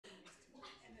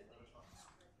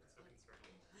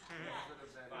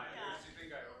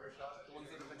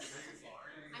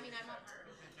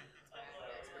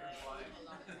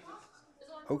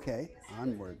Okay,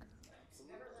 onward.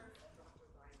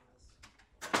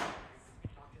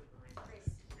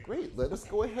 Great, let us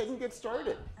go ahead and get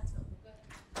started.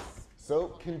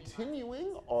 So,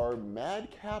 continuing our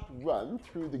madcap run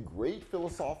through the great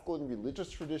philosophical and religious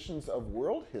traditions of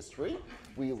world history,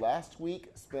 we last week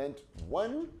spent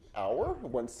 1 hour,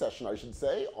 one session I should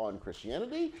say, on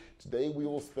Christianity. Today we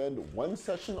will spend one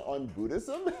session on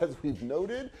Buddhism. As we've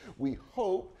noted, we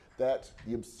hope that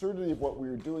the absurdity of what we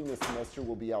are doing this semester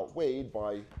will be outweighed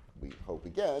by, we hope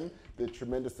again, the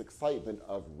tremendous excitement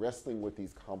of wrestling with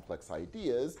these complex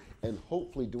ideas, and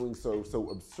hopefully doing so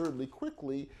absurdly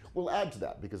quickly will add to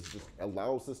that because it just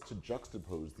allows us to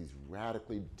juxtapose these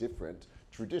radically different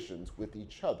traditions with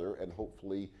each other and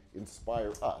hopefully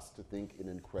inspire us to think in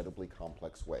incredibly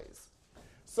complex ways.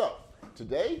 So,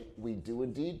 today we do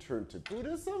indeed turn to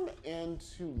Buddhism, and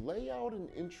to lay out an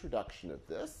introduction of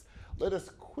this, let us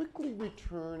quickly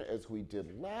return, as we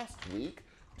did last week,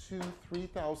 to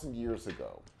 3,000 years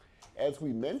ago. As we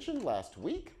mentioned last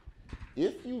week,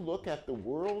 if you look at the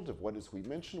world of what, as we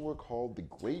mentioned, were called the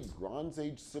Great Bronze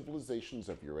Age civilizations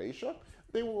of Eurasia,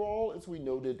 they were all, as we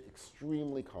noted,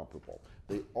 extremely comparable.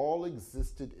 They all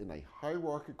existed in a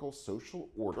hierarchical social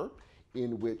order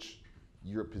in which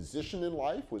your position in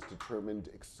life was determined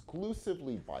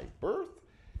exclusively by birth.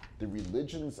 The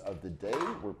religions of the day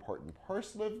were part and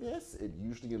parcel of this. It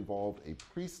usually involved a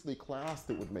priestly class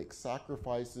that would make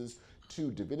sacrifices to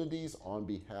divinities on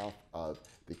behalf of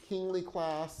the kingly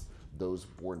class. Those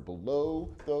born below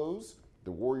those,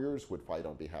 the warriors, would fight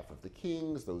on behalf of the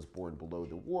kings. Those born below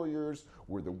the warriors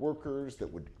were the workers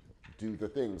that would do the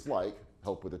things like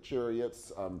help with the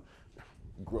chariots,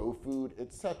 grow food,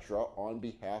 etc., on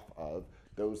behalf of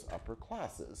those upper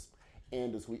classes.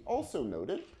 And as we also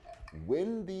noted,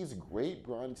 when these great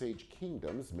Bronze Age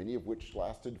kingdoms, many of which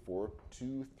lasted for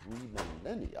 2-3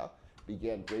 millennia,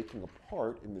 began breaking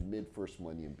apart in the mid-first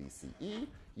millennium BCE,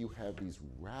 you have these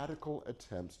radical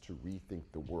attempts to rethink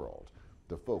the world.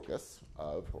 The focus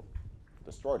of, or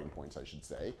the starting points, I should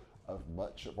say, of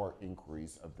much of our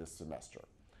inquiries of this semester.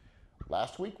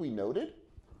 Last week we noted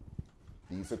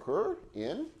these occur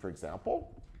in, for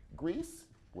example, Greece,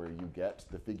 where you get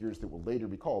the figures that will later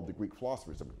be called the Greek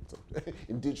philosophers. I mean, it's an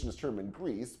indigenous term in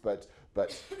Greece, but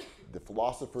the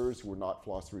philosophers who were not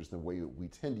philosophers in the way we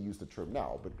tend to use the term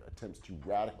now, but attempts to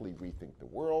radically rethink the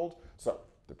world. So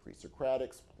the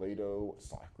pre-Socratics, Plato,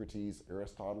 Socrates,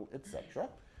 Aristotle, etc.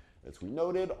 As we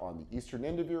noted, on the eastern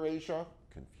end of Eurasia,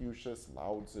 Confucius,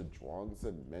 Lao Tzu,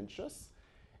 Zhuangzi, Mencius,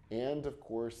 and of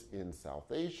course in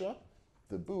South Asia,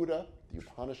 the Buddha, the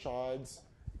Upanishads,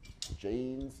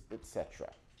 Jains, etc.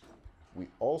 We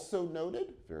also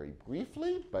noted, very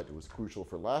briefly, but it was crucial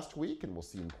for last week and we'll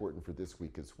see important for this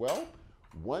week as well,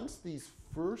 once these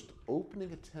first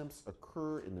opening attempts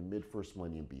occur in the mid-first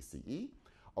millennium BCE,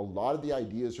 a lot of the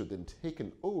ideas are then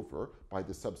taken over by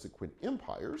the subsequent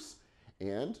empires,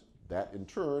 and that in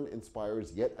turn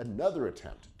inspires yet another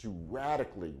attempt to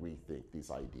radically rethink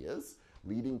these ideas,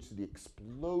 leading to the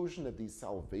explosion of these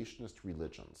salvationist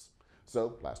religions.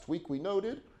 So last week we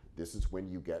noted this is when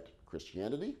you get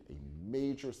Christianity, a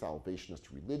major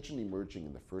salvationist religion emerging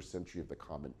in the first century of the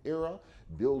Common Era,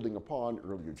 building upon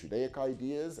earlier Judaic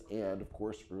ideas and, of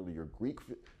course, earlier Greek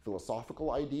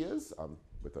philosophical ideas,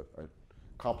 with a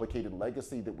complicated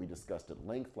legacy that we discussed at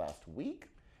length last week.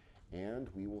 And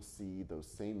we will see those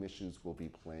same issues will be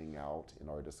playing out in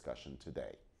our discussion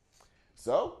today.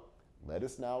 So let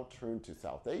us now turn to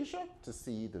South Asia to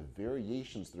see the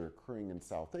variations that are occurring in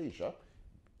South Asia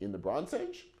in the Bronze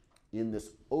Age, in this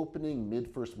opening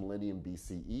mid-first millennium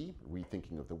BCE,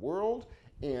 rethinking of the world,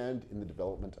 and in the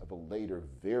development of a later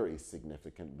very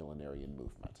significant millenarian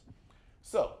movement.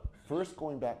 So, first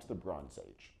going back to the Bronze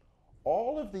Age.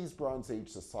 All of these Bronze Age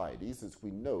societies, as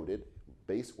we noted,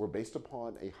 were based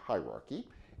upon a hierarchy,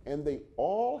 and they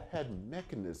all had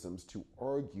mechanisms to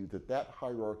argue that that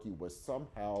hierarchy was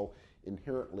somehow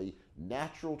inherently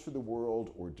natural to the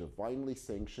world or divinely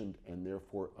sanctioned and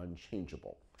therefore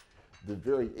unchangeable. The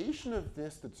variation of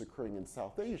this that's occurring in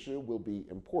South Asia will be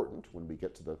important when we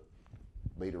get to the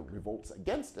later revolts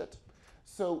against it.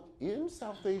 So in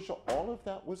South Asia, all of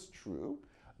that was true,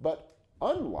 but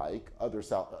unlike other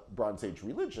Bronze Age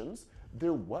religions,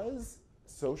 there was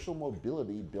social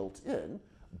mobility built in,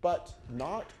 but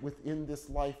not within this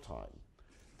lifetime.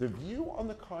 The view, on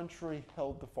the contrary,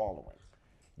 held the following.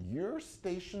 Your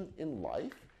station in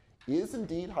life is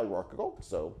indeed hierarchical,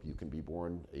 so you can be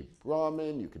born a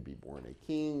Brahmin, you could be born a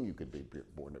king, you could be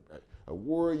born a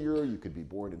warrior, you could be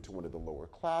born into one of the lower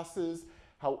classes.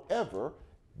 However,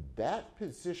 that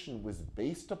position was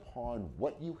based upon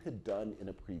what you had done in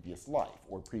a previous life,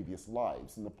 or previous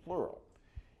lives in the plural.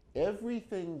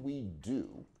 everything we do,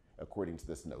 according to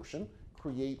this notion,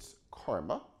 creates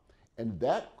karma, and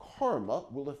that karma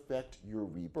will affect your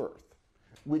rebirth,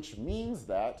 which means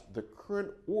that the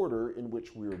current order in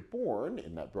which we were born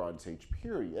in that Bronze Age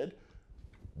period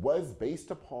was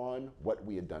based upon what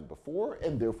we had done before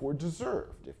and therefore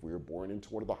deserved. If we were born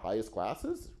into one of the highest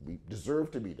classes, we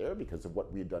deserve to be there because of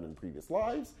what we had done in previous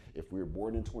lives. If we were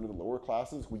born into one of the lower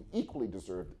classes, we equally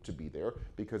deserved to be there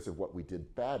because of what we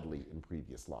did badly in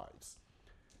previous lives.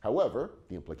 However,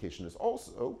 the implication is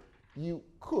also you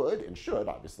could and should,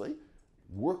 obviously,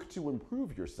 work to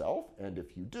improve yourself, and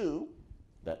if you do,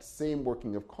 that same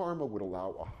working of karma would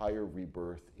allow a higher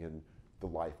rebirth in the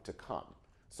life to come.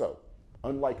 So,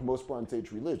 unlike most Bronze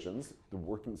Age religions, the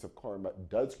workings of karma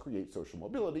does create social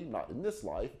mobility, not in this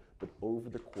life, but over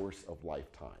the course of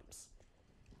lifetimes.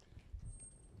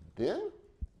 Then,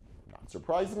 not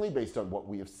surprisingly, based on what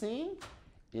we have seen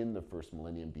in the first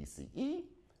millennium BCE,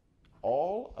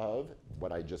 all of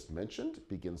what I just mentioned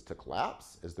begins to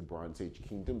collapse as the Bronze Age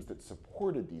kingdoms that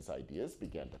supported these ideas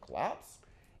began to collapse,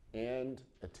 and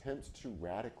attempts to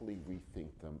radically rethink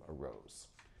them arose.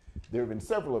 There have been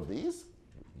several of these.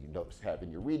 You have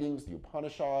in your readings the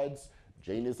Upanishads.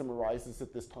 Jainism arises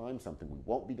at this time, something we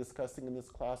won't be discussing in this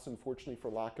class, unfortunately, for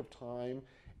lack of time.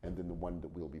 And then the one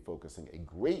that we'll be focusing a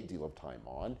great deal of time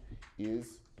on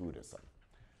is Buddhism.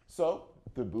 So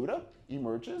the Buddha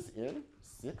emerges in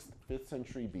 6th, 5th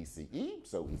century BCE.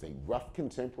 So he's a rough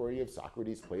contemporary of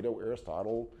Socrates, Plato,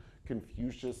 Aristotle,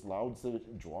 Confucius, Lao Tzu,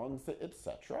 Zhuangzi,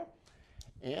 etc.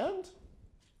 And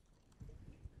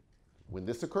when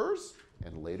this occurs,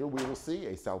 and later we will see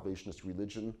a salvationist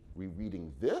religion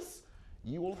rereading this,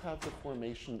 you will have the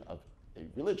formation of a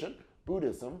religion,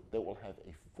 Buddhism, that will have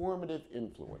a formative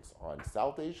influence on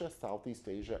South Asia, Southeast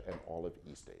Asia, and all of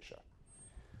East Asia.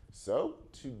 So,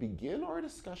 to begin our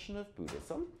discussion of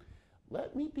Buddhism,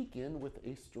 let me begin with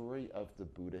a story of the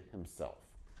Buddha himself.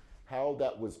 How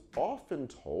that was often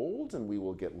told, and we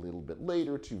will get a little bit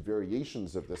later to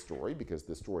variations of the story, because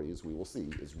the story, as we will see,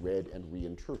 is read and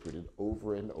reinterpreted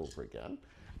over and over again.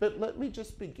 But let me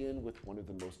just begin with one of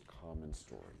the most common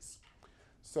stories.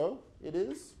 So it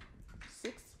is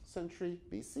 6th century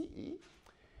BCE,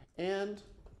 and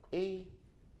a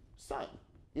son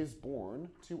is born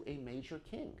to a major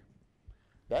king.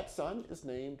 That son is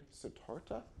named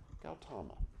Siddhartha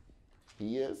Gautama.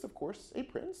 He is, of course, a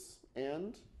prince,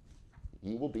 and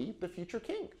he will be the future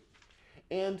king.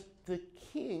 And the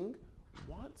king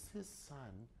wants his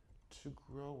son to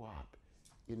grow up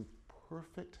in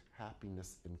perfect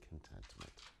happiness and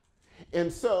contentment.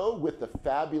 And so, with the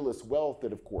fabulous wealth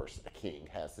that, of course, a king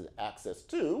has access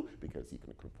to, because he can,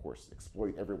 of course,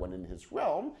 exploit everyone in his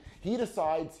realm, he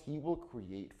decides he will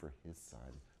create for his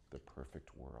son the perfect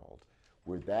world,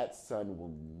 where that son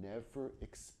will never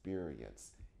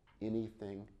experience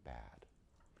anything bad.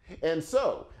 And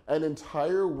so, an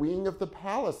entire wing of the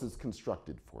palace is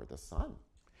constructed for the son,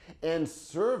 and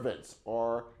servants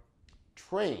are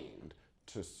trained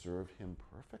to serve him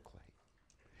perfectly.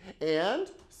 And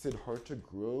Siddhartha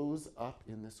grows up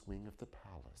in this wing of the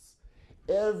palace.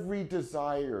 Every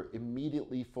desire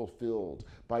immediately fulfilled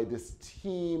by this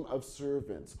team of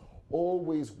servants,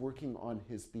 always working on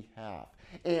his behalf.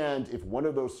 And if one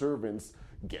of those servants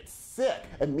gets sick,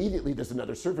 immediately there's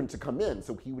another servant to come in,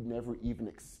 so he would never even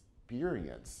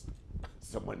experience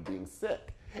someone being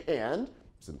sick. And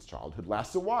since childhood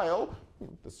lasts a while,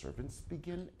 the servants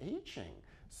begin aging,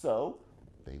 so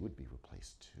they would be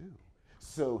replaced too.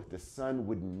 So the son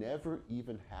would never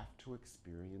even have to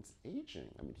experience aging.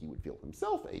 I mean, he would feel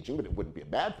himself aging, but it wouldn't be a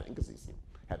bad thing because he's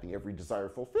having every desire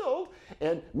fulfilled.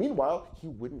 And meanwhile, he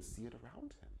wouldn't see it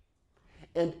around him.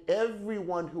 And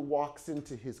everyone who walks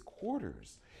into his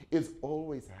quarters is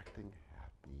always acting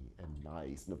happy and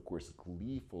nice and, of course,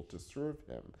 gleeful to serve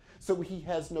him. So he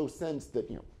has no sense that,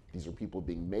 these are people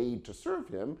being made to serve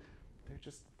him. They're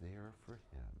just there for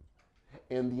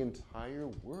him. And the entire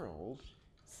world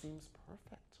seems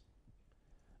perfect.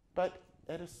 But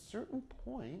at a certain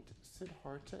point,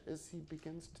 Siddhartha, as he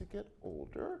begins to get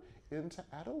older, into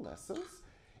adolescence,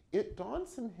 it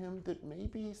dawns in him that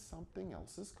maybe something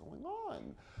else is going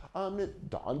on. It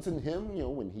dawns in him,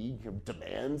 when he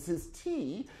demands his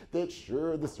tea, that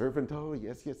sure, the servant, oh,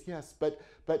 yes, yes, yes, but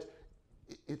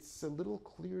it's a little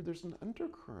clear there's an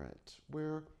undercurrent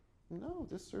where, no,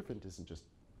 this servant isn't just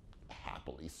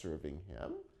happily serving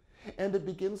him. And it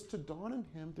begins to dawn on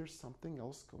him there's something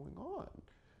else going on.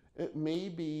 It may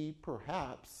be,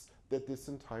 perhaps, that this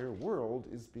entire world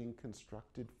is being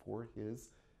constructed for his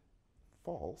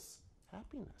false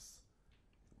happiness.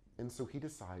 And so he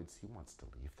decides he wants to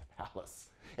leave the palace.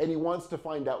 And he wants to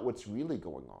find out what's really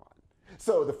going on.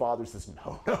 So the father says,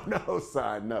 no, no, no,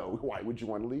 son, no. Why would you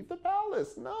want to leave the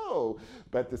palace? No.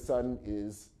 But the son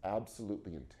is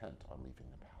absolutely intent on leaving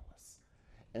the palace.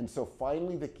 And so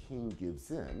finally the king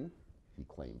gives in, he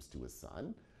claims to his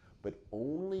son, but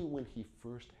only when he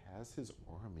first has his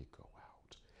army go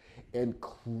out and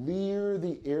clear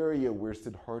the area where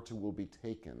Siddhartha will be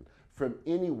taken from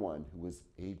anyone who is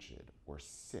aged or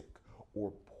sick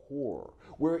or poor,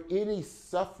 where any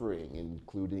suffering,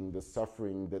 including the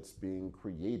suffering that's being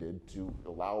created to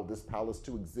allow this palace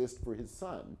to exist for his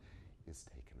son, is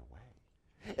taken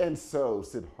away. And so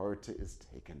Siddhartha is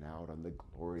taken out on the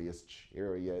glorious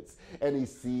chariots, and he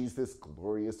sees this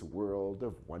glorious world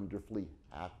of wonderfully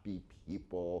happy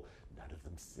people, none of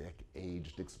them sick,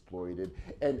 aged, exploited,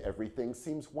 and everything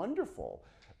seems wonderful.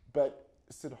 But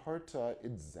Siddhartha,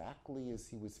 exactly as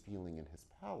he was feeling in his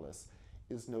palace,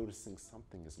 is noticing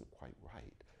something isn't quite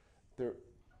right. They're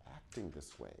acting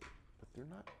this way, but they're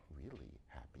not really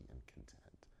happy and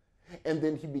content. And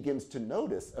then he begins to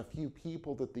notice a few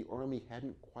people that the army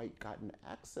hadn't quite gotten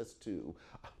access to.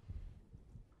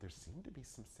 There seem to be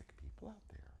some sick people out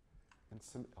there and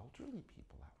some elderly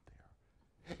people out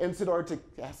there. And Siddhartha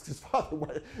asks his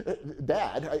father,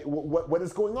 Dad, what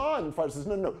is going on? And father says,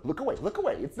 no, no, look away,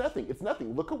 it's nothing,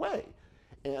 look away.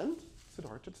 And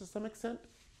Siddhartha, to some extent,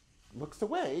 looks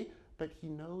away, but he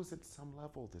knows at some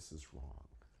level this is wrong.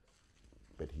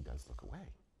 But he does look away.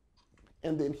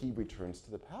 And then he returns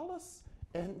to the palace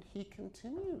and he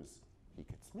continues. He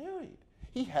gets married.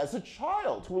 He has a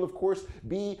child who will, of course,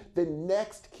 be the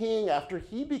next king after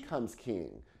he becomes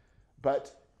king.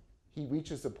 But he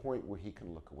reaches a point where he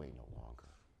can look away no longer.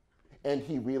 And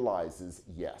he realizes,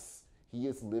 yes, he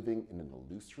is living in an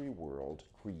illusory world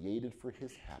created for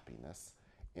his happiness,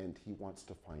 and he wants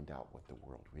to find out what the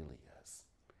world really is.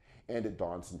 And it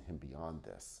dawns on him beyond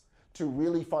this. To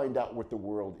really find out what the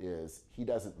world is, he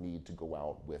doesn't need to go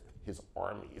out with his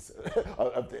armies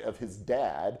of his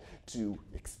dad to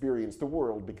experience the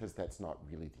world, because that's not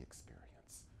really the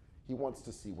experience. He wants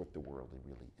to see what the world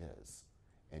really is,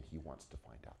 and he wants to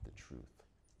find out the truth.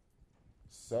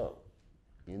 So,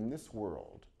 in this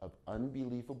world of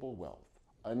unbelievable wealth,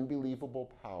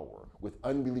 unbelievable power, with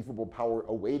unbelievable power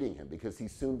awaiting him because he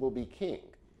soon will be king,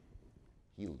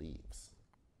 he leaves.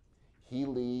 He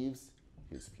leaves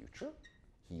his future,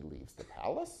 he leaves the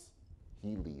palace,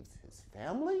 he leaves his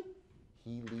family,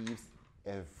 he leaves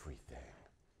everything,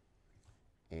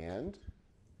 and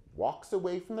walks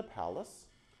away from the palace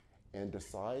and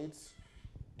decides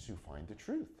to find the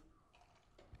truth.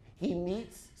 He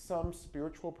meets some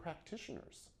spiritual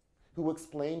practitioners who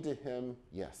explain to him,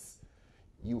 yes,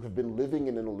 you have been living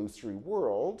in an illusory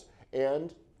world,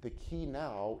 and the key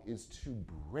now is to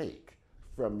break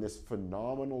from this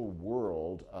phenomenal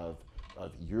world of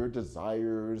your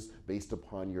desires based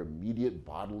upon your immediate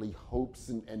bodily hopes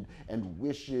and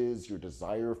wishes, your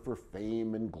desire for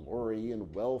fame and glory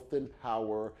and wealth and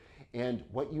power. And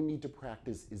what you need to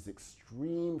practice is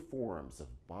extreme forms of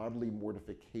bodily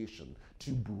mortification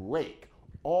to break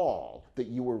all that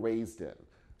you were raised in.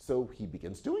 So he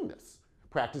begins doing this,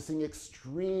 practicing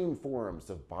extreme forms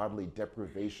of bodily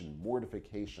deprivation,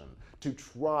 mortification, to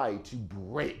try to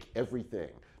break everything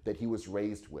that he was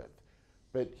raised with.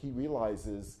 But he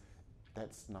realizes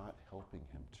that's not helping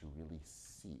him to really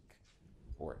seek,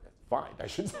 or find, I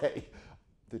should say,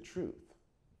 the truth.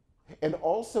 And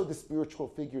also the spiritual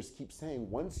figures keep saying,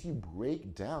 once you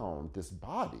break down this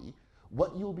body,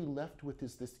 what you'll be left with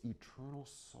is this eternal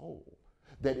soul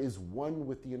that is one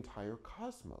with the entire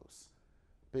cosmos.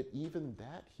 But even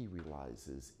that, he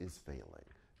realizes, is failing,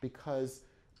 because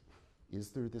is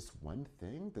there this one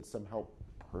thing that's somehow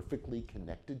perfectly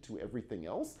connected to everything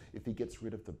else if he gets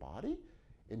rid of the body?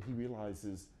 And he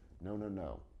realizes, no, no,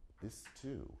 no, this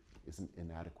too is an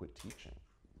inadequate teaching.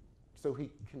 So he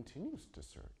continues to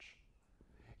search.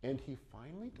 And he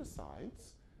finally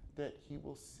decides that he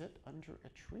will sit under a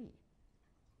tree.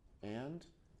 And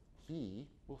he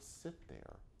will sit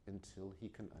there until he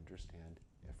can understand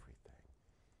everything.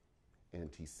 And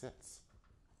he sits,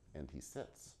 and he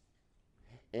sits.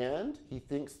 And he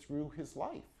thinks through his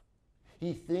life.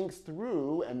 He thinks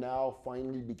through and now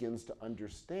finally begins to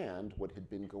understand what had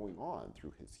been going on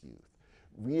through his youth,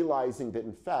 realizing that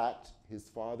in fact his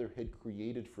father had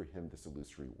created for him this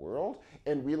illusory world,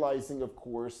 and realizing, of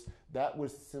course, that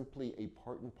was simply a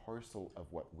part and parcel of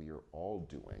what we are all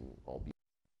doing, albeit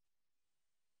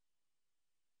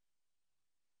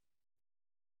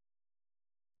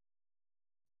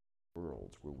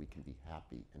worlds where we can be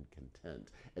happy and content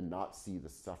and not see the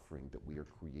suffering that we are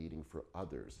creating for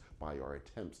others by our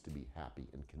attempts to be happy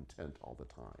and content all the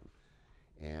time.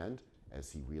 And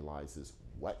as he realizes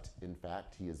what in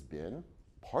fact he has been,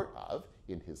 part of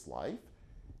in his life,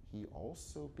 he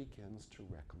also begins to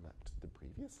recollect the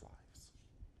previous lives.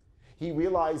 He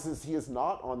realizes he is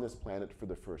not on this planet for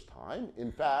the first time.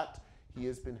 In fact, he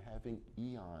has been having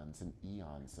eons and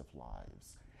eons of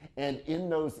lives. And in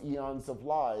those eons of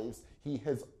lives, he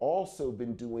has also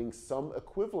been doing some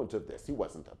equivalent of this. He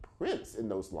wasn't a prince in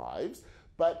those lives,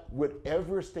 but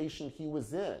whatever station he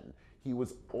was in, he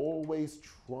was always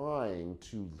trying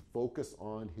to focus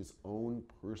on his own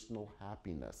personal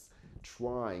happiness,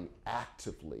 trying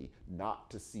actively not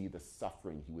to see the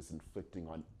suffering he was inflicting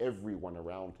on everyone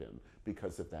around him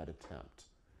because of that attempt.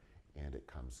 And it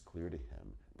comes clear to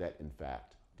him that, in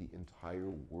fact, the entire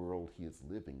world he is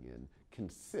living in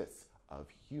consists of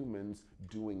humans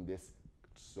doing this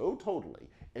so totally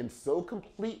and so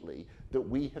completely that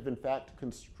we have, in fact,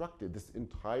 constructed this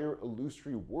entire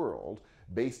illusory world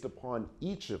based upon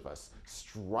each of us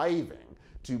striving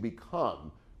to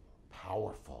become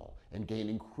powerful and gain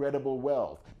incredible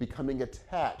wealth, becoming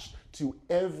attached to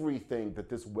everything that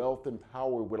this wealth and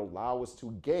power would allow us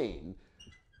to gain,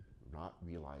 not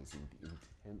realizing the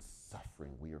intense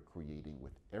suffering we are creating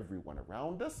with everyone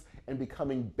around us and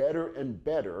becoming better and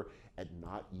better at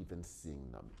not even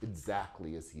seeing them,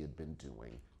 exactly as he had been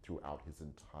doing throughout his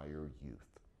entire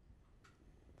youth.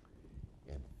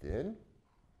 And then,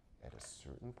 at a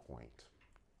certain point,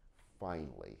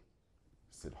 finally,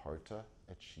 Siddhartha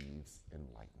achieves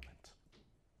enlightenment.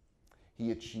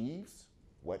 He achieves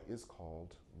what is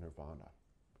called nirvana.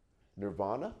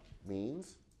 Nirvana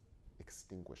means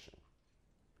extinguishing.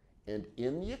 And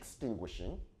in the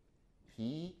extinguishing,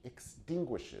 he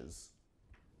extinguishes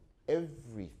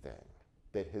everything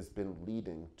that has been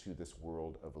leading to this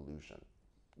world of illusion.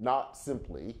 Not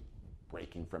simply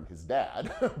breaking from his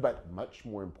dad, but much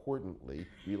more importantly,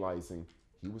 realizing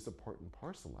he was a part and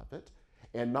parcel of it,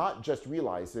 and not just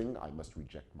realizing I must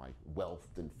reject my wealth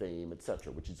and fame,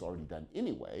 etc., which he's already done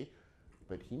anyway,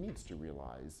 but he needs to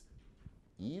realize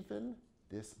even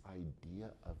this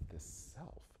idea of the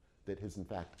self that has in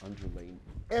fact underlain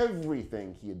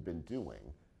everything he had been doing,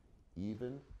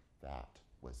 even that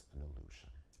was an illusion.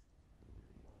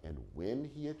 And when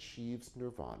he achieves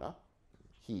nirvana,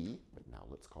 but now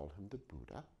let's call him the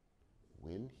Buddha,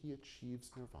 when he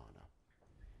achieves nirvana,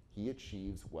 he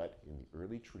achieves what in the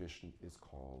early tradition is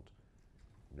called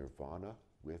nirvana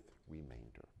with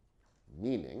remainder,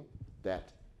 meaning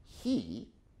that he,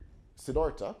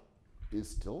 Siddhartha, is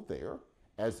still there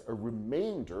as a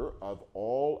remainder of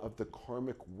all of the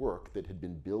karmic work that had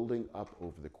been building up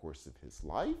over the course of his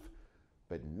life,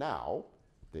 but now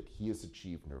that he has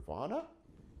achieved nirvana,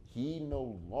 he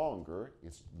no longer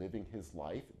is living his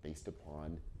life based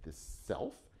upon this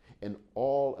self and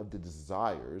all of the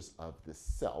desires of this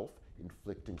self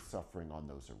inflicting suffering on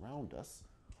those around us.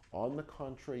 On the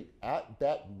contrary, at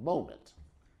that moment,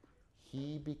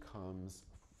 he becomes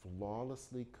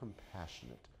flawlessly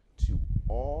compassionate to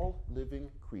all living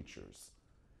creatures,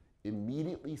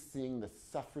 immediately seeing the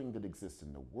suffering that exists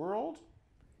in the world,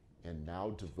 and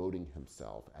now devoting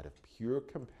himself out of pure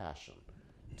compassion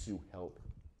to help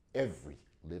every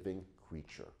living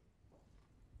creature.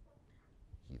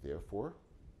 He therefore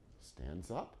stands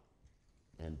up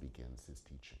and begins his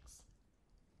teachings.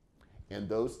 And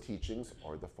those teachings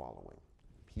are the following.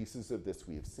 Pieces of this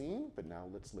we have seen, but now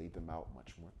let's lay them out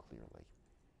much more clearly.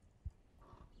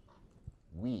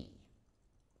 We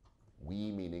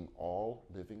meaning all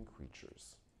living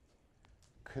creatures,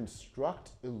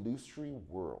 construct illusory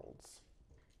worlds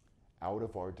out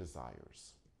of our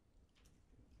desires.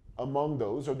 Among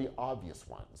those are the obvious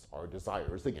ones, our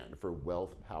desires, again, for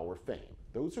wealth, power, fame.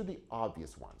 Those are the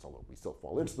obvious ones, although we still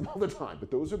fall into them all the time,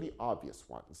 but those are the obvious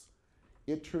ones.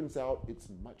 It turns out it's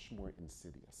much more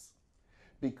insidious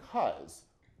because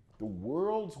the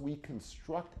worlds we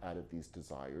construct out of these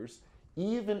desires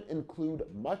even include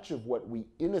much of what we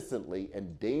innocently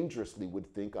and dangerously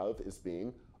would think of as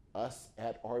being us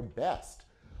at our best.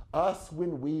 Us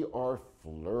when we are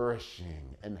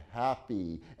flourishing and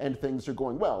happy and things are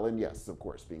going well. And yes, of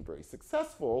course, being very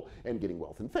successful and getting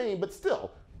wealth and fame, but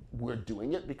still, we're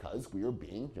doing it because we are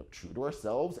being true to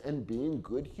ourselves and being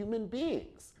good human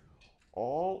beings.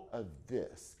 All of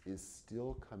this is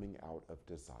still coming out of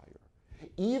desire.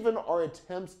 Even our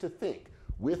attempts to think,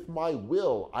 with my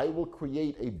will, I will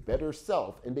create a better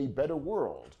self and a better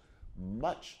world.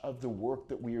 Much of the work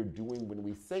that we are doing when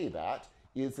we say that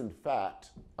is in fact,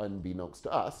 unbeknownst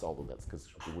to us, although that's because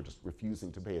we're just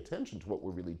refusing to pay attention to what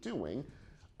we're really doing,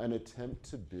 an attempt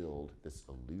to build this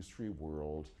illusory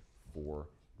world for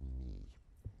me.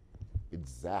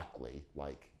 Exactly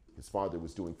like his father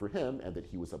was doing for him and that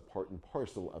he was a part and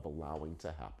parcel of allowing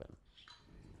to happen.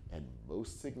 And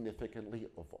most significantly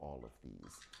of all of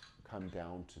these come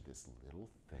down to this little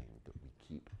thing that we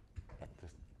keep at the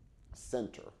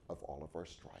center of all of our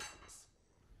strivings,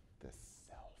 the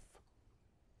self.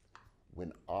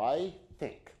 When I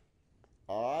think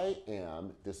I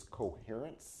am this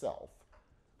coherent self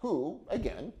who,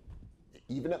 again,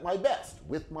 even at my best,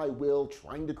 with my will,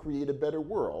 trying to create a better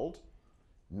world,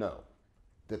 no.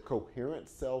 The coherent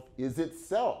self is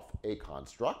itself a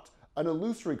construct, an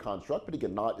illusory construct, but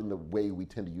again, not in the way we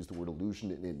tend to use the word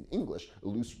illusion in English.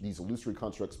 These illusory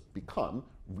constructs become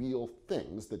real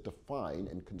things that define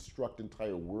and construct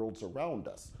entire worlds around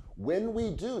us. When we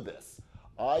do this,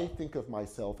 I think of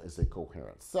myself as a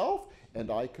coherent self, and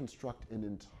I construct an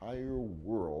entire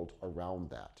world around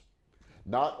that.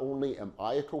 Not only am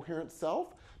I a coherent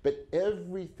self, but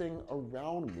everything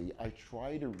around me I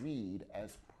try to read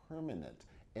as permanent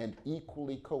and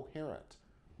equally coherent.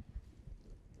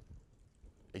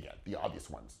 Again, the obvious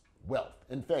ones, wealth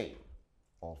and fame,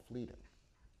 all fleeting.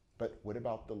 But what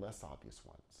about the less obvious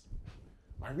ones?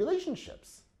 My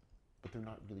relationships, but they're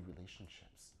not really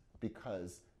relationships,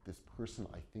 because this person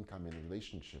I think I'm in a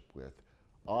relationship with,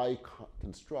 I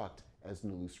construct as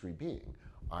an illusory being.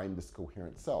 I'm this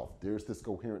coherent self. There's this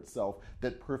coherent self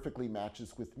that perfectly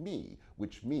matches with me,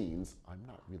 which means I'm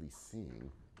not really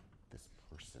seeing this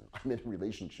person I'm in a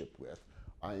relationship with.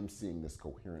 I'm seeing this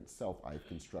coherent self I've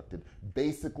constructed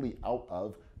basically out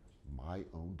of my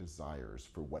own desires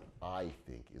for what I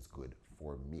think is good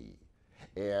for me,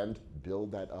 and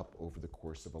build that up over the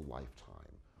course of a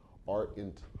lifetime. Our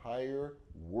entire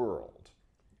world,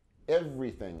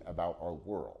 everything about our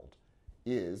world,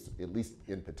 is, at least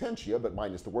in potentia, but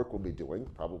minus the work we'll be doing,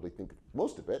 probably think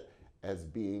most of it as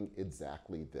being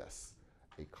exactly this: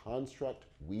 a construct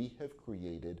we have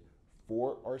created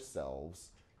for ourselves,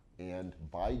 and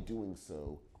by doing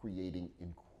so, creating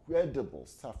incredible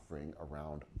suffering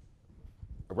around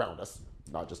us,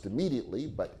 not just immediately,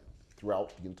 but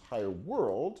throughout the entire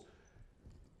world,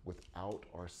 without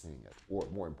our seeing it. Or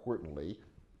more importantly,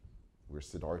 we're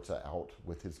Siddhartha out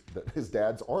with his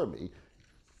dad's army,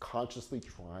 consciously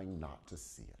trying not to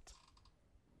see it.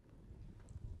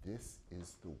 This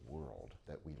is the world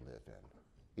that we live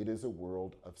in. It is a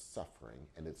world of suffering,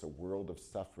 and it's a world of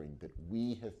suffering that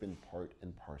we have been part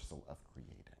and parcel of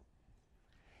creating.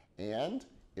 And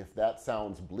if that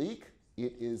sounds bleak,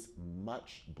 it is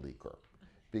much bleaker,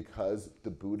 because the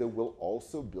Buddha will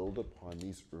also build upon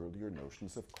these earlier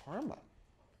notions of karma.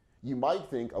 You might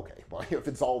think, okay, well, if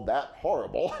it's all that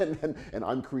horrible and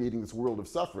I'm creating this world of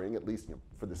suffering, at least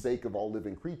for the sake of all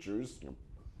living creatures,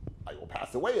 I will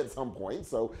pass away at some point,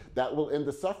 so that will end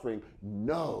the suffering.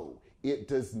 No, it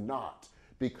does not,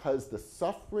 because the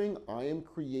suffering I am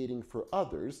creating for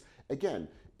others, again,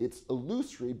 it's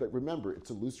illusory, but remember, it's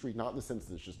illusory not in the sense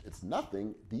that it's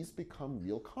nothing. These become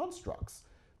real constructs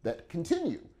that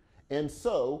continue. And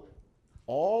so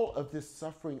all of this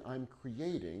suffering I'm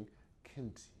creating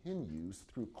continues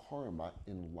through karma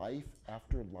in life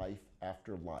after life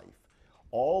after life.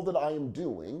 All that I am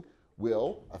doing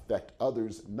will affect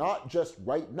others, not just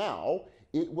right now,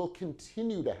 it will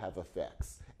continue to have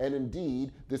effects. And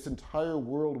indeed, this entire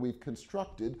world we've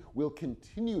constructed will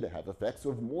continue to have effects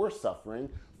of more suffering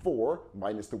for,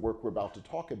 minus the work we're about to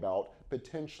talk about,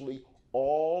 potentially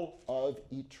all of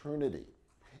eternity.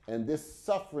 And this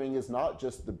suffering is not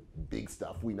just the big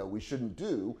stuff we know we shouldn't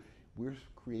do. We're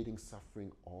creating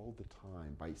suffering all the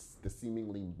time by the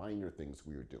seemingly minor things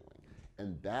we are doing.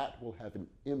 And that will have an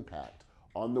impact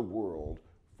on the world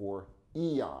for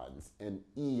eons and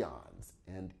eons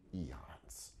and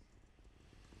eons.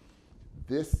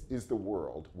 This is the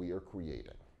world we are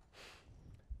creating.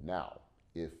 Now,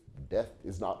 if death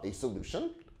is not a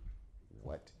solution,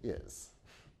 what is?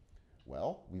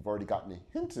 Well, we've already gotten a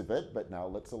hint of it, but now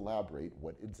let's elaborate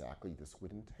what exactly this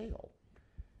would entail.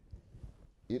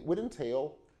 It would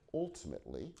entail,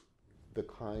 ultimately, the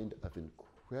kind of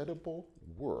incredible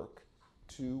work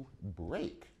to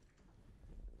break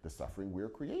the suffering we're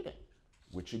creating,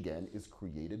 which again is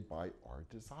created by our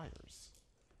desires.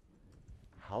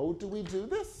 How do we do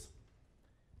this?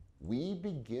 We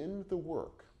begin the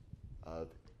work of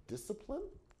discipline,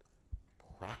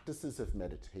 practices of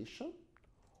meditation,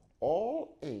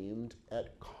 all aimed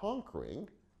at conquering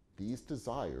these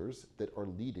desires that are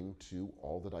leading to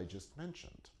all that I just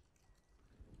mentioned.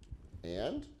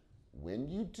 And when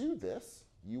you do this,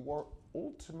 you are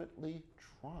ultimately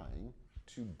trying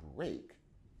to break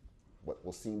what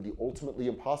will seem the ultimately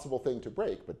impossible thing to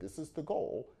break, but this is the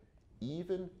goal,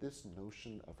 even this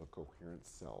notion of a coherent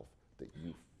self that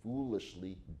you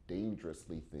foolishly,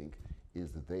 dangerously think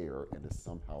is there and is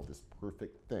somehow this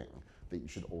perfect thing that you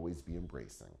should always be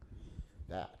embracing.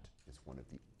 That is one of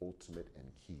the ultimate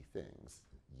and key things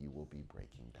you will be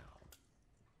breaking down.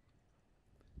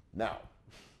 Now,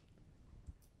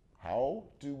 how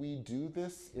do we do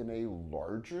this in a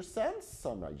larger sense?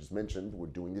 I just mentioned we're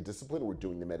doing the discipline, we're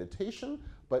doing the meditation,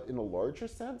 but in a larger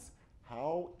sense,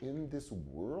 how in this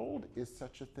world is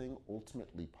such a thing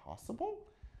ultimately possible?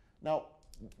 Now,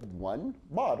 one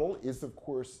model is, of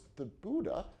course, the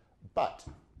Buddha, but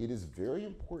it is very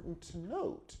important to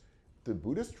note the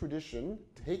Buddhist tradition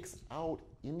takes out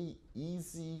any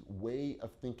easy way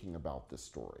of thinking about this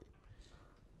story.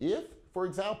 If, for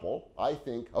example, I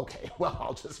think, okay, well,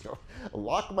 I'll just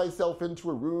lock myself into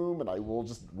a room and I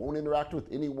won't interact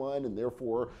with anyone, and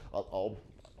therefore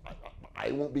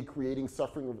I won't be creating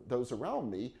suffering of those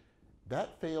around me,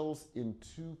 that fails in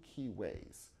two key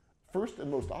ways. First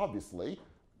and most obviously,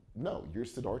 no, you're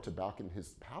Siddhartha back in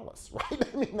his palace, right?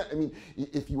 I mean,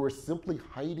 if you are simply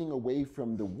hiding away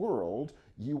from the world,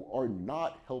 you are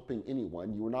not helping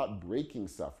anyone, you are not breaking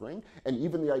suffering, and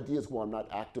even the idea is, well, I'm not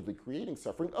actively creating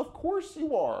suffering. Of course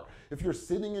you are. If you're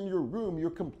sitting in your room, you're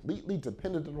completely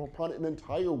dependent upon an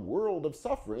entire world of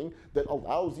suffering that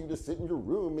allows you to sit in your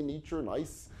room and eat your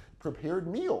nice prepared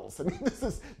meals. I mean,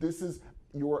 this is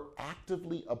you're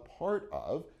actively a part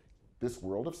of this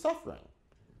world of suffering.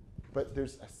 But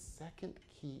there's a second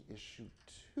key issue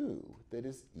too that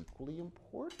is equally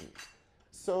important.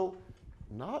 So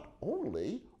not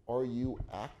only are you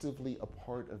actively a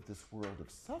part of this world of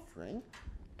suffering,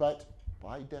 but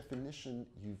by definition,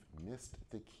 you've missed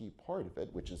the key part of it,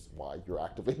 which is why you're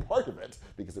actively part of it,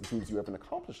 because it proves you haven't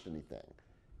accomplished anything.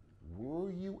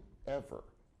 Were you ever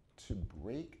to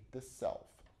break the self,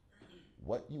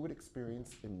 what you would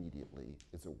experience immediately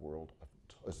is a world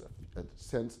of, a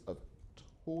sense of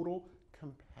total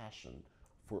compassion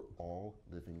for all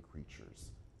living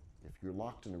creatures. If you're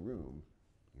locked in a room,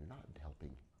 you're not helping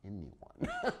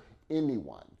anyone.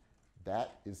 Anyone.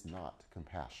 That is not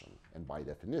compassion. And by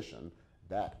definition,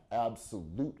 that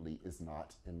absolutely is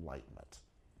not enlightenment.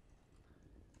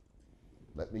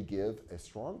 Let me give a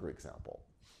stronger example.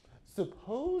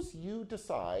 Suppose you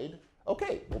decide,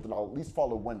 okay, well then I'll at least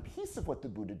follow one piece of what the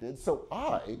Buddha did, so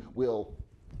I will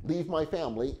leave my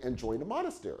family and join a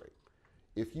monastery.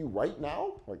 If you right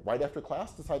now, like right after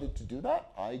class, decided to do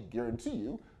that, I guarantee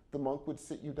you the monk would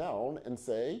sit you down and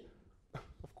say,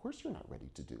 of course you're not ready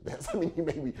to do this. I mean, you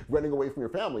may be running away from your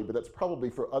family, but that's probably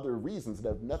for other reasons that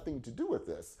have nothing to do with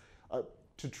this.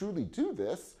 To truly do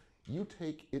this,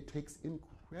 it takes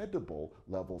incredible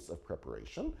levels of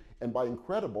preparation. And by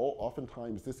incredible,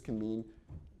 oftentimes this can mean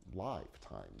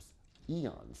lifetimes,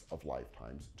 eons of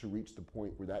lifetimes, to reach the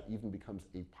point where that even becomes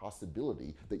a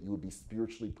possibility that you would be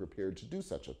spiritually prepared to do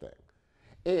such a thing.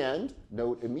 And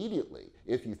note immediately,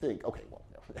 if you think, okay, well,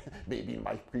 maybe in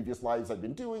my previous lives I've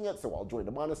been doing it, so I'll join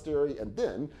a monastery, and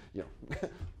then,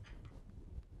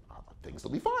 things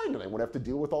will be fine, and I won't have to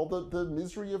deal with all the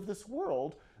misery of this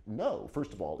world. No,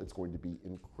 first of all, it's going to be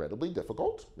incredibly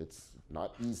difficult. It's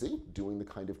not easy doing the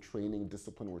kind of training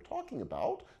discipline we're talking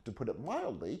about, to put it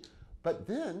mildly. But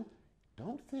then,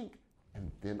 don't think,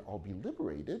 and then I'll be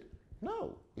liberated.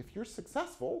 No, if you're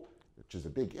successful, which is a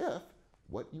big if,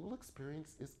 what you will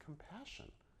experience is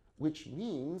compassion, which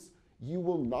means you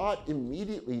will not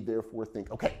immediately therefore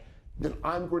think, okay, then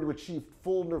I'm going to achieve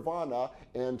full nirvana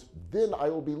and then I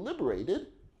will be liberated.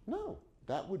 No,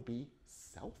 that would be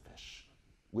selfish,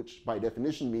 which by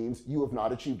definition means you have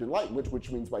not achieved enlightenment,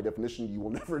 which means by definition you will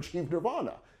never achieve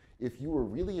nirvana. If you are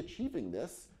really achieving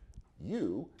this,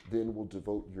 you then will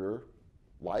devote your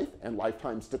life and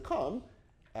lifetimes to come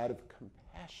out of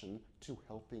compassion to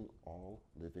helping all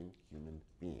living human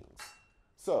beings.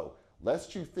 So,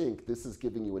 lest you think this is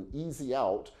giving you an easy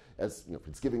out, as if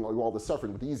it's giving you all the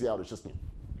suffering, but the easy out is just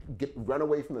run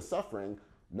away from the suffering.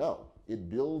 No, it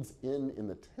builds in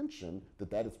the tension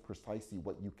that is precisely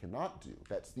what you cannot do.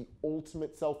 That's the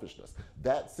ultimate selfishness.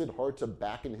 That's Siddhartha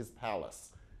back in his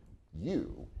palace.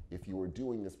 You, if you are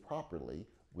doing this properly,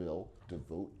 will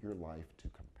devote your life to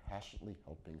compassionately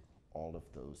helping all of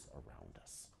those around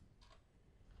us.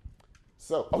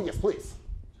 So, oh yes, please.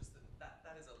 Just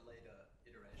that is a later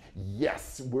iteration.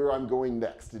 Yes, where I'm going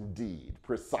next, indeed,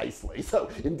 precisely. So,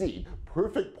 indeed,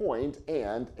 perfect point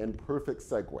and perfect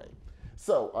segue.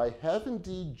 So, I have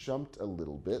indeed jumped a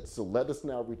little bit, so let us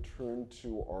now return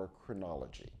to our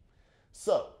chronology.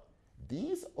 So,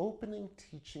 these opening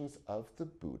teachings of the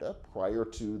Buddha, prior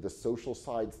to the social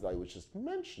sides that I was just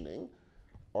mentioning,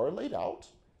 are laid out,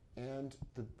 and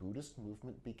the Buddhist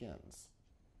movement begins.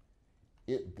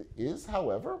 It is,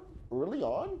 however, early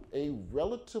on, a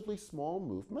relatively small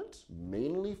movement,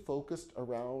 mainly focused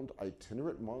around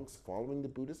itinerant monks following the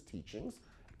Buddhist teachings,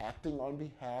 acting on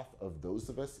behalf of those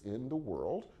of us in the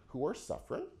world who are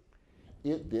suffering.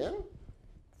 It then,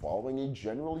 following a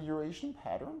general Eurasian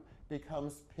pattern,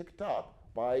 becomes picked up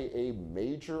by a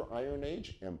major Iron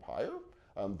Age empire,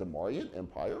 the Mauryan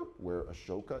Empire, where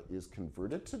Ashoka is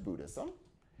converted to Buddhism.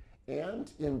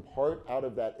 And in part out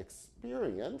of that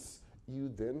experience, you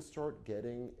then start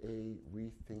getting a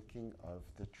rethinking of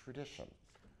the tradition.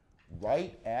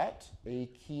 Right at a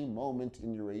key moment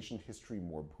in Eurasian history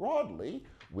more broadly,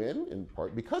 when, in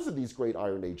part because of these great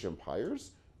Iron Age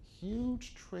empires,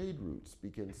 huge trade routes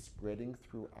begin spreading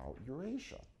throughout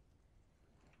Eurasia.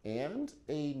 And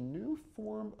a new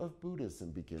form of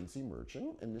Buddhism begins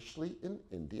emerging, initially in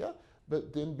India,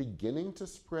 but then beginning to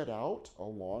spread out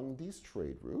along these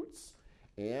trade routes,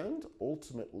 and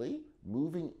ultimately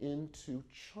moving into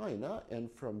China,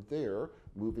 and from there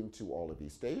moving to all of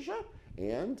East Asia,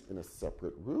 and in a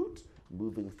separate route,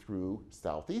 moving through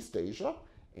Southeast Asia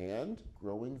and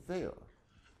growing there.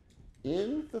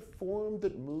 In the form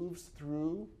that moves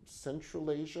through Central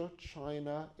Asia,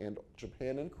 China, and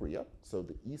Japan and Korea, so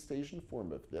the East Asian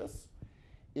form of this,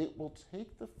 it will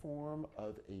take the form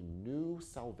of a new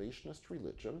salvationist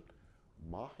religion,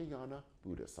 Mahayana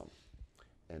Buddhism.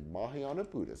 And Mahayana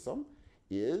Buddhism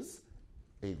is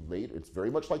it's very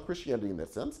much like Christianity in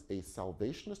that sense, a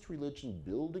salvationist religion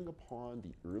building upon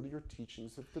the earlier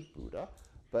teachings of the Buddha,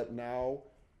 but now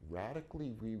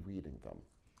radically rereading them.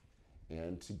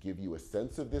 And to give you a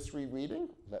sense of this rereading,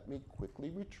 let me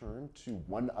quickly return to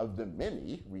one of the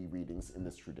many rereadings in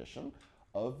this tradition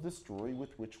of the story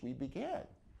with which we began,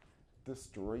 the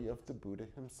story of the Buddha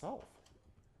himself.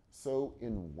 So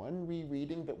in one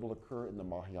rereading that will occur in the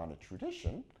Mahayana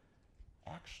tradition,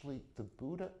 actually the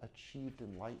Buddha achieved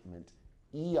enlightenment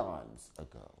eons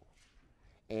ago.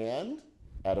 And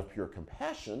out of pure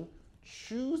compassion,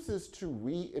 chooses to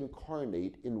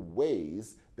reincarnate in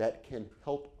ways that can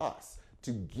help us,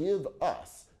 to give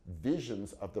us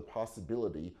visions of the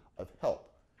possibility of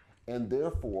help. And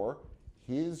therefore,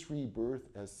 his rebirth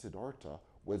as Siddhartha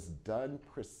was done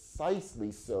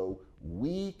precisely so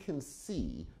we can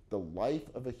see the life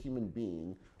of a human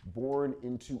being born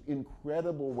into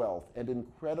incredible wealth and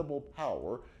incredible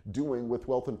power, doing with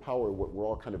wealth and power what we're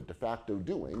all kind of de facto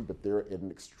doing, but they're at an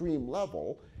extreme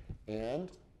level. And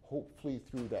hopefully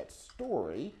through that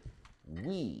story,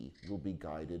 we will be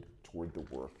guided toward the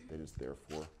work that is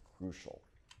therefore crucial.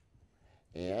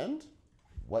 And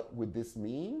what would this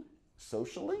mean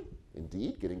socially?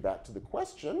 Indeed, getting back to the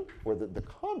question, or the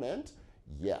comment,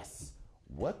 yes.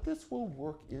 What this will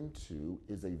work into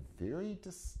is a very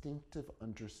distinctive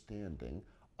understanding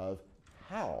of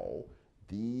how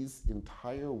these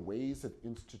entire ways of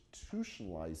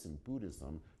institutionalizing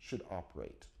Buddhism should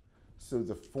operate. So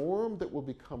the form that will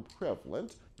become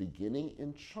prevalent, beginning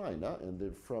in China and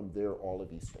then from there all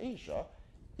of East Asia,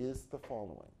 is the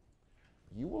following.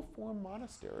 You will form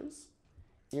monasteries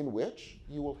in which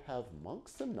you will have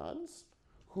monks and nuns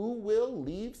who will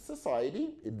leave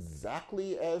society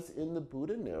exactly as in the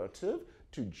Buddha narrative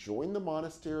to join the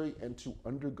monastery and to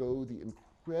undergo the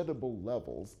incredible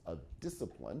levels of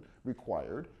discipline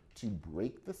required to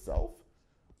break the self.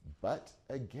 But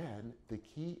again, the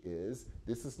key is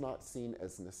this is not seen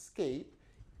as an escape.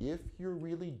 If you're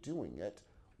really doing it,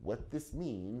 what this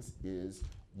means is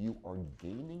you are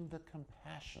gaining the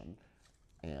compassion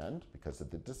and, because of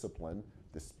the discipline,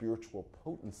 the spiritual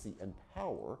potency and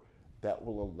power that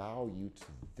will allow you to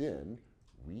then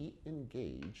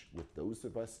re-engage with those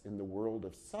of us in the world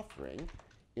of suffering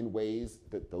in ways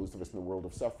that those of us in the world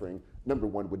of suffering, number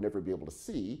one, would never be able to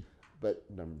see, but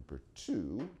number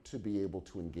two, to be able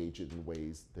to engage it in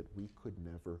ways that we could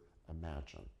never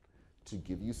imagine. To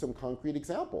give you some concrete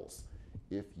examples,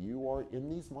 if you are in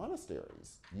these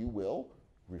monasteries, you will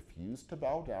refuse to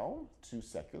bow down to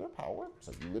secular power,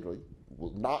 so you literally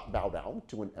will not bow down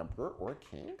to an emperor or a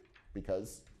king,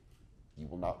 because you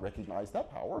will not recognize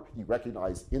that power. You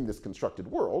recognize in this constructed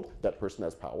world that person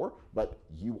has power, but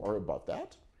you are above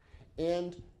that.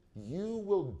 And you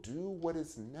will do what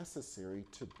is necessary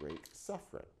to break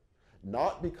suffering.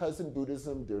 Not because in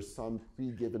Buddhism there's some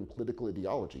pre-given political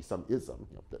ideology, some ism,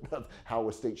 of how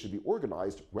a state should be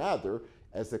organized. Rather,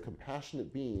 as a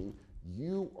compassionate being,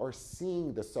 you are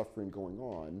seeing the suffering going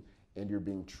on and you're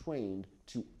being trained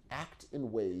to act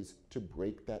in ways to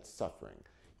break that suffering.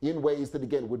 In ways that,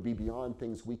 again, would be beyond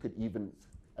things we could even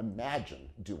imagine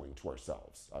doing to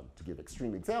ourselves. To give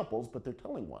extreme examples, but they're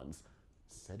telling ones,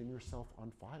 setting yourself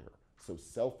on fire. So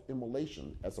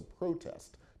self-immolation as a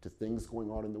protest to things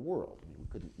going on in the world. I mean, we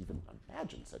couldn't even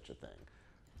imagine such a thing.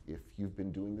 If you've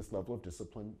been doing this level of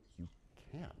discipline, you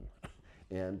can.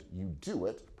 And you do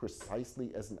it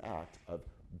precisely as an act of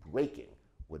breaking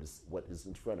what is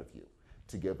in front of you.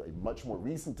 to give a much more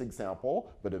recent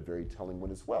example, but a very telling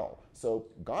one as well. So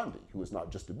Gandhi, who is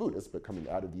not just a Buddhist, but coming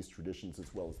out of these traditions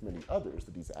as well as many others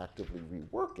that he's actively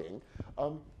reworking,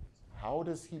 how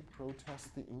does he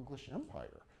protest the English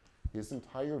Empire? His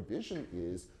entire vision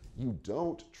is you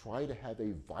don't try to have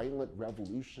a violent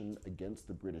revolution against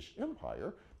the British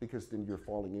Empire, because then you're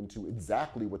falling into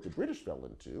exactly what the British fell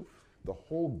into. The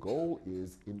whole goal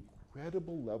is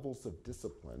incredible levels of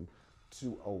discipline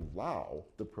to allow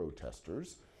the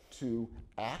protesters to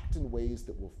act in ways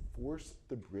that will force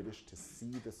the British to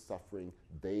see the suffering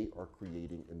they are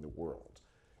creating in the world.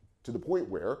 To the point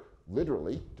where,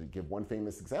 literally, to give one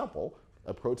famous example,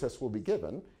 a protest will be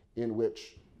given in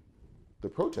which the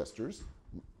protesters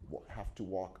will have to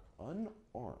walk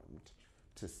unarmed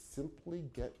to simply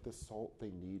get the salt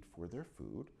they need for their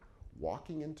food,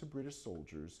 walking into British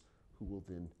soldiers who will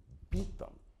then beat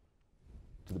them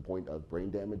to the point of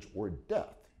brain damage or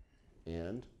death.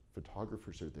 And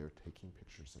photographers are there taking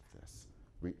pictures of this,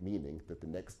 meaning that the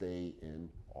next day in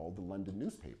all the London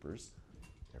newspapers,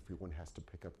 everyone has to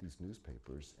pick up these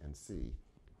newspapers and see,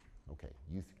 okay,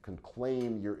 you can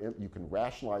claim you can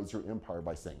rationalize your empire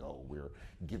by saying, oh, we're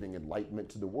giving enlightenment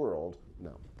to the world.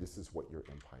 No, this is what your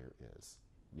empire is.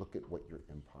 Look at what your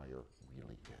empire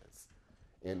really is.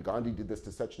 And Gandhi did this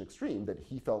to such an extreme that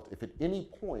he felt if at any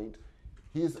point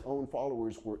his own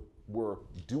followers were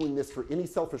doing this for any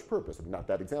selfish purpose, I mean, not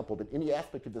that example, but any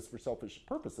aspect of this for selfish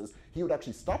purposes, he would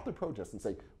actually stop the protest and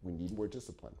say, we need more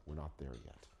discipline. We're not there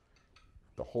yet.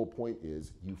 The whole point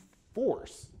is you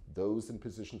force those in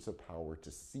positions of power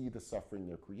to see the suffering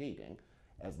they're creating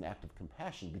as an act of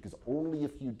compassion, because only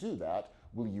if you do that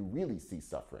will you really see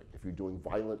suffering. If you're doing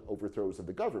violent overthrows of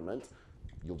the government,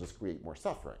 you'll just create more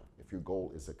suffering. If your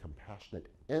goal is a compassionate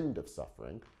end of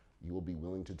suffering, you will be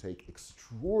willing to take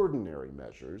extraordinary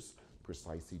measures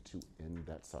precisely to end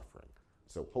that suffering.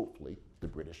 So hopefully the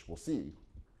British will see,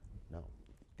 no,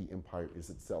 the empire is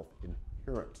itself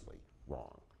inherently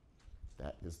wrong.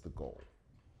 That is the goal.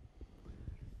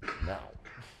 Now,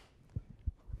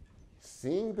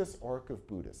 seeing this arc of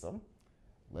Buddhism,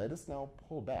 let us now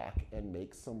pull back and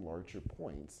make some larger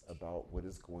points about what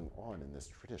is going on in this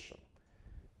tradition.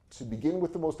 To begin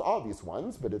with the most obvious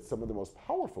ones, but it's some of the most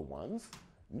powerful ones,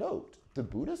 note, the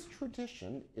Buddhist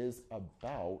tradition is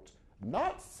about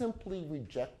not simply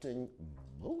rejecting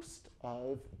most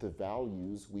of the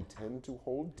values we tend to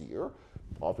hold dear,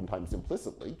 oftentimes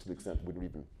implicitly, to the extent we don't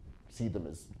even see them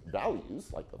as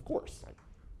values, like, of course, like,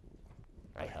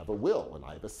 I have a will and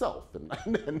I have a self,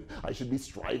 and I should be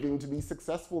striving to be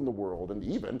successful in the world and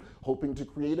even hoping to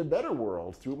create a better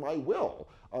world through my will.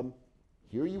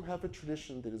 Here you have a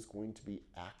tradition that is going to be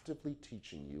actively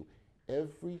teaching you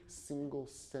every single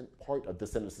part of the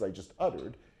sentences I just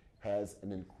uttered has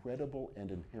an incredible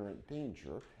and inherent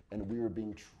danger, and we are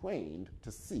being trained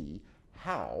to see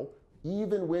how,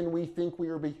 even when we think we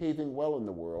are behaving well in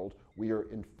the world, we are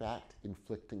in fact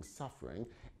inflicting suffering.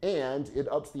 And it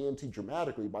ups the ante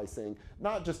dramatically by saying,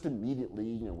 not just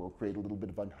immediately, we'll create a little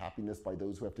bit of unhappiness by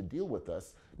those who have to deal with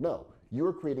us. No,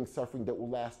 you're creating suffering that will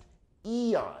last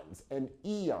eons and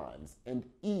eons and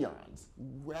eons,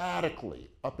 radically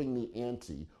upping the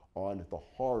ante on the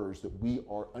horrors that we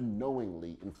are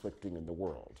unknowingly inflicting in the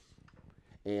world.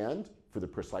 And for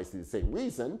precisely the same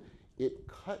reason, it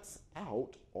cuts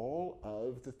out all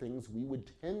of the things we would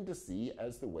tend to see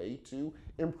as the way to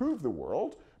improve the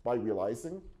world by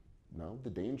realizing, no, the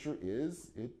danger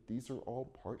is these are all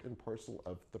part and parcel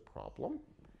of the problem.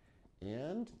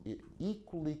 And it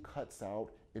equally cuts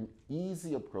out an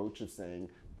easy approach of saying,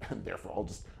 therefore I'll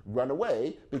just run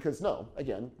away, because no,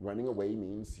 again, running away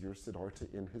means you're Siddhartha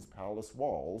in his palace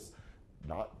walls,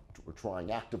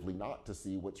 trying actively not to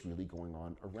see what's really going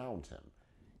on around him.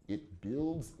 It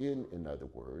builds in other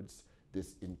words,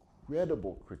 this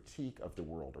incredible critique of the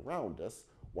world around us,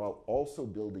 while also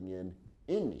building in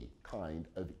any kind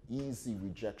of easy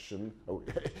rejection or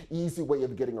easy way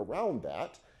of getting around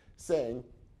that, saying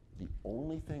the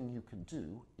only thing you can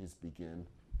do is begin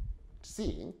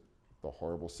seeing the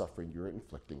horrible suffering you're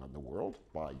inflicting on the world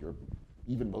by your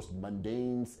even most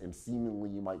mundane and seemingly,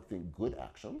 you might think, good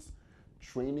actions,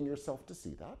 training yourself to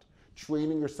see that,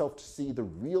 training yourself to see the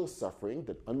real suffering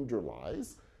that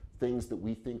underlies things that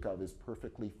we think of as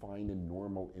perfectly fine and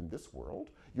normal in this world.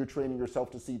 You're training yourself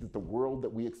to see that the world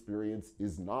that we experience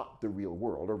is not the real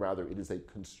world, or rather it is a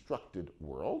constructed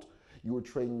world. You are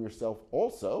training yourself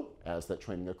also, as that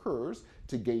training occurs,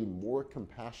 to gain more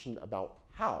compassion about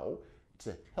how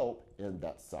to help end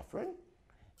that suffering.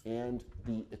 And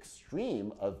the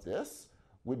extreme of this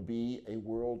would be a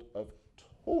world of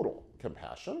total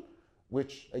compassion,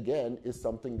 which again is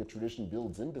something the tradition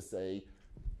builds in to say,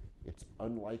 it's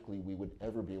unlikely we would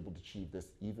ever be able to achieve this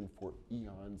even for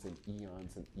eons and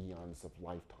eons and eons of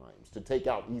lifetimes. To take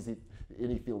out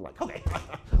any feeling like, okay,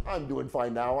 I'm doing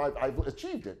fine now, I've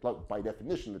achieved it. Like, by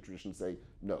definition, the traditions say,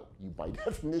 no, you by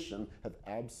definition have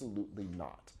absolutely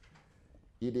not.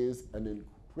 It is an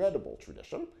incredible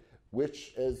tradition,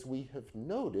 which, as we have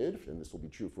noted, and this will be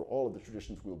true for all of the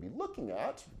traditions we'll be looking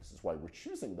at, this is why we're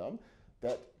choosing them,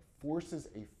 that forces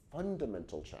a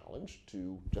fundamental challenge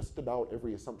to just about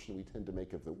every assumption we tend to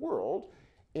make of the world,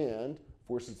 and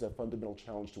forces a fundamental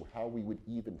challenge to how we would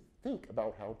even think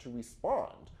about how to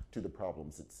respond to the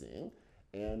problems it's seeing.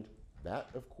 And that,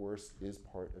 of course, is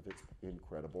part of its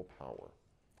incredible power.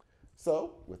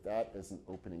 So, with that as an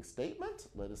opening statement,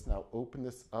 let us now open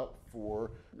this up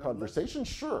for conversation.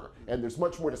 Sure, and there's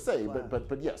much more to say,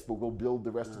 but yes, but we'll build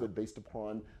the rest of it based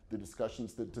upon the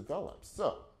discussions that develop.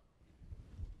 So,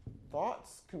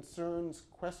 thoughts, concerns,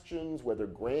 questions, whether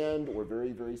grand or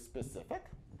very, very specific?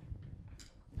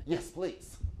 Yes,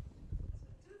 please.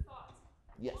 Two thoughts.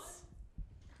 Yes.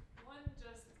 One,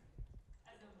 just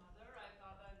as a mother, I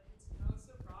thought that it's no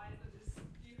surprise that this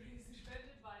theory is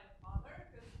invented by a father,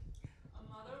 because a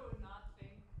mother would not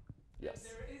think that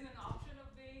there is an option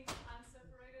of being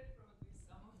unseparated from at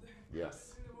least some of the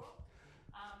Yes. in the world.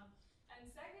 And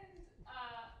second,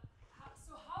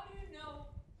 so how do you know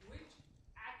which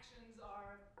actions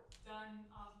are done?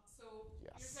 So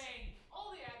you're saying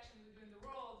all the actions we do in the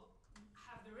world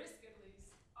have the risk, at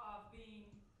least, of being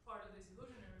part of this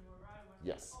illusionary world, right? When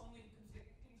Yes. we're only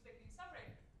inflicting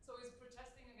suffering. So is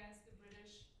protesting against the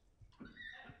British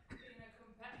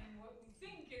in what we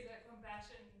think is a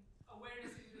compassion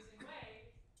awareness inducing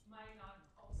way might not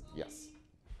also be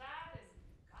that? Is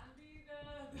Gandhi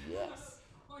the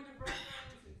point of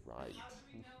reference? Right. How do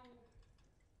we know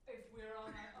if we're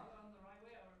on the right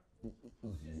way or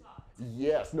just not?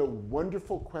 Yes, no,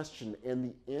 wonderful question. And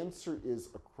the answer is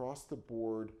across the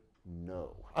board,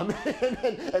 no.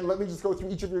 And let me just go through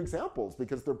each of your examples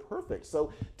because they're perfect.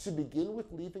 So to begin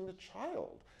with, leaving the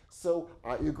child. So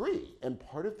I agree. And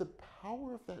part of the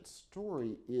power of that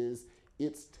story is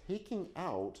it's taking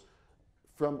out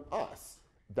from us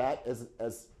that as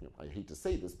you know, I hate to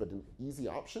say this, but an easy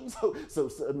option. So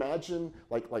imagine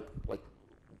like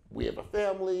we have a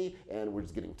family and we're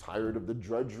just getting tired of the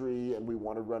drudgery and we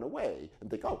want to run away and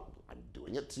think, oh, I'm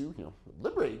doing it to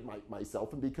liberate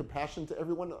myself and be compassionate to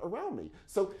everyone around me.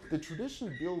 So the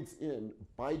tradition builds in,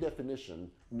 by definition,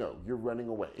 no, you're running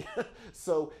away.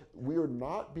 So we are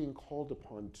not being called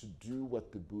upon to do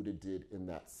what the Buddha did in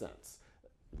that sense.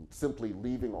 Simply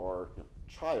leaving our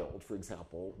child, for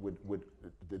example,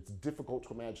 it's difficult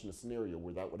to imagine a scenario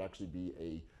where that would actually be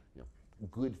a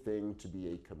good thing to be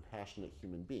a compassionate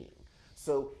human being.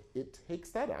 So it takes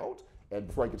that out. And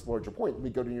before I get to the larger point, let me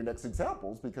go to your next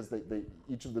examples because they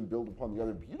each of them build upon the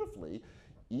other beautifully.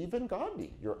 Even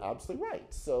Gandhi, you're absolutely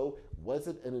right. So was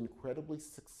it an incredibly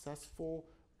successful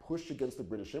push against the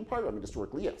British Empire? I mean,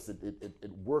 historically, yes,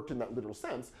 it worked in that literal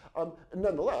sense.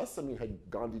 Nonetheless, I mean, had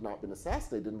Gandhi not been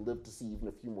assassinated and lived to see even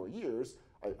a few more years,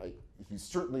 he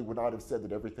certainly would not have said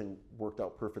that everything worked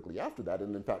out perfectly after that.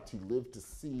 And in fact, he lived to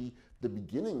see the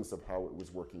beginnings of how it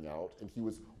was working out, and he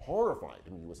was horrified. I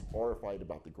mean, he was horrified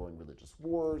about the growing religious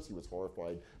wars. He was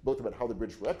horrified both about how the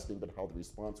British were exiting, but how the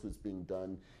response was being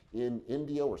done in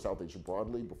India or South Asia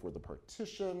broadly before the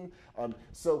partition.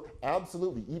 So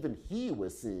absolutely, even he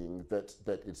was seeing that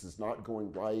this is not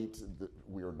going right, that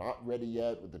we are not ready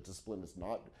yet, the discipline has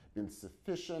not been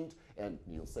sufficient, and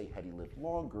you'll say, had he lived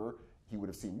longer, he would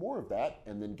have seen more of that.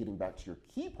 And then getting back to your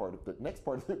key part of the next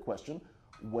part of the question,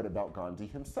 what about Gandhi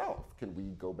himself? Can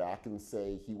we go back and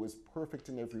say he was perfect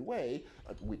in every way?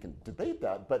 We can debate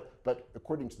that, but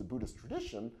according to the Buddhist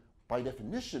tradition, by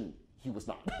definition, he was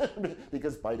not.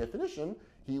 Because by definition,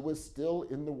 he was still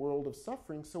in the world of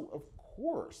suffering, so of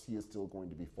course he is still going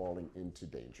to be falling into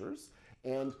dangers.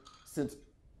 And since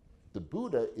the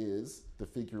Buddha is the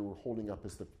figure we're holding up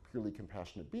as the purely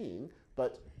compassionate being,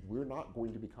 but we're not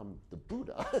going to become the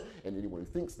Buddha, and anyone who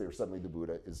thinks they're suddenly the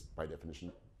Buddha is by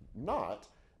definition not,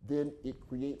 then it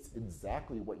creates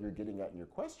exactly what you're getting at in your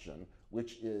question,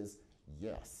 which is,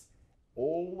 yes,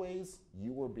 always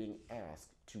you are being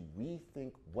asked to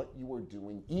rethink what you are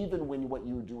doing, even when what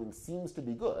you are doing seems to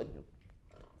be good,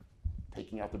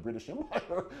 taking out the British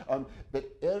Empire, that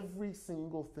every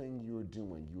single thing you're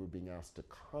doing, you are being asked to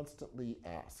constantly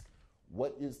ask,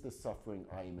 what is the suffering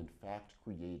I am in fact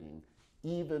creating,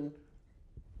 even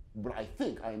when I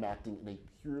think I am acting in a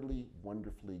purely,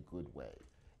 wonderfully good way?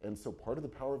 And so part of the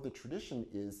power of the tradition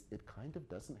is it kind of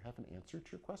doesn't have an answer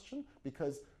to your question,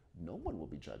 because no one will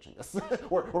be judging us.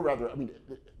 or rather, I mean,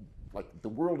 like the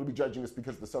world will be judging us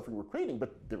because of the suffering we're creating,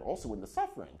 but they're also in the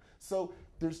suffering. So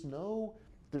there's not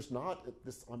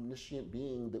this omniscient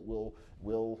being that will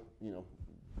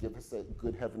give us a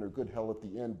good heaven or good hell at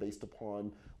the end based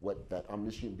upon what that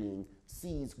omniscient being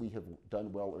sees we have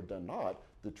done well or done not.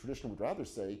 The tradition would rather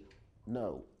say,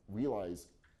 no, realize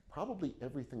probably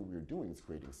everything we're doing is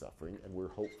creating suffering, and we're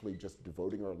hopefully just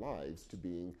devoting our lives to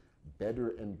being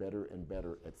better and better and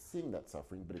better at seeing that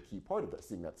suffering. But a key part of that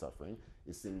seeing that suffering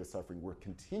is seeing the suffering we're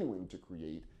continuing to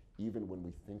create even when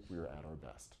we think we're at our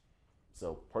best.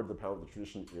 So part of the power of the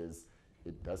tradition is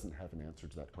it doesn't have an answer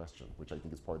to that question, which I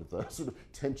think is part of the sort of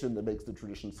tension that makes the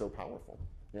tradition so powerful.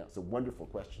 Yeah, it's a wonderful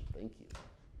question. Thank you.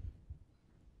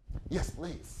 Yes,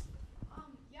 please.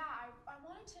 Yeah, I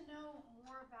wanted to know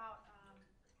more about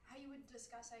how you would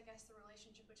discuss, I guess, the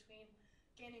relationship between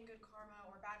gaining good karma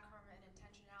or bad karma and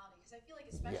intentionality. Because I feel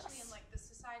like, especially in like the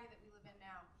society that we live in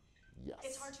now,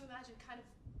 it's hard to imagine kind of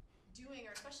doing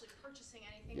or especially purchasing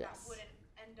anything that wouldn't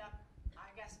end up, I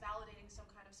guess, validating some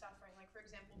kind of suffering. Like, for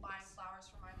example, buying flowers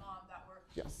for my mom that were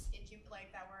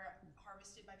that were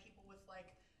harvested by people with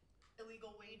like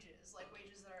illegal wages, like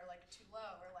wages that are like too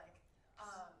low, or like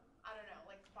I don't know,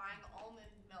 like buying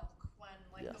almond milk when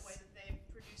like the way that they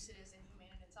produce it is inhumane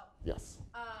in itself. Yes.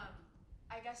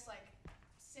 I guess like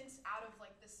since out of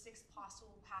like the 6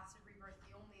 possible paths of rebirth,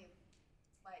 the only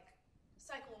like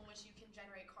cycle in which you can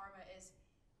generate karma is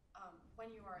when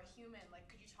you are a human. Like,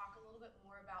 could you talk a little bit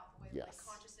more about the way that like,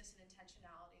 consciousness and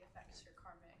intentionality affects your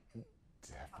karmic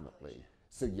Definitely. population?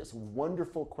 So yes,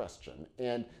 wonderful question.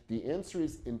 And the answer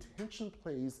is intention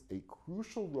plays a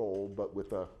crucial role, but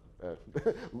with a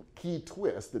key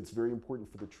twist that's very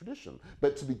important for the tradition.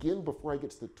 But to begin, before I get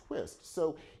to the twist,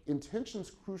 so intention's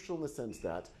crucial in the sense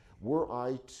that were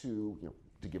I to,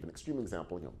 to give an extreme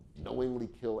example, knowingly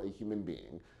kill a human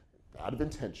being out of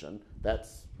intention,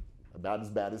 that's about as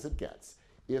bad as it gets.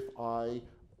 If I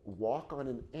walk on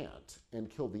an ant and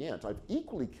kill the ant, I've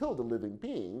equally killed a living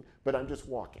being, but I'm just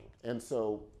walking. And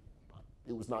so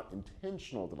it was not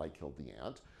intentional that I killed the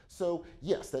ant. So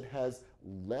yes, that has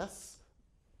less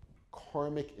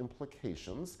karmic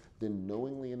implications than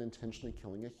knowingly and intentionally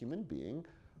killing a human being.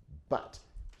 But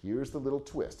here's the little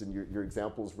twist, and your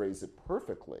examples raise it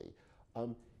perfectly.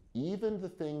 Even the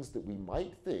things that we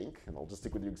might think, and I'll just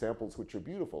stick with your examples which are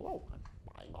beautiful, oh, I'm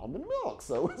buying almond milk,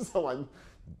 so I'm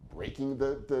breaking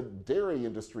the dairy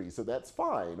industry, so that's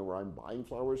fine, or I'm buying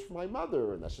flowers for my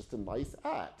mother, and that's just a nice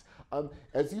act.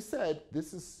 As you said,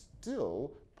 this is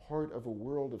still part of a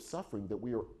world of suffering that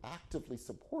we are actively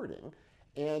supporting,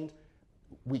 and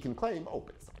we can claim, oh,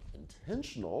 but it's not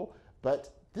intentional, but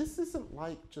this isn't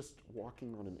like just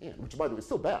walking on an ant, which by the way is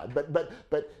still bad, but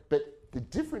the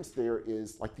difference there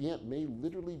is, like, the ant may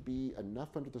literally be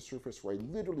enough under the surface where I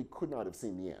literally could not have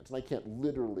seen the ant, and I can't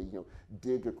literally,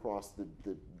 dig across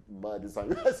the mud as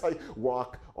I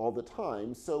walk all the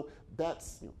time. So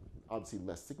that's obviously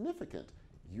less significant.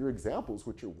 Your examples,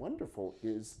 which are wonderful,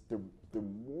 is they're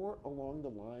more along the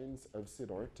lines of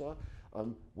Siddhartha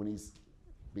when he's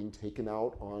being taken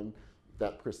out on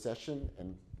that procession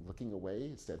and looking away.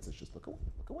 Instead says, just look away,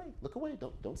 look away, look away.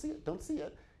 Don't see it, don't see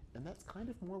it. And that's kind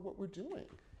of more what we're doing.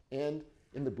 And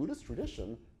in the Buddhist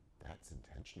tradition, that's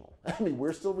intentional. I mean,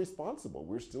 we're still responsible.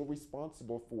 We're still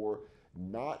responsible for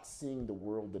not seeing the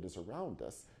world that is around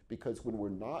us, because when we're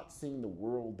not seeing the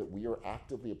world that we are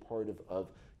actively a part of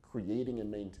creating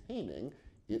and maintaining,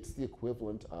 it's the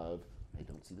equivalent of, I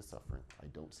don't see the suffering. I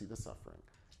don't see the suffering.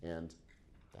 And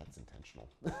that's intentional.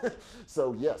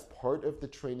 So yes, part of the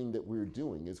training that we're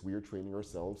doing is we're training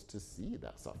ourselves to see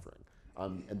that suffering.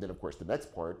 And then of course the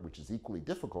next part, which is equally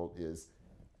difficult, is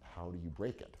how do you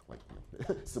break it? Like,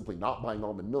 simply not buying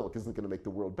almond milk isn't going to make the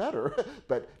world better,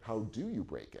 but how do you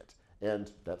break it?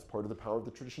 And that's part of the power of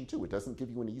the tradition too. It doesn't give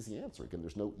you an easy answer. Again,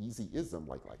 there's no easy-ism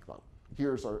like well,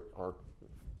 here's our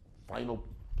final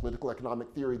political economic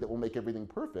theory that will make everything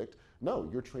perfect. No,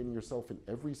 you're training yourself in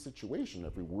every situation,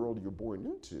 every world you're born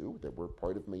into that we're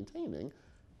part of maintaining,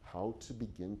 how to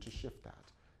begin to shift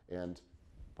that. And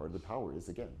part of the power is,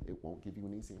 again, it won't give you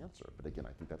an easy answer. But again,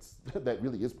 I think that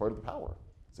really is part of the power.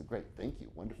 So great, thank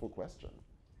you, wonderful question.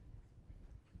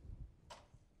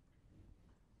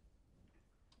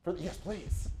 Yes,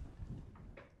 please.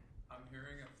 I'm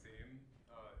hearing a theme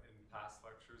in past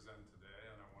lectures and today,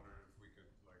 and I wonder if we could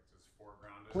just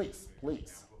foreground it. Please, and maybe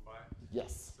please. amplify.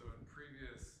 Yes. So in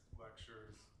previous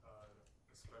lectures,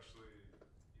 especially,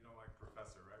 you know, like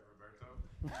Professor, right, Roberto?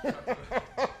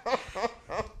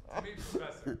 I mean,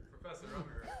 Professor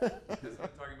Unger has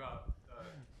been talking about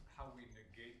how we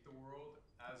negate the world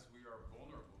as we are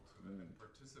vulnerable to it and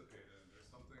participate in it. There's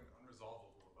something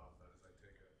unresolvable about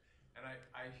And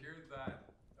I hear that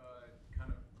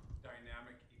kind of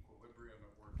dynamic equilibrium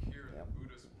at work here in the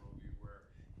Buddhist worldview, where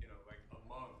like a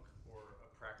monk or a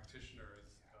practitioner is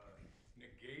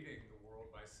negating the world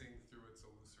by seeing through its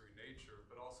illusory nature,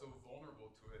 but also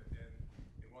vulnerable to it in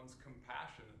one's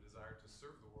compassion and desire to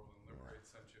serve the world and liberate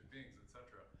sentient beings,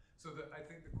 etc. So I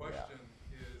think the question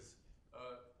is,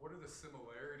 what are the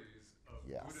similarities of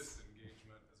Buddhist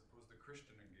engagement as opposed to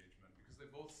Christian engagement? Because they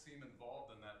both seem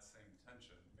involved in that same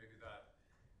tension. Maybe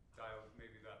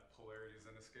that polarity is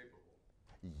inescapable.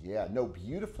 Yeah, no,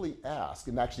 beautifully asked.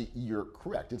 And actually, you're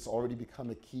correct. It's already become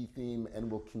a key theme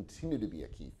and will continue to be a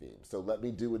key theme. So let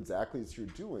me do exactly as you're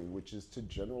doing, which is to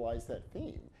generalize that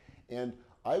theme. And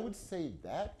I would say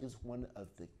that is one of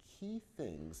the key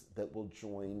things that will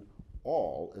join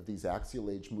all of these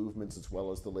axial age movements, as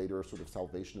well as the later sort of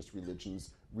salvationist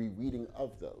religions rereading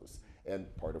of those.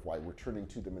 And part of why we're turning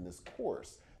to them in this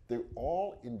course. They're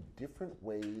all in different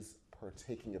ways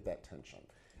partaking of that tension.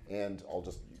 And I'll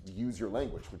just use your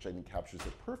language, which I think captures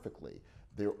it perfectly.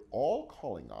 They're all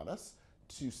calling on us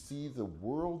to see the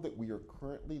world that we are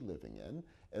currently living in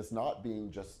as not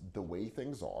being just the way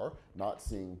things are, not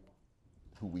seeing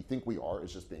who we think we are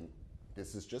as just being,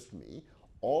 this is just me.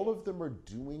 All of them are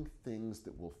doing things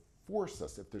that will force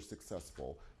us, if they're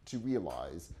successful, to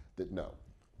realize that no,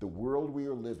 the world we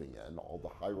are living in, all the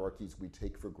hierarchies we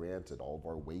take for granted, all of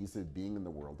our ways of being in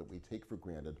the world that we take for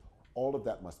granted, all of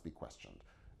that must be questioned.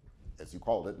 As you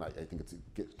called it, and I think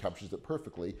it captures it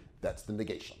perfectly, that's the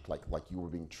negation. Like you were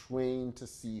being trained to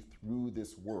see through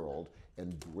this world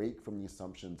and break from the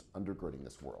assumptions undergirding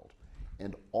this world.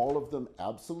 And all of them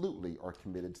absolutely are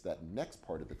committed to that next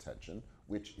part of the tension,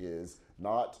 which is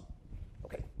not,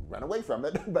 okay, run away from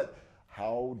it, but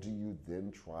how do you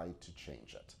then try to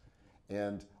change it?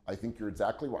 And I think you're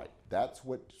exactly right. That's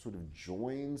what sort of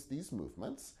joins these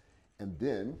movements. And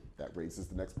then that raises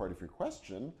the next part of your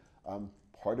question.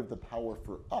 Part of the power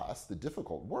for us, the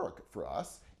difficult work for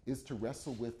us, is to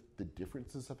wrestle with the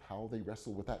differences of how they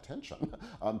wrestle with that tension.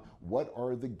 What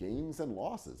are the gains and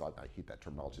losses? I hate that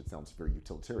terminology, it sounds very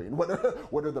utilitarian. What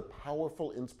are the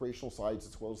powerful inspirational sides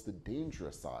as well as the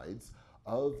dangerous sides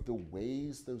of the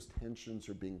ways those tensions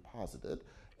are being posited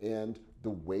and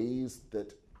the ways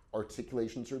that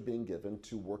articulations are being given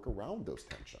to work around those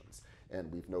tensions?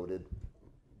 And we've noted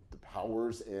the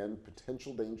powers and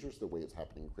potential dangers the way it's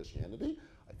happening in Christianity.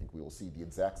 I think we will see the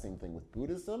exact same thing with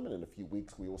Buddhism, and in a few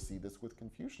weeks we will see this with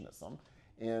Confucianism.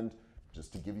 And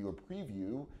just to give you a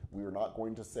preview, we are not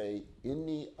going to say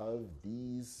any of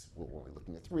these, well, we're only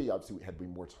looking at three, obviously had we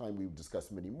more time we would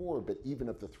discuss many more, but even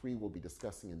of the three we'll be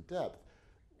discussing in depth,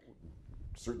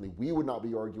 certainly we would not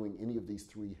be arguing any of these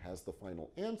three has the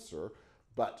final answer,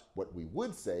 but what we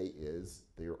would say is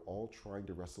they are all trying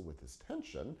to wrestle with this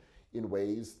tension in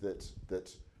ways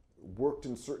that worked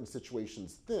in certain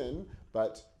situations then,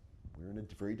 but we're in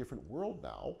a very different world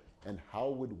now, and how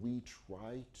would we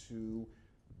try to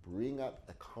bring up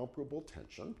a comparable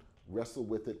tension, wrestle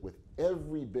with it with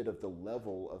every bit of the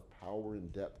level of power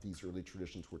and depth these early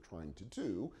traditions were trying to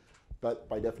do, but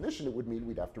by definition it would mean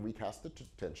we'd have to recast the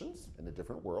tensions in a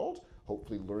different world,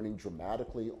 hopefully learning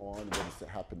dramatically on what has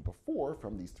happened before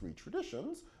from these three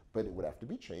traditions, but it would have to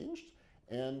be changed.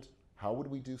 And how would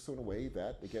we do so in a way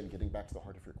that, again, getting back to the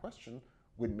heart of your question,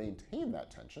 would maintain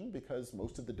that tension? Because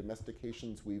most of the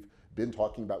domestications we've been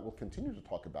talking about, will continue to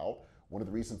talk about, one of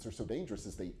the reasons they're so dangerous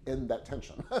is they end that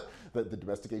tension. That the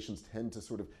domestications tend to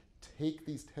sort of take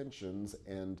these tensions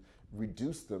and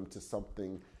reduce them to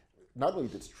something not only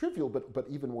that's trivial, but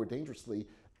even more dangerously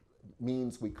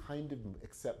means we kind of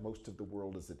accept most of the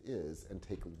world as it is and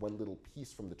take one little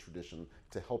piece from the tradition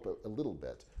to help a little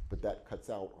bit, but that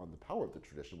cuts out on the power of the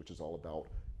tradition, which is all about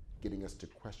getting us to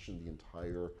question the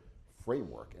entire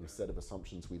framework and a set of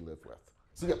assumptions we live with.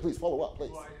 So yeah, please follow up,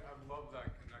 please. Well, I love that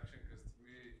connection because to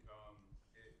me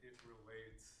it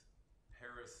relates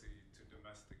heresy to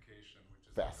domestication, which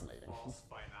is fascinating. Like a false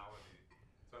finality.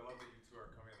 So I love that you two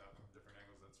are coming at that from different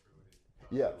angles. That's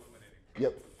really illuminating.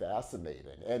 Yep,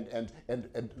 fascinating.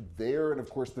 And there, and of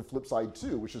course the flip side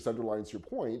too, which just underlines your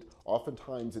point,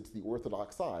 oftentimes it's the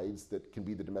orthodox sides that can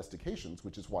be the domestications,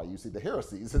 which is why you see the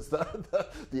heresies as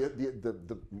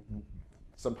the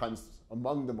sometimes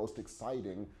among the most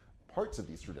exciting parts of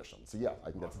these traditions. So yeah,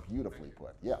 I think that's beautifully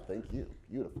put. Yeah, thank you.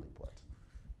 Beautifully put.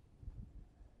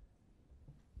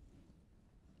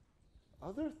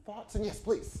 Other thoughts? And yes,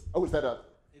 please. Oh, is that a...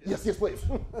 Yes, please.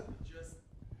 Just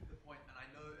the point, and I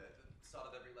know at the start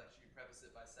of every lecture you preface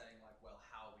it by saying, like, well,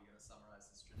 how are we going to summarize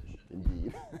this tradition?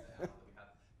 Indeed.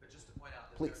 But just to point out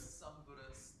that please. there are some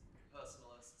Buddhist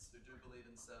personalists who do believe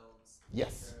in selves.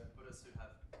 Yes. There are Buddhists who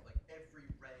have like every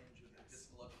range of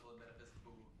epistemological and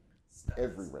metaphysical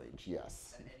Every range,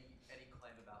 yes. And any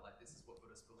claim about like this is what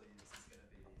Buddhists believe is going to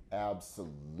be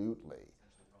absolutely.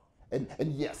 potentially wrong.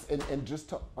 And yes, and just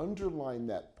to underline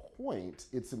that point,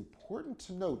 it's important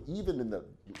to note, even in the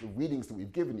readings that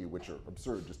we've given you, which are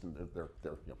absurd just in their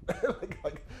you know,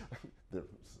 like their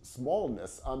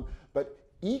smallness, but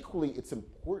equally it's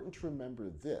important to remember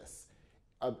this.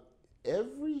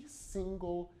 Every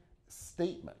single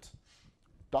statement,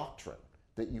 doctrine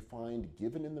that you find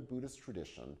given in the Buddhist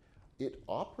tradition, it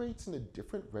operates in a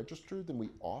different register than we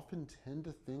often tend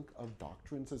to think of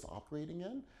doctrines as operating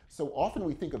in. So often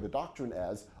we think of a doctrine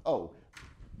as, oh,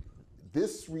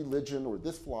 this religion or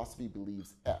this philosophy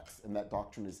believes X, and that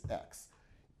doctrine is X.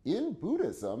 In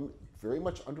Buddhism, very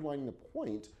much underlining the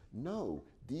point, no,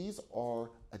 these are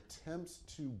attempts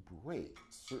to break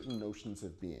certain notions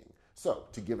of being. So,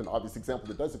 to give an obvious example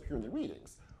that does appear in the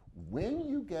readings, when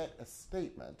you get a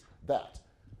statement that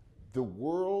the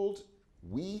world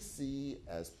we see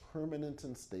as permanent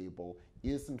and stable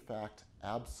is in fact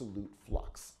absolute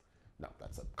flux. Now,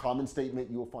 that's a common statement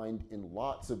you'll find in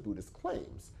lots of Buddhist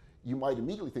claims. You might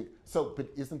immediately think, so, but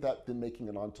isn't that then making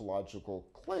an ontological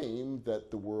claim that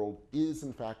the world is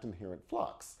in fact inherent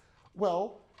flux?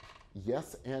 Well,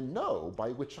 yes and no, by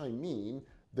which I mean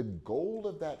the goal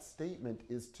of that statement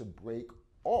is to break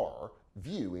our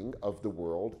viewing of the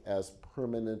world as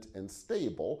permanent and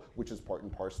stable, which is part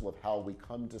and parcel of how we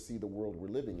come to see the world we're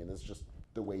living in as just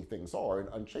the way things are and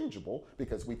unchangeable,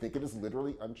 because we think it is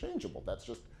literally unchangeable. That's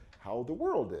just how the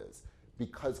world is.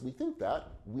 Because we think that,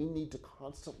 we need to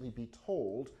constantly be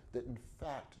told that in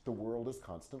fact the world is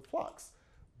constant flux.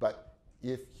 But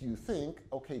if you think,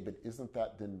 okay, but isn't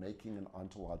that then making an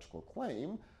ontological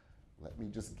claim? Let me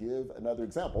just give another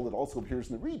example that also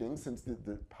appears in the reading, since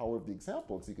the power of the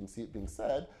examples, you can see it being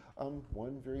said.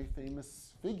 One very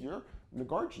famous figure,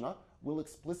 Nagarjuna, will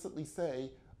explicitly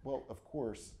say, well, of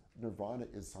course, nirvana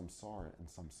is samsara and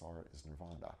samsara is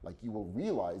nirvana. Like, you will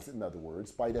realize, in other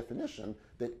words, by definition,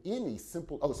 that any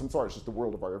simple, samsara is just the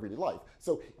world of our everyday life.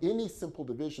 So any simple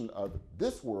division of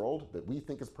this world that we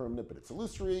think is permanent, but it's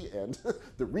illusory, and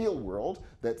the real world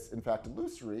that's in fact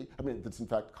illusory, that's in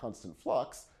fact constant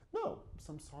flux, no,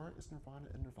 samsara is nirvana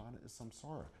and nirvana is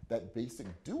samsara. That basic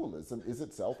dualism is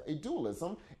itself a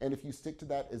dualism, and if you stick to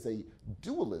that as a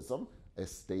dualism, a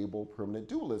stable, permanent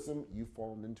dualism, you've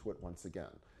fallen into it once again.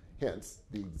 Hence,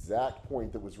 the exact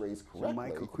point that was raised correctly. So,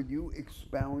 Michael, could you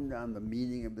expound on the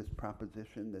meaning of this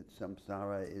proposition that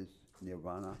samsara is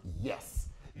nirvana? Yes,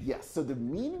 yes. So the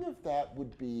meaning of that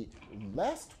would be,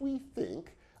 lest we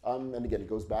think, and again, it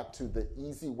goes back to the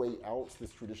easy way out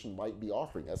this tradition might be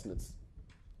offering us, and it's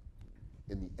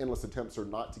in the endless attempts are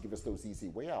not to give us those easy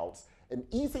way outs. An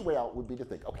easy way out would be to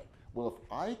think, okay, well, if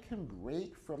I can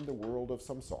break from the world of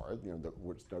samsara, in other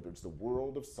words, the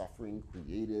world of suffering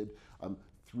created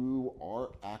through our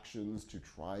actions to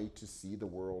try to see the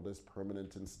world as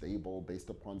permanent and stable based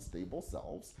upon stable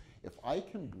selves, if I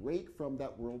can break from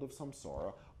that world of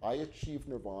samsara, I achieve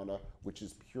nirvana, which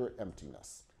is pure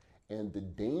emptiness. And the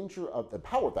danger of the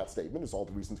power of that statement is all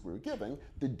the reasons we were giving.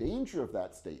 The danger of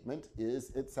that statement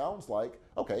is it sounds like,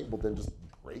 okay, well then just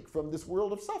break from this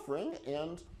world of suffering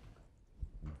and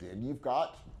then you've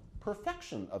got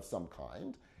perfection of some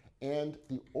kind. And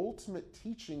the ultimate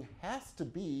teaching has to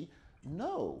be,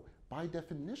 no, by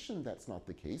definition that's not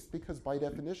the case, because by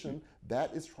definition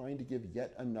that is trying to give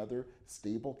yet another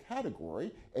stable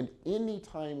category, and any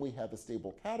time we have a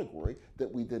stable category that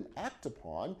we then act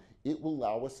upon, it will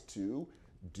allow us to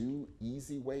do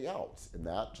easy way outs. And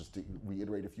that, just to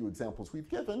reiterate a few examples we've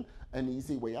given, an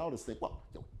easy way out is think, well,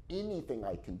 anything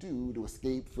I can do to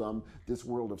escape from this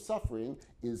world of suffering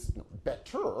is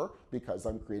better because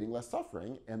I'm creating less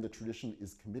suffering, and the tradition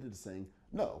is committed to saying,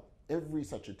 no, every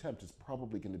such attempt is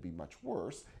probably going to be much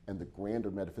worse, and the grander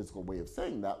metaphysical way of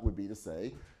saying that would be to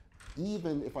say,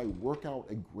 even if I work out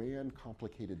a grand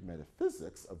complicated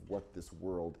metaphysics of what this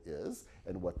world is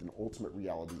and what an ultimate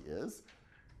reality is,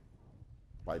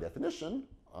 by definition,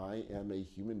 I am a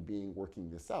human being working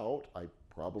this out. I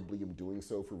probably am doing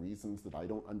so for reasons that I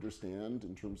don't understand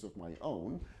in terms of my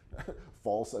own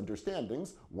false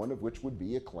understandings, one of which would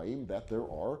be a claim that there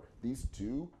are these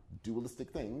two dualistic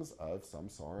things of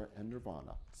samsara and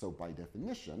nirvana. So by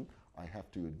definition, I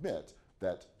have to admit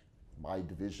that my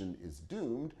division is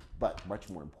doomed, but much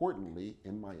more importantly,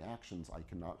 in my actions, I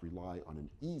cannot rely on an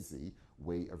easy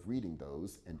way of reading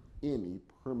those, and any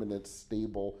permanent,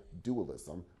 stable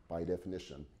dualism, by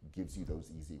definition, gives you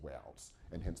those easy way outs.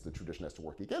 And hence the tradition has to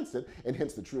work against it, and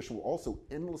hence the tradition will also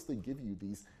endlessly give you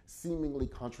these seemingly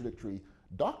contradictory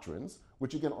doctrines,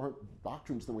 which again aren't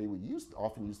doctrines the way we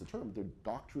often use the term. They're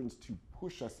doctrines to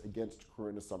push us against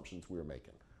current assumptions we're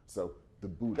making. So the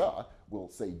Buddha will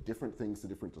say different things to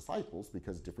different disciples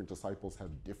because different disciples have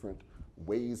different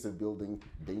ways of building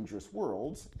dangerous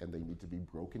worlds, and they need to be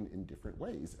broken in different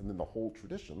ways. And then the whole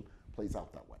tradition plays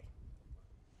out that way.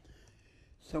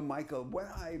 So, Michael, what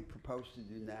I propose to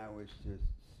do now is to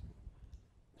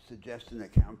suggest an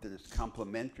account that is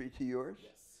complementary to yours.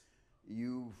 Yes.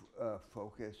 You've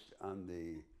focused on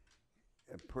the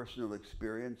personal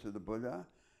experience of the Buddha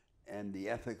and the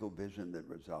ethical vision that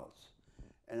results.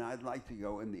 And I'd like to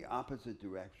go in the opposite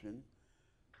direction,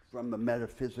 from the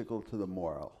metaphysical to the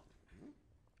moral.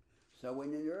 So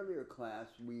in an earlier class,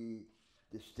 we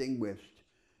distinguished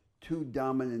two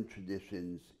dominant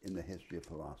traditions in the history of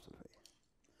philosophy.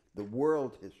 The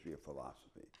world history of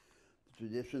philosophy, the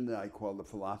tradition that I call the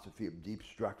philosophy of deep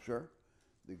structure,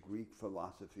 the Greek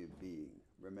philosophy of being.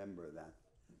 Remember that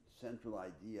central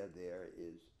idea there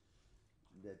is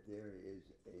that there is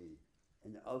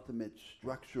an ultimate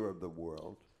structure of the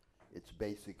world, its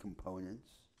basic components,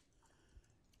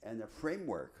 and a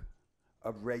framework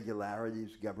of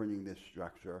regularities governing this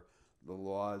structure, the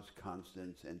laws,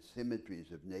 constants, and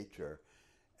symmetries of nature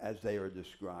as they are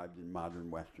described in modern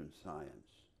Western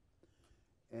science.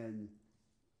 And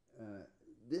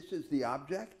this is the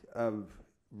object of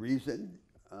reason.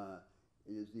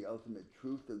 It is the ultimate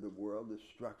truth of the world, the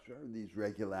structure, these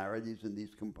regularities and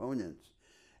these components.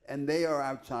 And they are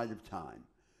outside of time.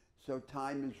 So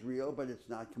time is real, but it's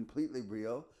not completely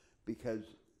real, because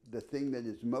the thing that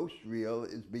is most real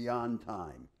is beyond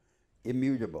time,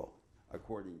 immutable,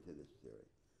 according to this theory.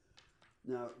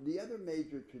 Now, the other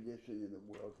major tradition in the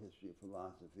world history of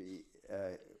philosophy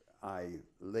I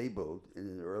labeled in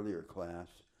an earlier class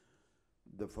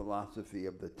the philosophy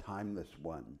of the timeless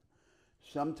one,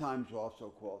 sometimes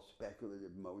also called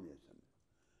speculative monism.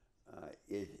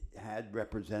 It had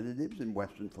representatives in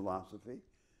Western philosophy.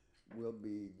 We'll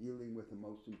be dealing with the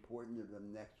most important of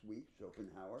them next week,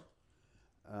 Schopenhauer.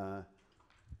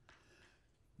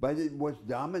 But it was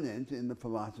dominant in the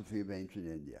philosophy of ancient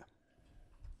India.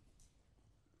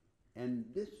 And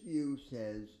this view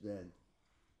says that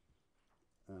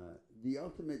the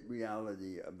ultimate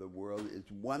reality of the world is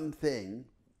one thing,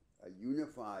 a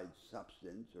unified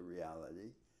substance, a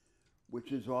reality,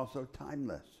 which is also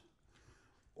timeless.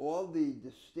 All the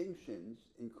distinctions,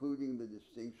 including the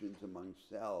distinctions among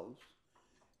selves,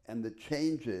 and the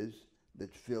changes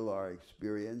that fill our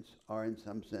experience are in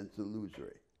some sense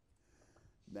illusory.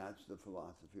 That's the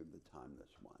philosophy of the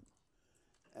timeless one.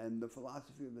 And the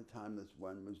philosophy of the timeless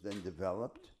one was then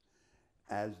developed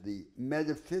as the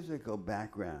metaphysical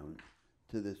background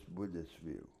to this Buddhist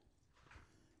view,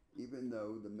 even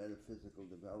though the metaphysical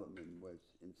development was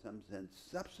in some sense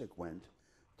subsequent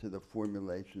to the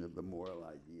formulation of the moral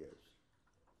ideas.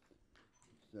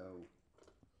 So,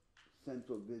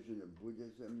 central vision of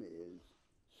Buddhism is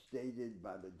stated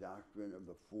by the doctrine of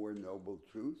the Four Noble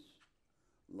Truths.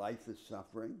 Life is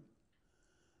suffering.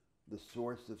 The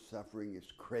source of suffering is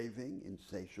craving,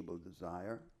 insatiable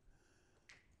desire.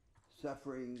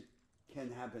 Suffering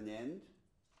can have an end,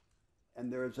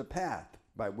 and there is a path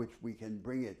by which we can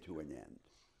bring it to an end,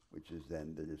 which is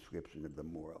then the description of the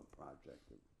moral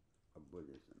project of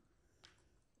Buddhism.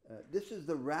 This is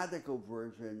the radical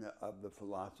version of the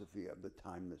philosophy of the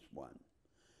timeless one.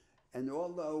 And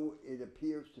although it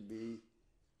appears to be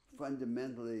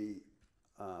fundamentally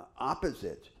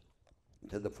opposite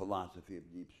to the philosophy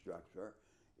of deep structure,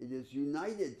 it is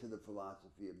united to the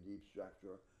philosophy of deep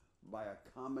structure by a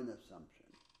common assumption.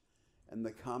 And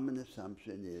the common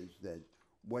assumption is that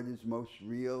what is most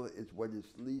real is what is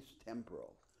least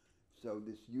temporal. So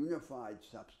this unified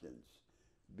substance,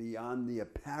 beyond the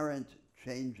apparent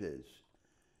changes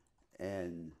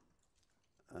and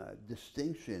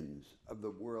distinctions of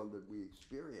the world that we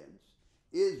experience,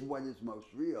 is what is most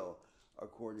real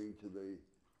according to the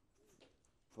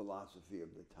philosophy of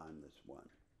the timeless one.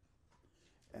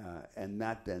 And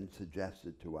that then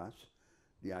suggested to us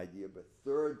the idea of a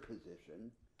third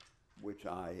position, which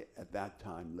I at that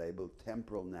time labeled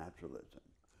temporal naturalism,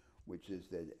 which is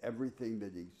that everything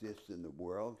that exists in the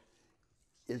world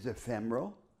is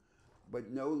ephemeral,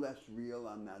 but no less real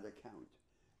on that account.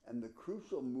 And the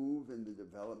crucial move in the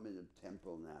development of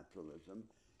temporal naturalism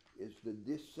is the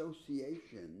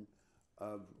dissociation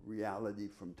of reality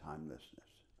from timelessness,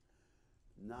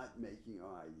 not making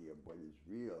our idea of what is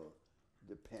real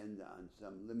depend on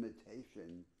some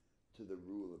limitation to the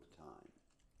rule of time.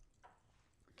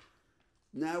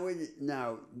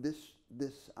 Now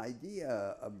this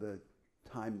idea of the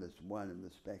timeless one, of the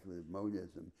speculative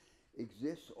monism,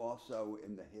 exists also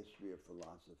in the history of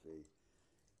philosophy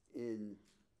in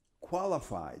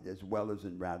qualified as well as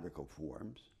in radical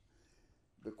forms.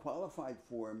 The qualified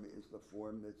form is the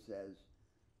form that says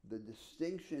the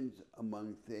distinctions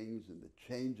among things and the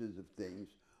changes of things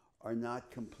are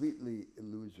not completely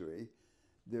illusory.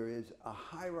 There is a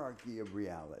hierarchy of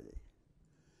reality.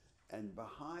 And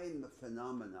behind the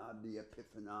phenomena, the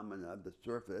epiphenomena, the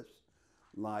surface,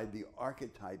 lie the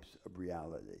archetypes of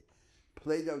reality.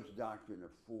 Plato's doctrine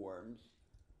of forms,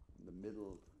 the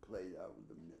middle Plato,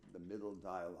 the middle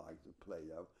dialogues of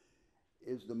Plato,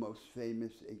 is the most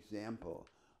famous example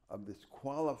of this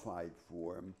qualified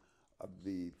form of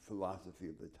the philosophy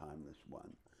of the timeless one.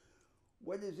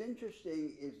 What is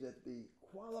interesting is that the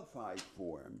qualified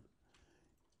form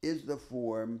is the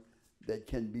form that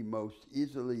can be most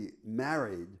easily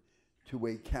married to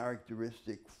a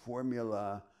characteristic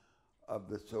formula of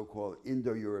the so-called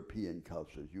Indo-European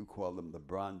cultures. You call them the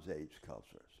Bronze Age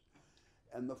cultures.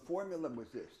 And the formula was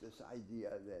this idea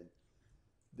that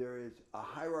there is a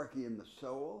hierarchy in the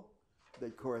soul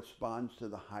that corresponds to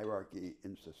the hierarchy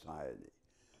in society.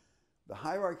 The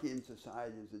hierarchy in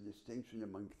society is a distinction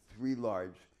among three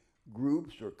large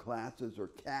groups or classes or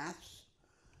castes.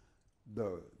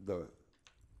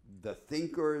 The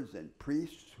thinkers and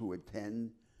priests who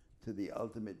attend to the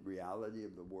ultimate reality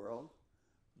of the world,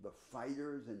 the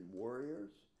fighters and warriors,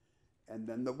 and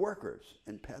then the workers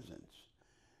and peasants.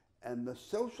 And the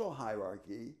social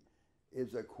hierarchy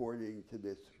is according to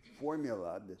this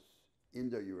formula, this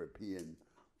Indo-European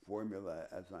formula,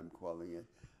 as I'm calling it,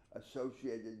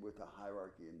 associated with a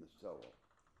hierarchy in the soul.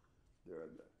 There are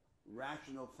the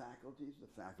rational faculties,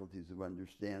 the faculties of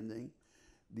understanding,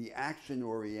 the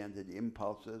action-oriented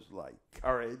impulses like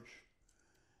courage,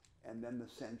 and then the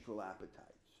sensual appetites.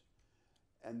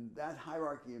 And that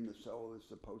hierarchy in the soul is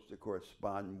supposed to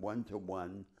correspond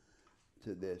one-to-one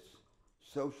to this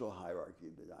social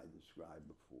hierarchy that I described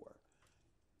before.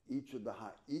 Each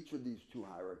of these two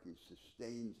hierarchies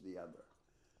sustains the other.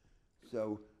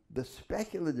 So the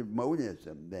speculative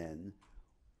monism then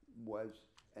was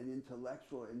an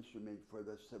intellectual instrument for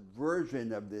the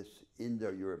subversion of this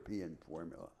Indo-European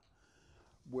formula.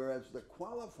 Whereas the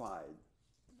qualified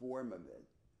form of it,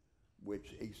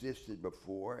 which existed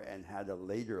before and had a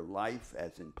later life,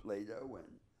 as in Plato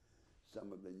and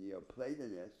some of the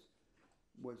Neoplatonists,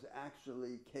 was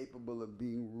actually capable of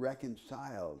being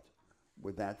reconciled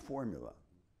with that formula.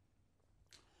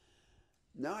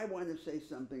 Now I want to say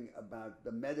something about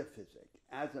the metaphysic,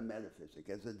 as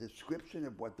a description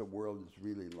of what the world is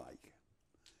really like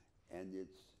and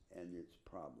its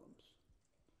problems.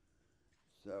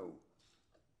 So,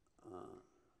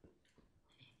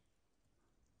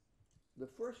 the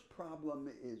first problem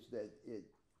is that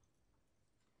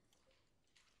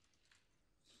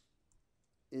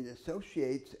it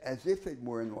associates, as if it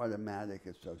were an automatic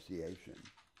association,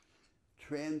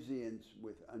 transience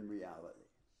with unreality.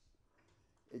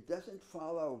 It doesn't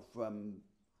follow from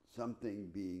something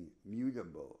being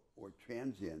mutable or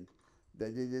transient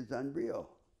that it is unreal.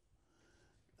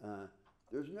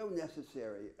 There's no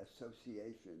necessary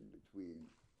association between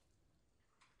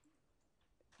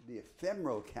the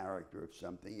ephemeral character of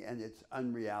something and its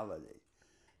unreality.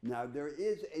 Now, there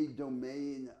is a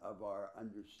domain of our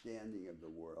understanding of the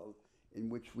world in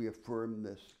which we affirm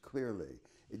this clearly.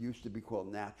 It used to be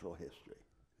called natural history.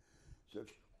 So if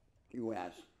you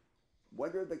ask,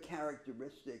 what are the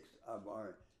characteristics of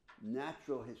our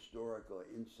natural historical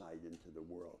insight into the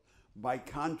world, by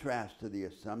contrast to the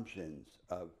assumptions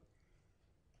of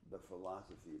the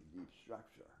philosophy of deep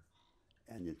structure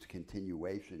and its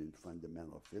continuation in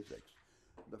fundamental physics?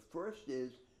 The first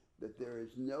is that there is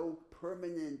no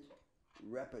permanent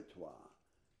repertoire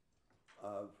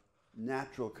of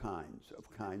natural kinds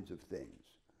of things.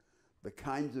 The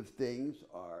kinds of things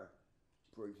are,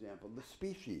 for example, the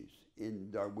species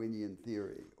in Darwinian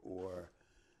theory, or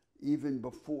even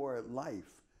before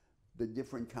life, the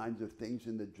different kinds of things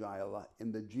in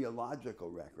the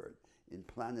geological record, in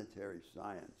planetary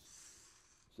science.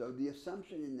 So the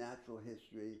assumption in natural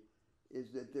history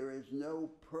is that there is no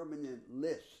permanent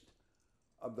list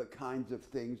of the kinds of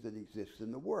things that exist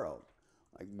in the world.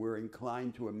 Like, we're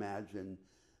inclined to imagine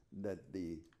that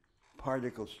the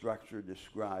particle structure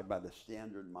described by the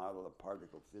standard model of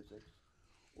particle physics,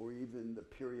 or even the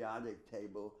periodic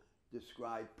table,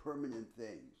 describe permanent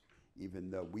things,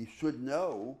 even though we should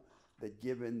know that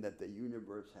given that the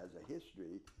universe has a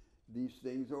history, these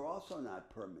things are also not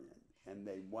permanent, and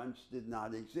they once did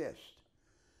not exist.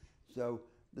 So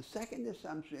the second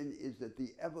assumption is that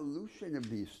the evolution of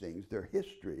these things, their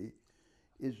history,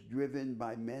 is driven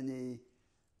by many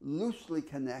loosely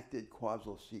connected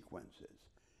causal sequences.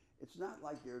 It's not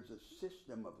like there's a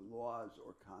system of laws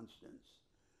or constants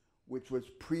which was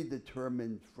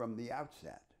predetermined from the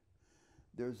outset.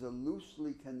 There's a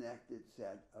loosely connected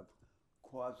set of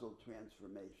causal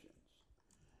transformations.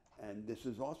 And this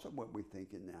is also what we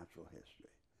think in natural history.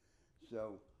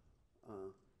 So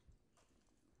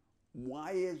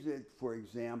why is it, for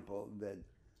example, that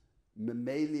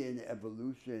mammalian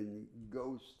evolution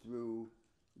goes through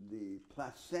the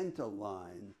placental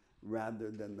line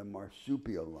rather than the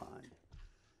marsupial line?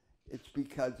 It's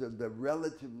because of the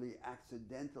relatively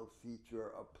accidental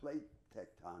feature of plate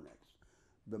tectonics,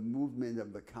 the movement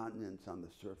of the continents on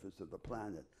the surface of the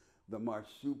planet. The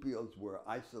marsupials were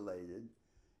isolated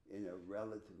in a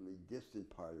relatively distant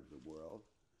part of the world,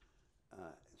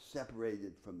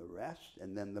 separated from the rest,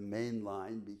 and then the main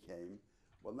line became,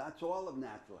 well, that's all of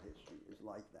natural history is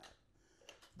like that.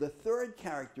 The third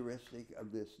characteristic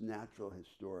of this natural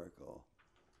historical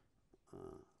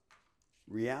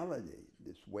reality,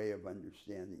 this way of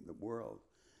understanding the world,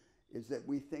 is that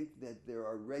we think that there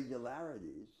are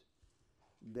regularities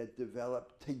that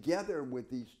develop together with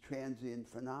these transient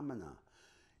phenomena.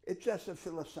 It's just a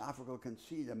philosophical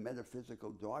conceit, a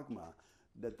metaphysical dogma,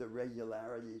 that the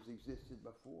regularities existed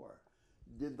before.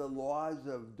 Did the laws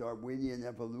of Darwinian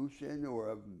evolution or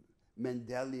of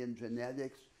Mendelian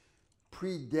genetics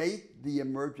predate the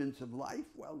emergence of life?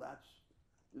 Well,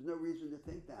 there's no reason to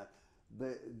think that.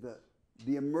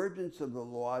 The emergence of the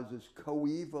laws is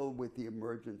coeval with the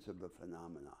emergence of the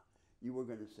phenomena. You were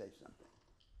going to say something.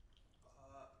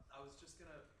 I was just going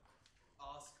to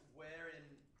ask, where in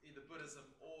either Buddhism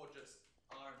or just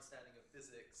our understanding of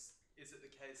physics is it the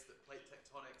case that plate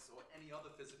tectonics or any other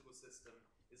physical system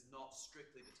is not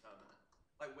strictly determinate?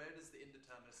 Like, where does the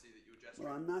indeterminacy that you were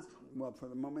gesturing? Well, for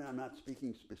the moment, I'm not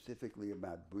speaking specifically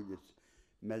about Buddhist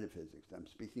metaphysics. I'm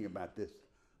speaking about this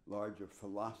larger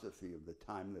philosophy of the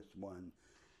timeless one,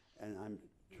 and I'm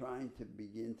trying to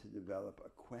begin to develop a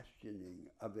questioning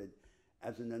of it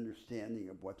as an understanding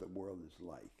of what the world is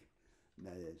like.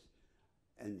 That is,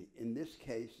 and in this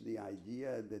case, the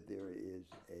idea that there is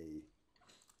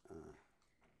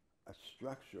a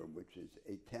structure which is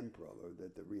atemporal, or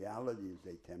that the reality is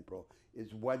atemporal,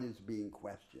 is what is being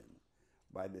questioned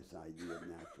by this idea of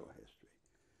natural history.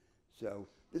 So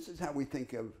this is how we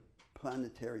think of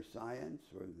planetary science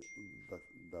or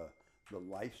the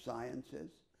life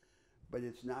sciences, but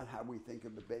it's not how we think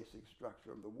of the basic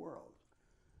structure of the world.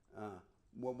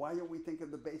 Well, why don't we think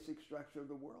of the basic structure of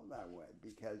the world that way?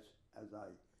 Because, as I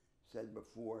said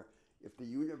before, if the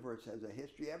universe has a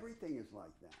history, everything is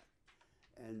like that.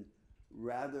 And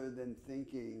rather than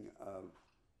thinking of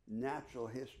natural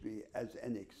history as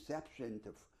an exception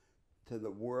to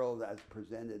the world as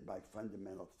presented by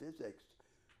fundamental physics,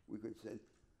 we could say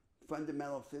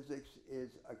fundamental physics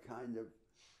is a kind of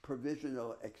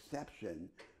provisional exception.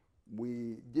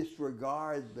 We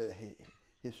disregard the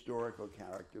historical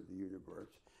character of the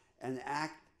universe and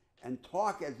act and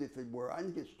talk as if it were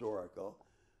unhistorical,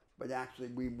 but actually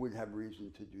we would have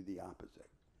reason to do the opposite.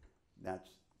 That's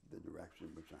the direction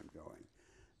in which I'm going.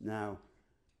 Now,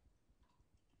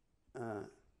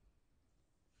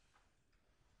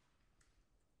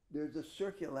 there's a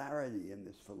circularity in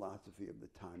this philosophy of the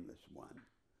timeless one.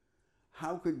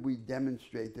 How could we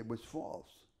demonstrate that it was false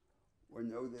or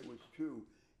know that it was true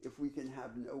if we can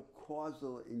have no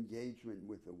causal engagement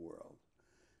with the world?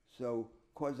 So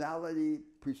causality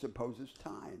presupposes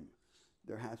time.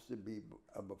 There has to be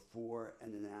a before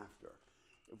and an after.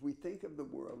 If we think of the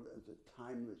world as a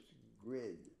timeless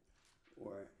grid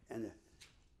and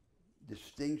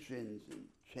distinctions and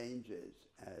changes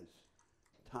as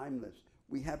timeless,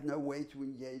 we have no way to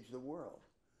engage the world,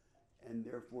 and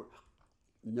therefore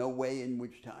no way in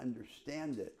which to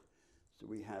understand it. So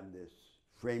we have this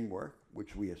framework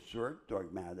which we assert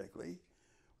dogmatically.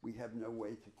 We have no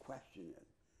way to question it,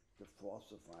 to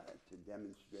falsify it, to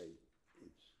demonstrate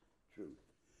its truth.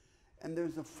 And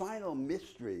there's a final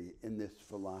mystery in this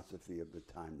philosophy of the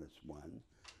timeless one,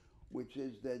 which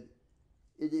is that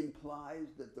it implies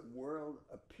that the world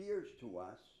appears to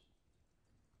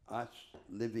us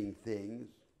living things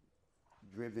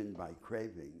driven by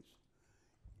cravings,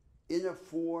 in a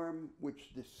form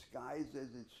which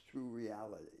disguises its true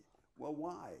reality. Well,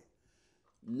 why?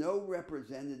 No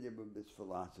representative of this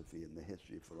philosophy in the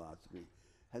history of philosophy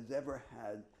has ever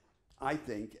had, I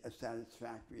think, a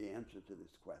satisfactory answer to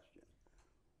this question.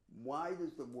 Why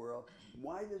does the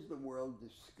world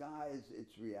disguise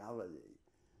its reality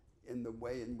in the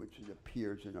way in which it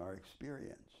appears in our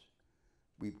experience?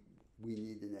 We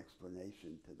need an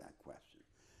explanation to that question.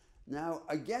 Now,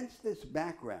 against this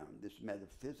background, this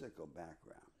metaphysical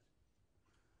background,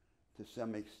 to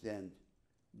some extent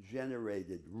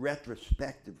generated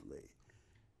retrospectively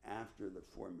after the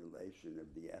formulation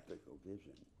of the ethical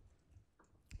vision,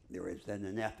 there is then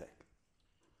an ethic.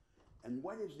 And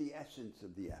what is the essence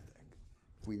of the ethic?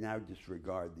 If we now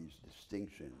disregard these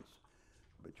distinctions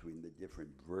between the different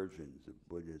versions of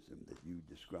Buddhism that you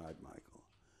described, Michael.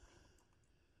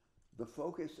 The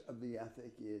focus of the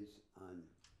ethic is on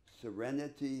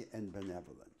serenity and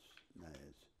benevolence. That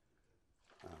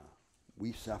is,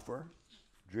 we suffer,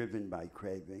 driven by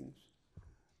cravings,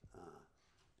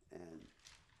 and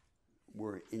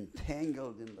we're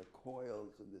entangled in the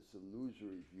coils of this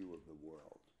illusory view of the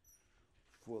world,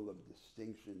 full of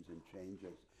distinctions and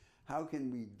changes. How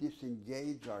can we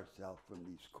disengage ourselves from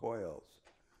these coils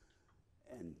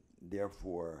and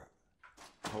therefore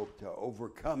hope to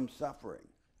overcome suffering?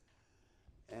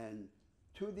 And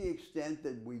to the extent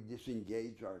that we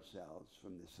disengage ourselves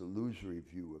from this illusory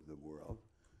view of the world,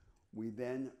 we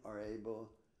then are able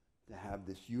to have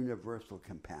this universal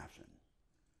compassion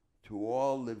to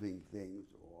all living things,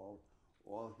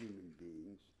 all human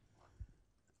beings,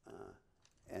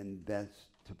 and that's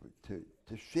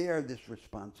to share this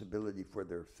responsibility for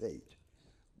their fate,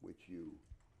 which you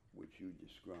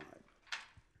described.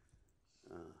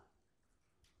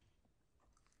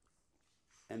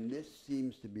 And this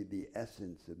seems to be the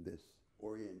essence of this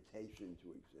orientation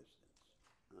to existence.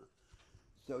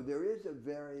 So there is a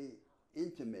very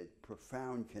intimate,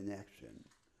 profound connection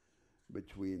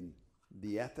between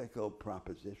the ethical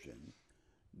proposition,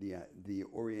 the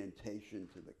orientation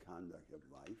to the conduct of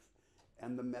life,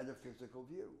 and the metaphysical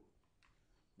view.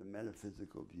 The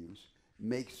metaphysical views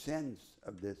make sense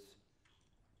of this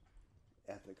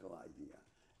ethical idea.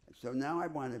 And so now I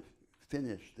want to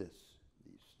finish these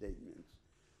statements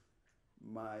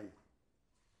by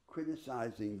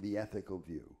criticizing the ethical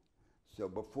view. So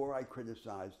before I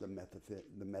criticize the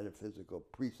metaphysical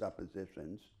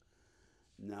presuppositions,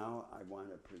 now I want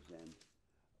to present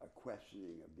a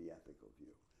questioning of the ethical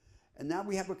view. And now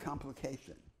we have a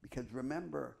complication, because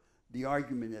remember the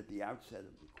argument at the outset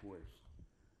of the course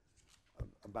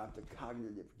about the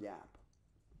cognitive gap.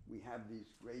 We have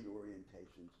these great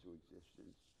orientations to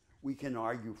existence. We can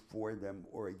argue for them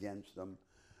or against them,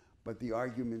 but the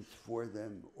arguments for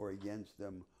them or against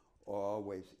them are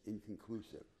always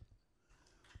inconclusive.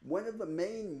 One of the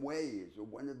main ways, or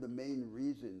one of the main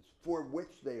reasons for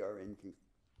which they are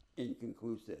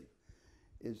inconclusive,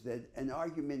 is that an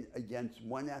argument against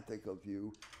one ethical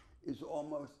view is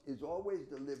always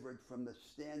delivered from the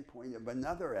standpoint of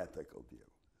another ethical view.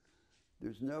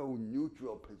 There's no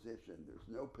neutral position. There's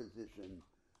no position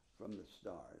from the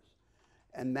stars.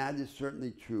 And that is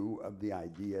certainly true of the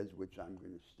ideas which I'm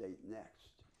going to state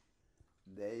next.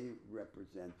 They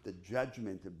represent the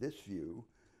judgment of this view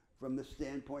from the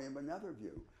standpoint of another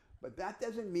view. But that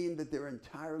doesn't mean that they're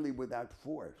entirely without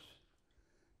force,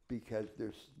 because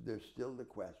there's still the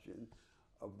question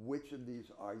of which of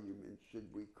these arguments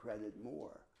should we credit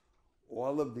more.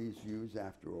 All of these views,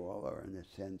 after all, are in a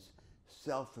sense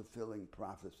self-fulfilling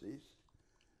prophecies.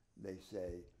 They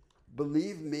say,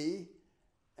 believe me,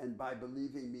 and by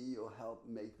believing me, you'll help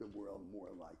make the world more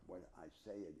like what I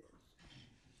say it is.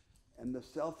 And the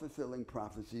self-fulfilling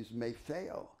prophecies may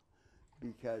fail,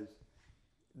 because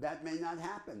that may not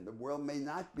happen. The world may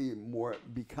not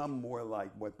become more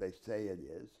like what they say it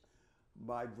is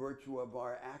by virtue of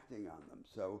our acting on them.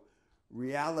 So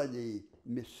reality,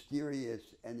 mysterious,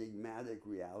 enigmatic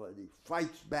reality,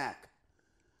 fights back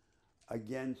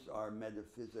against our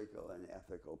metaphysical and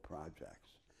ethical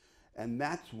projects. And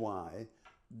that's why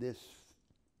this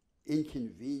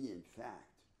inconvenient fact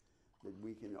that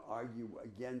we can argue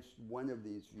against one of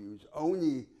these views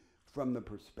only from the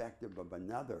perspective of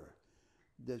another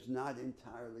does not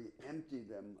entirely empty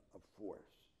them of force.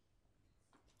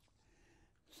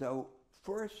 So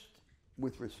first,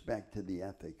 with respect to the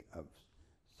ethic of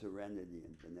serenity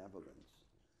and benevolence,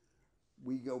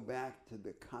 we go back to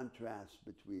the contrast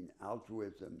between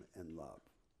altruism and love.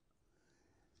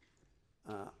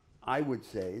 I would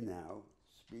say now,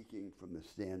 speaking from the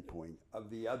standpoint of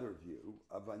the other view,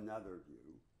 of another view,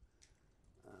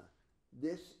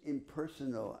 this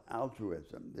impersonal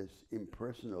altruism, this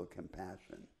impersonal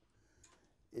compassion,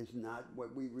 is not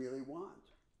what we really want.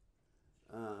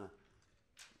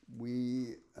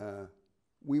 We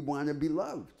want to be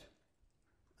loved.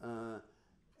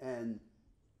 And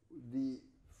the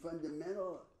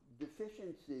fundamental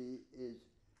deficiency is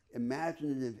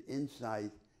imaginative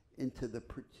insight into the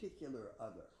particular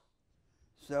other.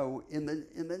 So in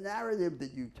the narrative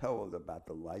that you told about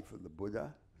the life of the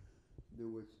Buddha, there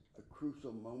was a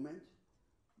crucial moment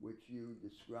which you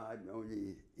described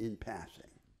only in passing,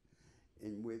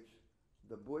 in which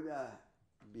the Buddha,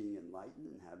 being enlightened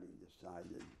and having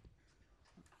decided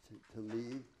to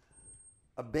leave,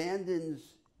 abandons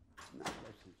not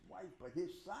just his wife, but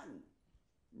his son.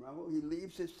 Remember, he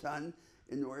leaves his son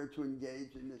in order to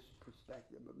engage in this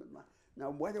perspective of enlightenment. Now,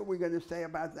 what are we going to say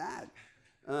about that?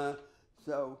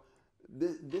 So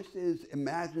this is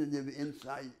imaginative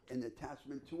insight and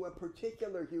attachment to a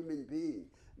particular human being,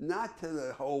 not to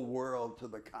the whole world, to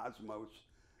the cosmos,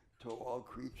 to all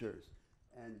creatures.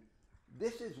 And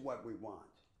this is what we want.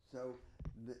 So,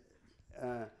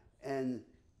 and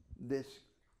this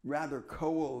rather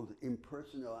cold,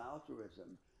 impersonal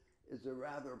altruism is a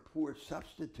rather poor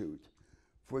substitute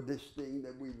for this thing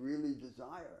that we really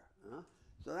desire.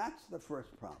 So that's the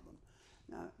first problem.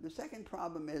 Now, the second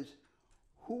problem is,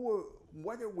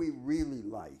 what are we really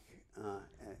like?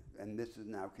 And this is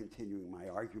now continuing my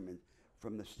argument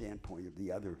from the standpoint of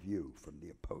the other view, from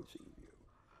the opposing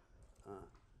view.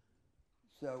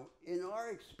 So in our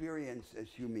experience as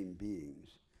human beings,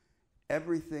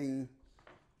 everything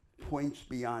points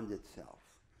beyond itself.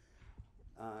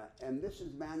 And this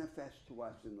is manifest to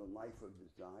us in the life of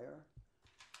desire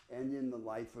and in the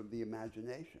life of the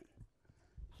imagination.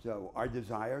 So our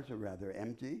desires are rather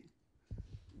empty.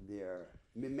 They're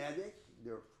mimetic.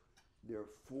 They're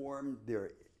formed.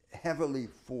 They're heavily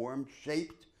formed,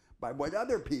 shaped by what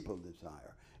other people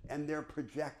desire, and they're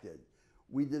projected.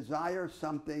 We desire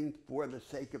something for the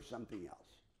sake of something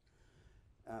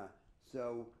else.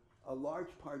 So a large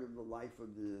part of the life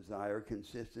of the desire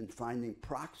consists in finding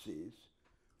proxies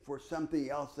for something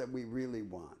else that we really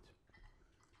want.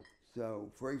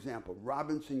 So, for example,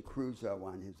 Robinson Crusoe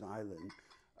on his island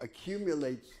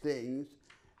accumulates things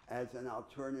as an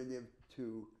alternative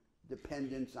to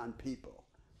dependence on people.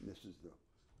 And this is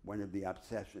one of the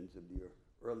obsessions of the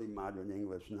early modern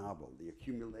English novel, the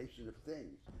accumulation of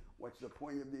things. What's the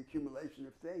point of the accumulation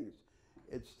of things?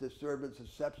 It's to serve as a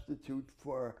substitute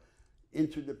for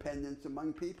interdependence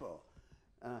among people.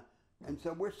 And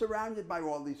so we're surrounded by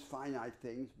all these finite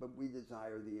things, but we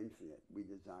desire the infinite. We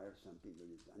desire something that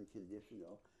is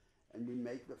unconditional, and we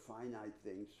make the finite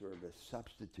things serve as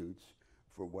substitutes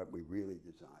for what we really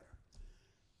desire.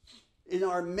 In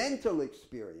our mental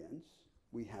experience,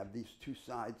 we have these two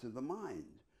sides of the mind.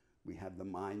 We have the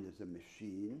mind as a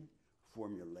machine,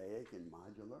 formulaic and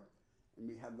modular, and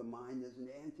we have the mind as an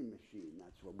anti-machine.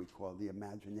 That's what we call the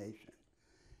imagination.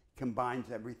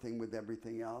 Combines everything with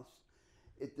everything else.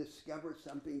 It discovers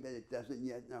something that it doesn't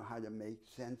yet know how to make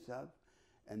sense of,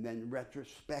 and then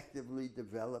retrospectively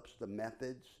develops the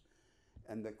methods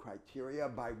and the criteria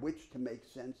by which to make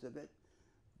sense of it.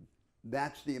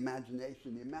 That's the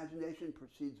imagination. The imagination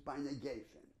proceeds by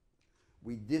negation.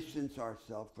 We distance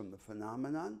ourselves from the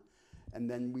phenomenon, and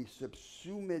then we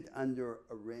subsume it under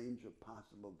a range of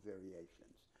possible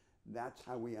variations. That's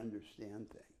how we understand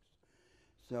things.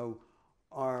 So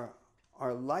our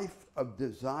life of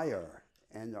desire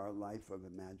and our life of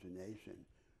imagination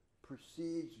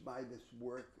proceeds by this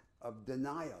work of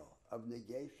denial, of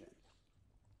negation.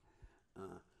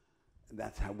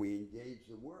 That's how we engage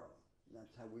the world.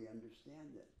 That's how we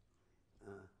understand it.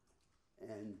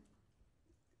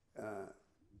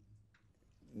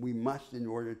 We must, in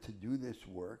order to do this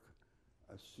work,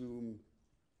 assume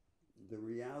the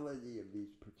reality of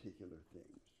these particular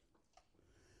things.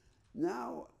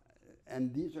 Now,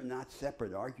 and these are not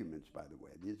separate arguments, by the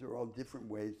way. These are all different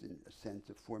ways, in a sense,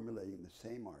 of formulating the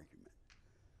same argument.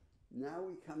 Now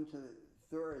we come to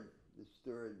this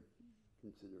third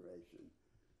consideration.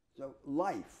 So,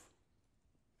 life.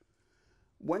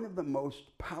 One of the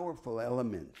most powerful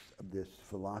elements of this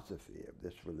philosophy, of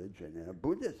this religion, and of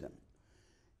Buddhism,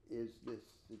 is this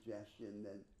suggestion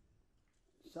that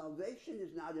salvation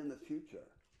is not in the future.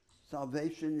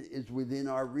 Salvation is within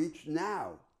our reach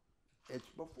now. It's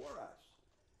before us.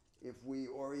 If we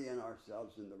orient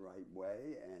ourselves in the right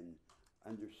way and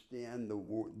understand the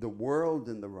world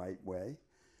in the right way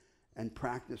and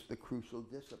practice the crucial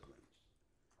disciplines,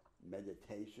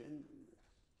 meditation,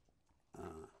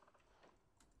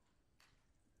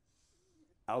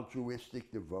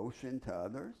 altruistic devotion to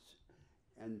others,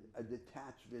 and a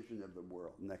detached vision of the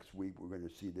world. Next week we're going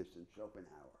to see this in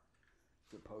Schopenhauer.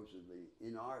 Supposedly,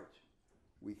 in art,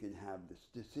 we can have this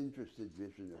disinterested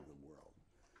vision of the world.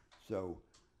 So,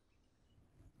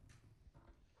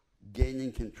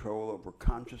 gaining control over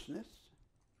consciousness,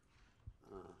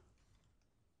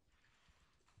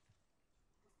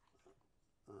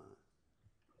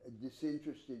 a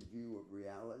disinterested view of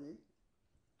reality,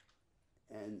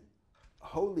 and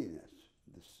holiness,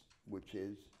 which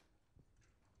is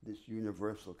this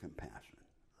universal compassion.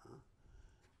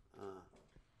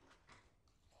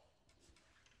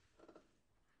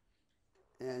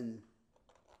 And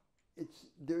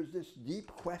there's this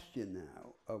deep question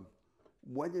now of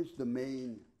what is the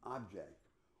main object?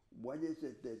 What is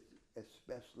it that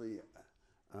especially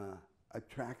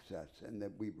attracts us and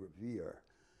that we revere?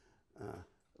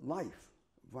 Life,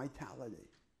 vitality.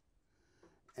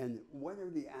 And what are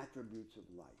the attributes of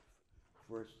life?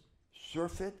 First,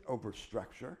 surfeit over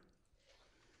structure.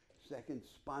 Second,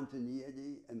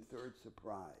 spontaneity. And third,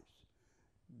 surprise.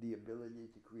 The ability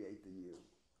to create the new.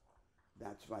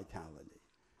 That's vitality.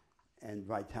 And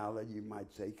vitality, you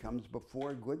might say, comes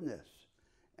before goodness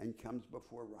and comes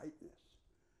before rightness.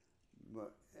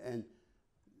 And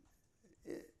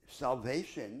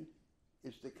salvation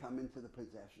is to come into the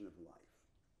possession of life.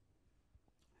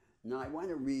 Now, I want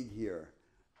to read here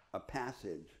a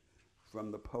passage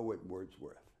from the poet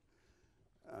Wordsworth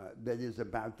that is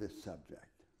about this subject.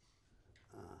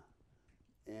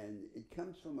 And it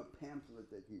comes from a pamphlet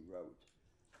that he wrote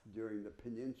during the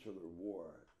Peninsular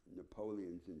War,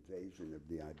 Napoleon's invasion of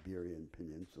the Iberian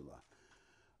Peninsula,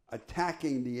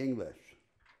 attacking the English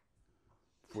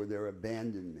for their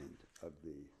abandonment of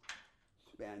the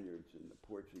Spaniards and the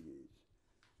Portuguese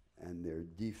and their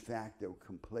de facto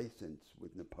complacence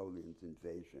with Napoleon's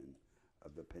invasion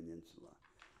of the peninsula.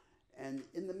 And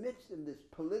in the midst of this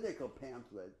political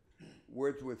pamphlet,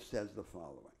 Wordsworth says the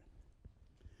following: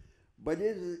 "But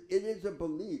it is a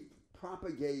belief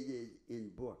propagated in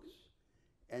books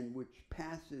and which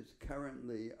passes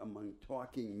currently among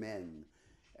talking men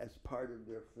as part of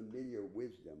their familiar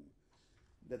wisdom,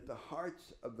 that the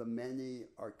hearts of the many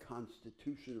are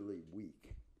constitutionally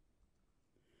weak,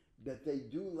 that they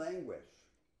do languish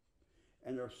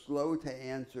and are slow to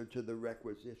answer to the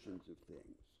requisitions of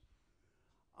things.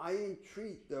 I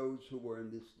entreat those who are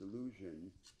in this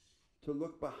delusion to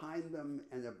look behind them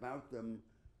and about them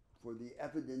for the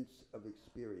evidence of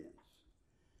experience.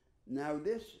 Now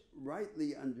this,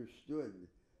 rightly understood,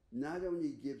 not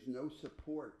only gives no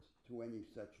support to any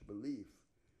such belief,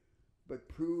 but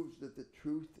proves that the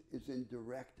truth is in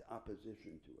direct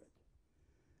opposition to it.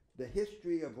 The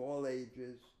history of all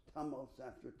ages, tumults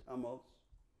after tumults,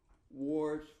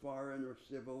 wars, foreign or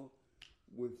civil,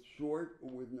 with short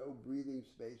or with no breathing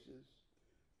spaces,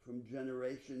 from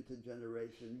generation to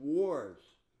generation, wars,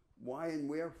 why and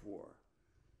wherefore,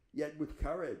 yet with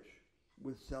courage,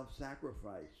 with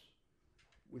self-sacrifice,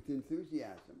 with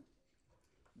enthusiasm.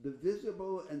 The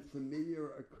visible and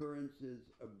familiar occurrences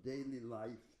of daily life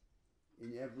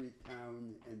in every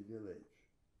town and village.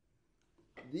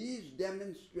 These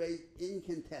demonstrate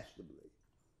incontestably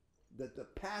that the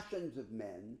passions of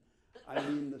men, I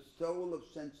mean the soul of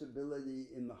sensibility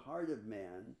in the heart of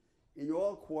man, in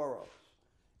all quarrels,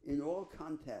 in all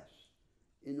contests,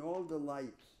 in all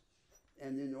delights,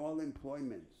 and in all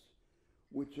employments,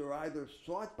 which are either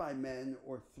sought by men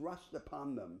or thrust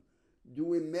upon them,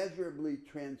 do immeasurably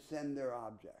transcend their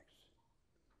objects.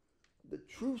 The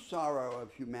true sorrow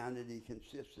of humanity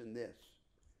consists in this: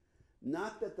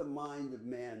 not that the mind of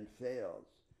man fails,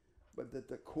 but that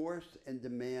the course and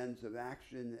demands of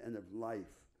action and of life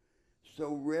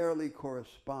so rarely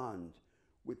correspond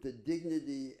with the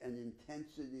dignity and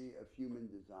intensity of human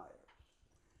desires.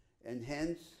 And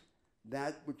hence,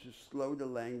 that which is slow to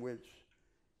language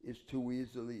is too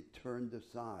easily turned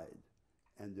aside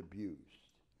and abused.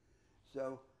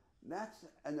 So that's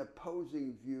an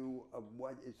opposing view of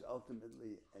what is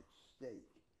ultimately at stake.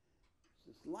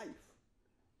 It's this life.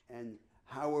 And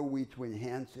how are we to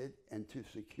enhance it and to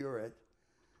secure it?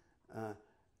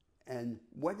 And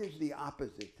what is the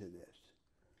opposite to this?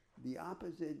 The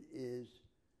opposite is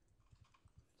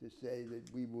to say that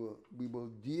we will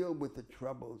deal with the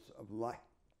troubles of life,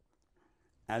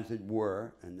 as it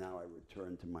were, and now I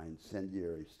return to my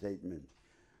incendiary statement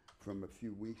from a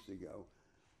few weeks ago,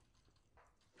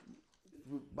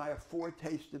 by a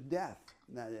foretaste of death.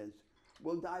 That is,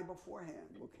 we'll die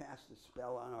beforehand. We'll cast a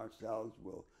spell on ourselves.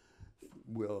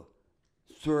 We'll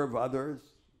serve others,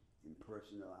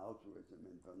 impersonal altruism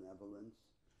and benevolence.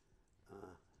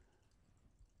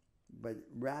 But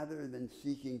rather than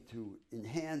seeking to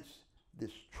enhance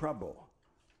this trouble,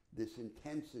 this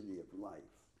intensity of life,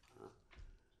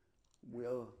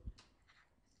 we'll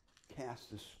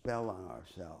cast a spell on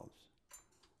ourselves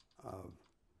of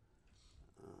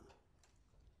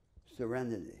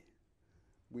serenity.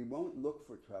 We won't look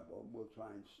for trouble. We'll try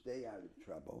and stay out of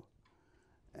trouble.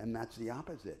 And that's the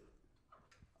opposite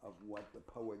of what the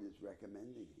poet is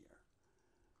recommending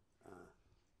here.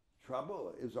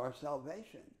 Trouble is our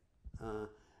salvation.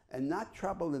 And not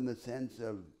trouble in the sense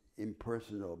of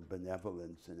impersonal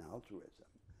benevolence and altruism,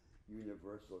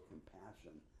 universal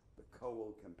compassion, the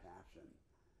cold compassion,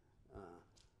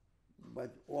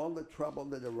 but all the trouble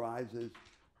that arises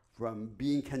from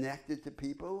being connected to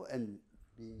people and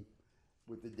being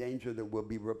with the danger that we'll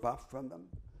be rebuffed from them,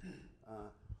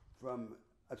 from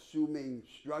assuming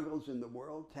struggles in the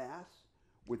world, tasks,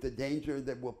 with the danger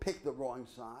that we'll pick the wrong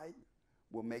side,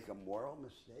 we'll make a moral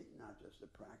mistake, not just a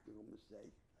practical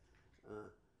mistake,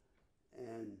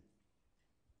 and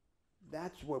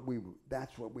That's what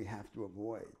we have to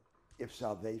avoid if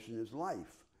salvation is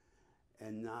life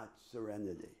and not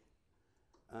serenity.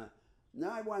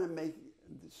 Now I want to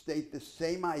state the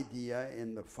same idea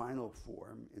in the final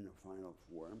form,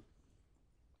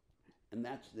 and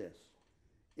that's this.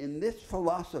 In this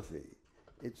philosophy,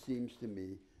 it seems to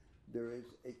me, there is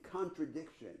a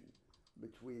contradiction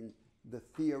between the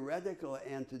theoretical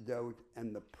antidote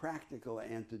and the practical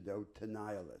antidote to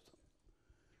nihilism.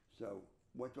 So,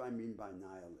 what do I mean by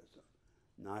nihilism?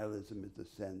 Nihilism is the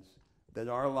sense that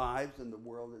our lives and the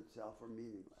world itself are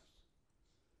meaningless.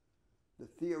 The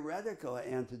theoretical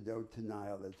antidote to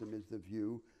nihilism is the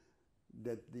view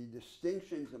that the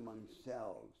distinctions among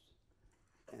selves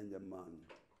and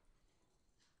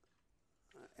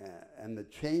and the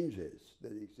changes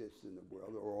that exist in the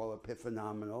world are all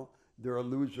epiphenomenal, they're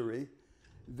illusory,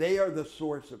 they are the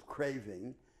source of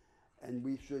craving, and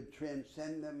we should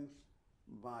transcend them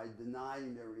by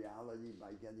denying their reality,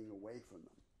 by getting away from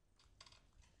them.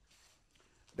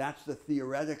 That's the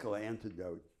theoretical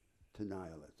antidote to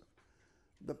nihilism.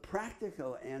 The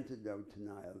practical antidote to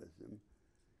nihilism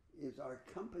is our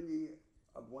company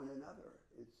of one another.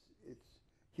 It's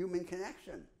human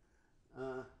connection.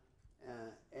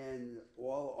 And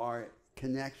all our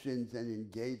connections and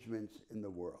engagements in the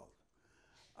world.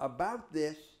 About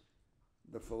this,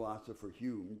 the philosopher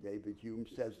Hume, David Hume,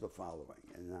 says the following,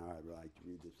 and now I'd like to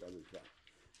read this other text.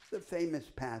 It's the famous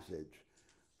passage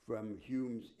from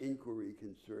Hume's Inquiry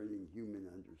Concerning Human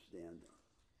Understanding.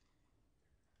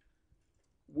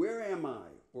 Where am I,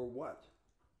 or what?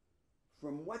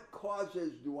 From what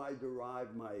causes do I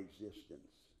derive my existence?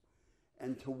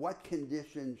 And to what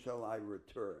condition shall I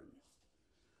return?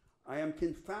 I am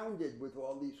confounded with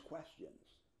all these questions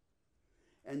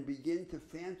and begin to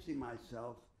fancy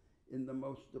myself in the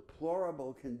most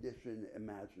deplorable condition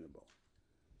imaginable,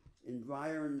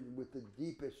 environed with the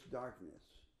deepest darkness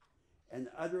and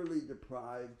utterly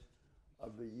deprived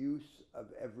of the use of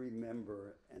every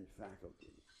member and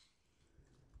faculty.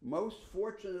 Most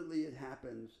fortunately, it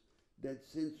happens that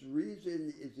since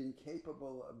reason is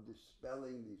incapable of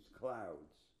dispelling these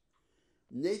clouds,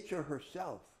 nature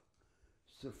herself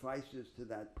suffices to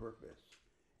that purpose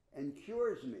and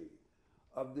cures me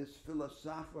of this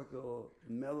philosophical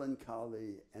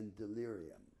melancholy and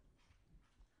delirium.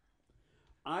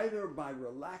 Either by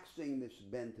relaxing this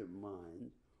bent of mind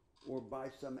or by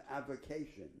some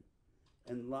avocation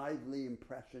and lively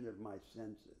impression of my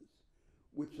senses,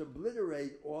 which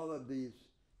obliterate all of these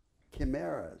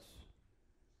chimeras,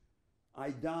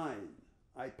 I dine,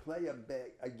 I play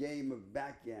a game of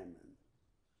backgammon,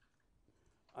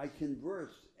 I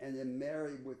converse and am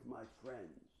merry with my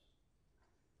friends.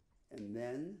 And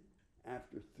then,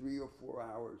 after 3 or 4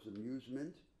 hours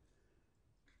amusement,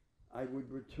 I would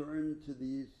return to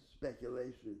these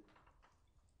speculations.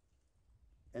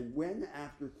 And when,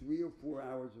 after 3 or 4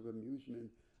 hours of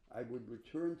amusement, I would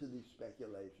return to these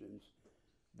speculations,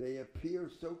 they appear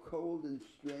so cold and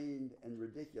strained and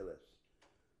ridiculous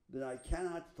that I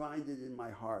cannot find it in my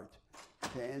heart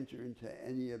to enter into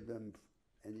any of them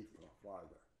any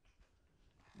farther.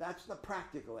 That's the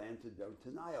practical antidote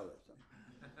to nihilism.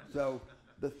 So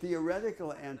the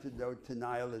theoretical antidote to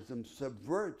nihilism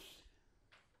subverts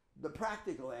the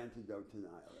practical antidote to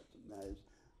nihilism. That is,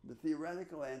 the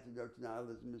theoretical antidote to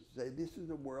nihilism is to say this is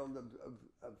a world of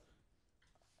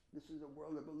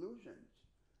illusions,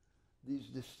 these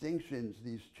distinctions,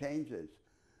 these changes.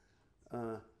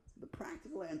 The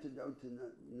practical antidote to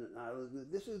nihilism,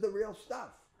 this is the real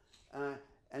stuff,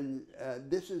 and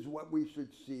this is what we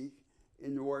should seek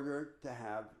in order to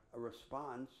have a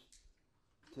response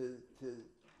to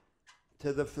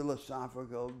the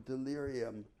philosophical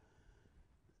delirium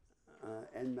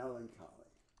and melancholy.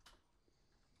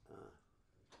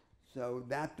 So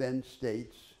that then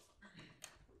states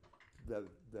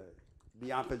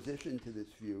the opposition to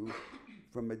this view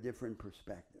from a different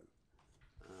perspective.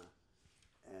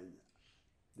 And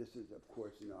this is, of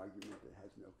course, an argument that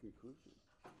has no conclusion.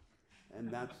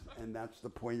 And that's the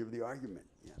point of the argument,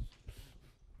 yes.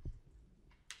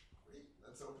 Great.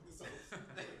 Let's open this up.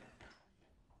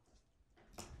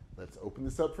 Let's open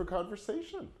this up for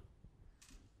conversation.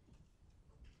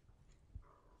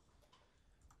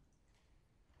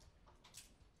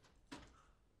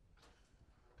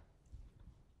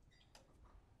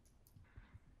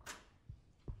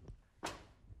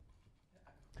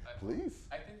 Please.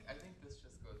 I think this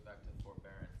just goes back to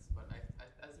forbearance, but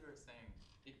as you were saying,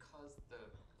 because the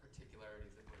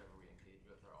particularities of whatever we engage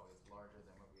with are always larger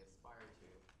than what we aspire to,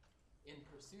 in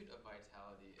pursuit of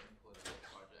vitality in political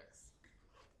projects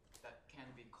that can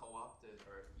be co-opted,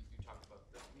 or you talked about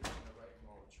making the right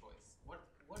moral choice. What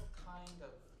kind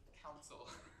of counsel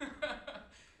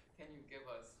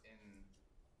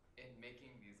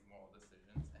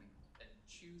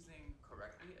choosing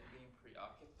correctly and being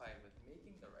preoccupied with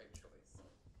making the right choice,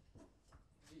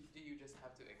 do you just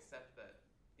have to accept that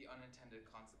the unintended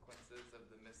consequences of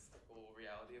the mystical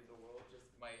reality of the world just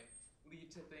might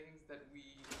lead to things that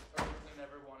we originally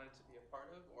never wanted to be a part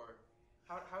of? Or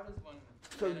how does one...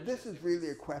 So this is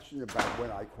really a question about what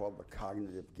I call the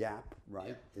cognitive gap,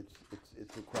 right? Yeah.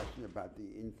 It's a question about the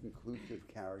inconclusive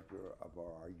character of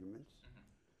our arguments.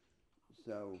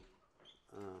 So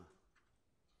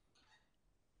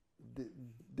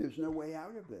there's no way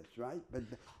out of this, right? But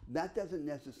that doesn't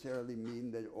necessarily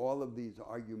mean that all of these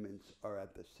arguments are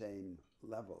at the same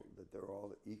level, that they're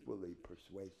all equally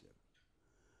persuasive.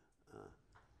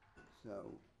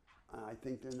 So I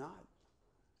think they're not.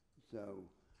 So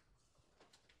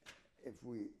if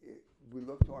we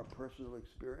look to our personal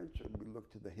experience or we look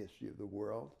to the history of the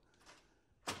world,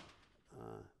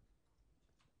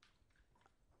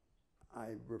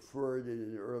 I referred in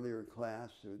an earlier class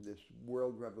to this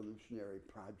World Revolutionary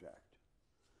Project,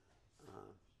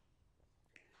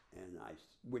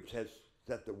 which has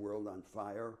set the world on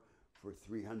fire for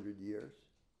 300 years.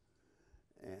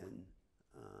 And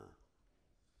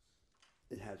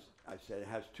it has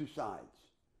two sides.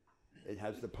 It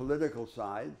has the political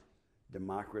side,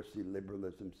 democracy,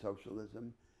 liberalism,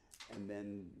 socialism, and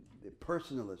then the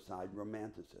personalist side,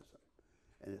 romanticism,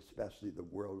 and especially the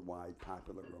worldwide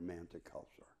popular romantic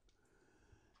culture.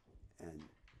 And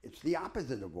it's the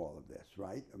opposite of all of this,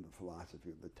 right? Of the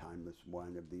philosophy of the timeless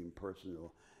one, of the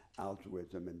impersonal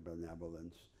altruism and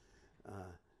benevolence.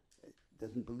 It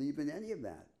doesn't believe in any of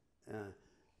that.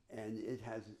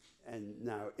 And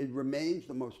now it remains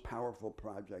the most powerful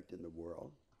project in the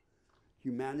world.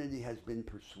 Humanity has been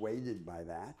persuaded by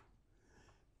that,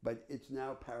 but it's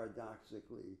now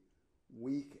paradoxically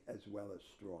weak as well as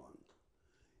strong.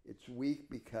 It's weak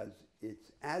because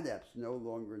its adepts no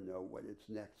longer know what its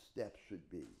next step should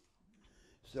be.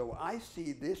 So I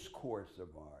see this course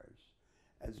of ours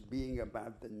as being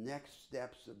about the next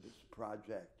steps of this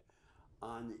project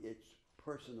on its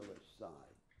personalist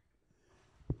side.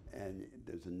 And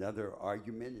there's another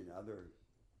argument in other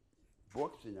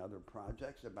books, in other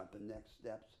projects, about the next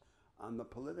steps on the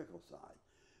political side.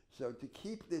 So to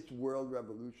keep this world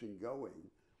revolution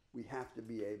going, we have to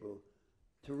be able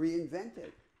to reinvent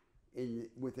it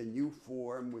with a new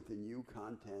form, with a new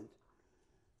content.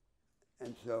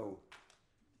 And so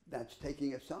that's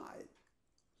taking a side.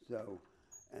 So,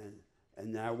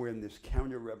 and now we're in this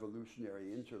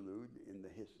counter-revolutionary interlude in the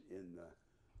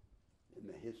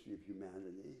history of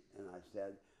humanity. And I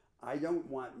said, I don't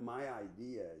want my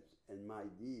ideas and my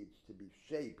deeds to be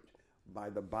shaped by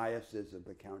the biases of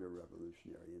the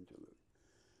counter-revolutionary interlude.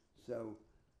 So,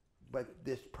 but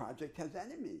this project has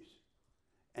enemies.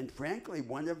 And frankly,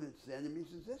 one of its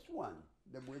enemies is this one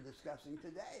that we're discussing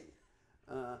today.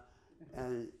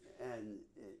 And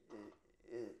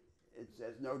it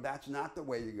says, no, that's not the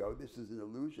way to go. This is an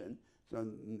illusion. So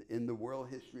in the world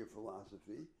history of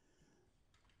philosophy,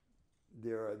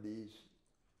 there are these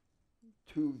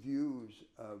two views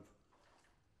of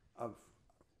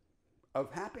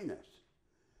happiness.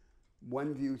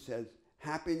 One view says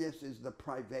happiness is the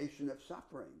privation of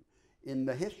suffering. In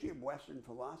the history of Western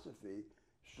philosophy,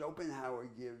 Schopenhauer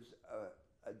gives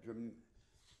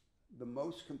the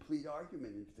most complete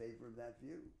argument in favor of that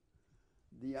view.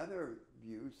 The other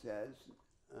view says,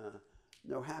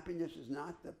 no, happiness is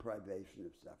not the privation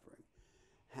of suffering.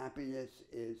 Happiness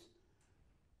is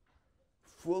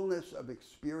fullness of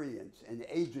experience and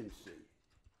agency,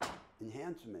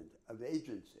 enhancement of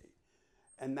agency.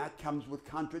 And that comes with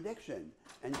contradiction,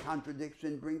 and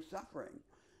contradiction brings suffering.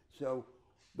 So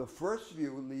the first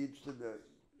view leads to the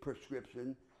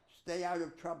prescription, stay out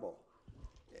of trouble,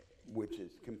 which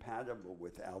is compatible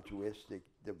with altruistic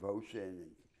devotion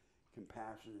and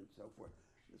compassion and so forth.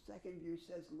 The second view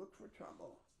says, look for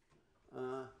trouble.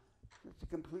 It's a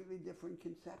completely different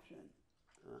conception.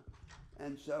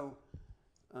 And so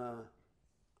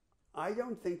I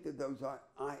don't think that those are,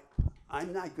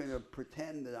 I'm not going to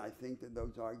pretend that I think that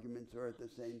those arguments are at the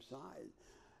same side.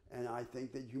 And I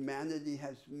think that humanity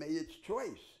has made its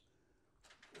choice,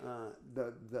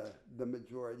 the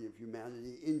majority of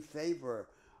humanity, in favor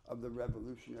of the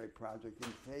revolutionary project,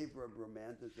 in favor of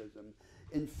romanticism,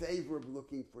 in favor of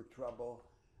looking for trouble.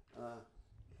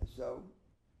 So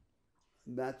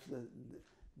that's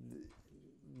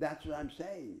what I'm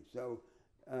saying. So,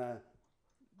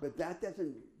 but that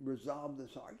doesn't resolve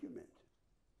this argument.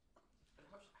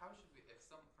 But how should we,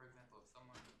 for example,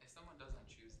 if someone doesn't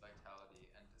choose vitality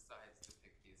and decides to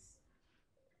pick these,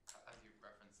 as you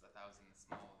referenced, 1,000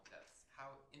 small deaths,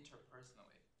 how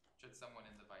interpersonally should someone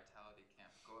in the vitality camp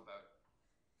go about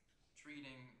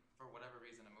treating, for whatever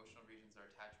reason, emotional regions or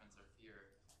attachments or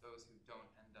fear those who don't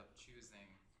end up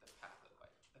choosing the path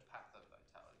of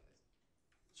vitality.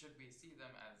 Should we see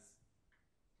them as,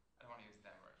 I don't want to use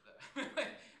them word,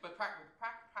 but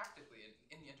practically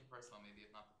in the interpersonal, maybe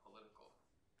if not the political,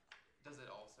 does it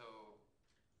also,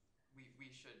 we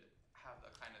should have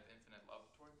a kind of infinite love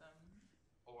toward them,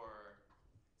 or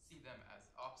see them as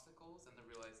obstacles and the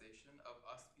realization of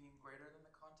us being greater than the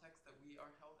context that we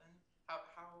are held in? How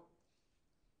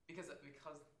because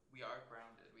we are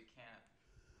grounded, we can't.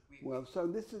 Well, so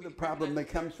this is a problem that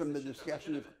comes from the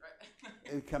discussion of,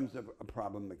 it comes of a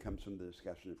problem that comes from the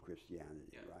discussion of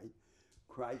Christianity, right?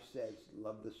 Christ says,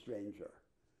 love the stranger.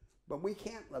 But we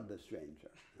can't love the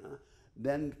stranger.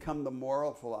 Then come the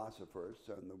moral philosophers.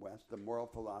 So in the West, the moral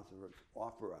philosophers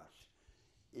offer us,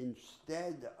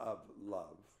 instead of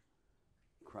love,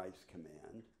 Christ's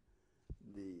command,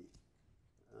 the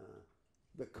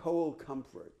cold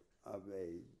comfort of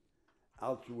a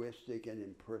altruistic and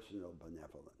impersonal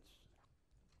benevolence.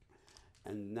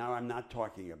 And now I'm not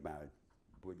talking about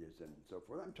Buddhism and so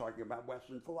forth. I'm talking about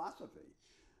Western philosophy,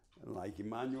 like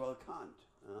Immanuel Kant.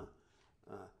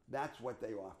 That's what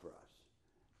they offer us,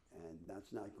 and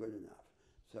that's not good enough.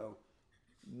 So,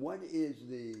 what is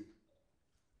the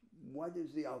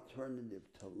alternative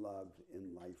to love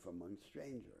in life among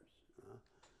strangers?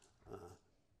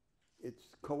 It's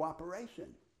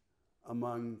cooperation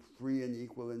among free and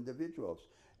equal individuals.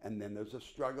 And then there's a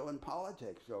struggle in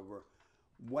politics over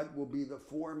what will be the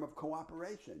form of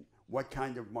cooperation, what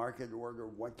kind of market order,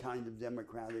 what kind of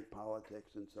democratic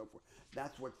politics, and so forth.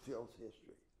 That's what fills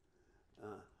history,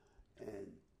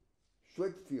 and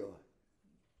should fill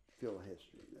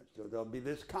history. So there'll be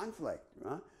this conflict,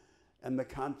 and the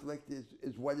conflict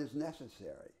is what is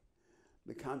necessary.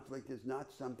 The conflict is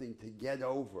not something to get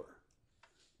over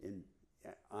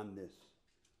on this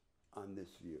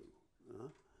view.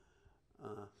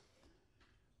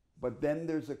 But then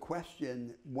there's a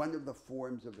question, one of the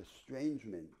forms of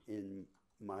estrangement in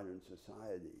modern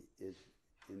society is,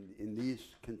 in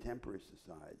these contemporary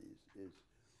societies, is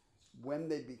when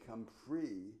they become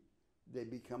free, they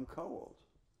become cold.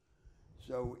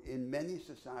 So in many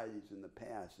societies in the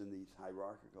past, in these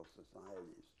hierarchical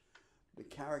societies, the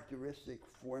characteristic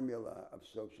formula of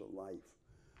social life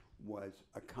was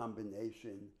a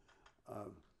combination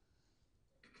of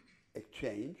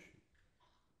exchange,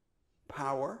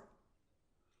 power,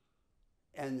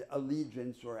 and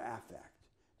allegiance or affect.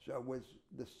 So it was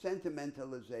the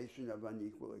sentimentalization of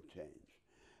unequal exchange,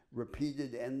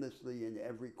 repeated endlessly in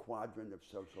every quadrant of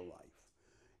social life,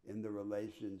 in the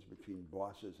relations between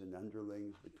bosses and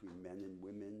underlings, between men and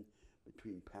women,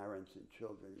 between parents and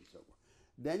children, and so forth.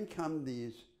 Then come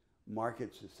these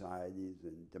market societies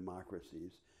and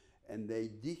democracies, and they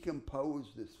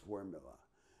decompose this formula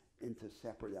into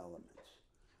separate elements.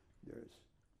 There's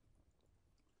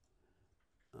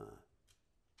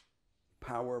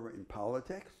power in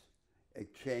politics,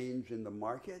 exchange in the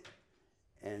market,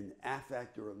 and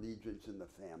affect or allegiance in the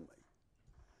family.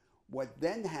 What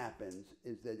then happens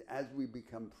is that as we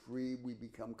become free, we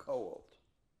become cold.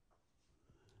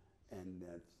 And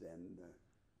that's then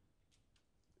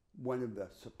one of the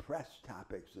suppressed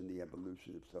topics in the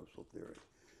evolution of social theory.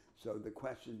 So the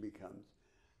question becomes,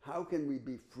 how can we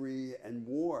be free and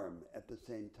warm at the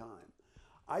same time?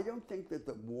 I don't think that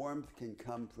the warmth can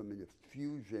come from an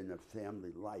effusion of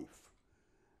family life,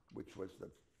 which was the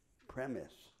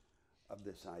premise of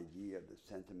this idea of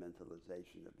the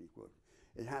sentimentalization of equality.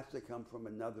 It has to come from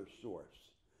another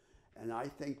source. And I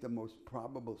think the most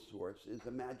probable source is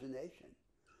imagination.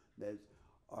 That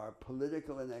our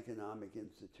political and economic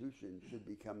institutions should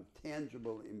become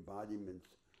tangible embodiments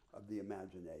of the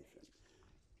imagination.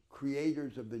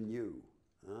 Creators of the new,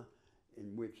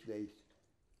 in which they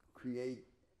create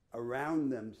around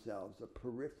themselves a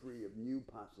periphery of new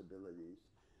possibilities.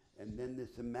 And then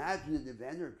this imaginative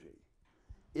energy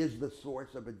is the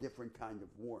source of a different kind of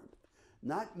warmth.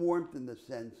 Not warmth in the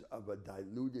sense of a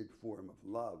diluted form of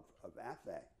love, of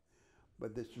affect,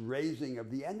 but this raising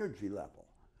of the energy level,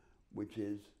 which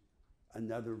is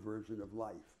another version of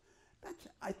life.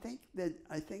 I think that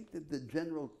the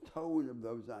general tone of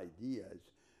those ideas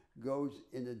goes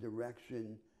in a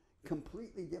direction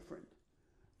completely different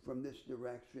from this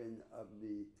direction of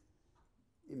the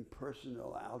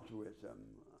impersonal altruism.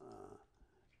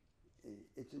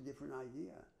 It's a different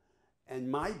idea. And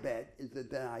my bet is that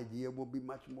that idea will be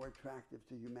much more attractive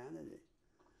to humanity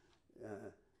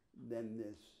than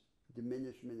this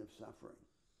diminishment of suffering.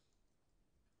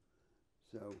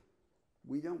 So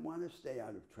we don't want to stay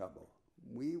out of trouble.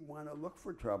 We want to look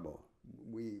for trouble.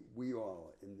 We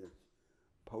all in this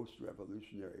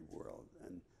post-revolutionary world.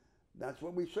 And that's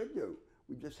what we should do.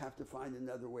 We just have to find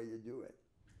another way to do it.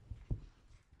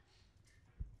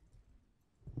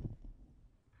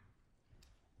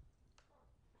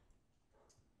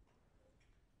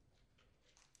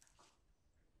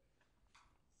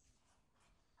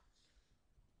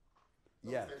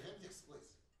 Yes. Yes,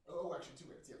 please. Oh, actually,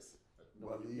 2 minutes. Yes.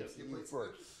 Well, you please.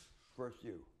 first. First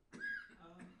you.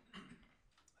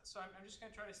 So I'm just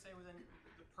going to try to stay within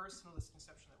the personalist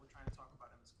conception that we're trying to talk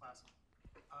about in this class.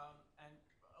 And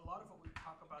a lot of what we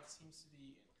talk about seems to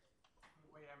be,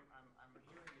 the way I'm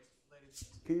hearing it, related to...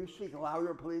 Can you speak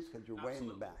louder, please? Because you're way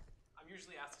in the Absolutely. back. I'm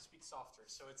usually asked to speak softer,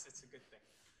 so it's a good thing.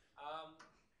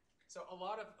 So a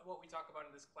lot of what we talk about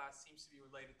in this class seems to be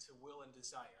related to will and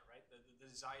desire, right? The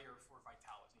desire for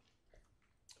vitality.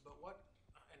 But what,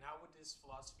 and how would this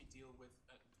philosophy deal with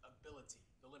ability,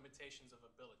 the limitations of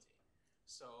ability?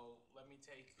 So let me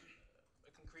take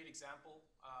a concrete example.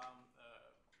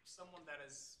 Someone that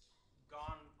has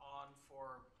gone on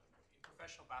for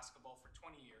professional basketball for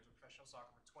 20 years, or professional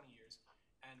soccer for 20 years,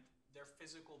 and their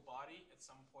physical body at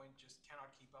some point just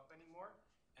cannot keep up anymore,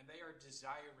 and they are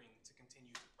desiring to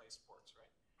continue to play sports,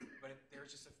 right? But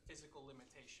there's just a physical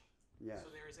limitation. Yes.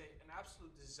 So there is an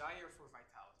absolute desire for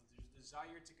vitality. There's a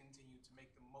desire to continue to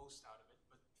make the most out of it,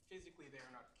 but physically they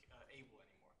are not able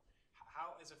anymore.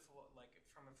 How,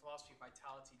 from a philosophy of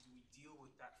vitality, do we deal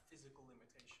with that physical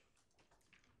limitation?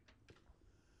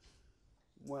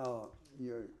 Well,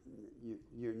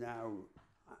 you're now.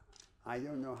 I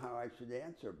don't know how I should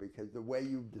answer, because the way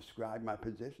you've described my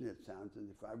position, it sounds as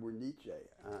if I were Nietzsche.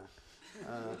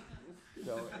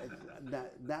 So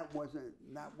that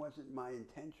wasn't my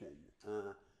intention.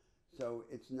 So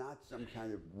it's not some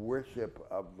kind of worship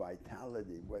of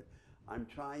vitality. What I'm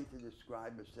trying to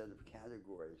describe a set of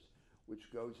categories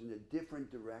which goes in a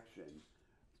different direction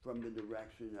from the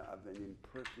direction of an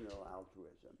impersonal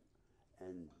altruism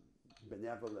and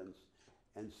benevolence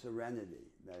and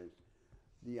serenity. That is,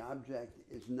 the object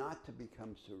is not to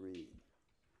become serene,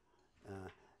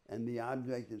 and the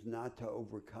object is not to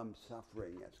overcome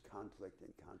suffering as conflict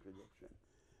and contradiction.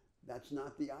 That's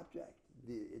not the object.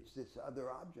 It's this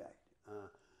other object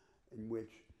in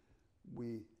which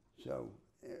we,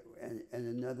 and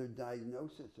another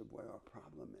diagnosis of what our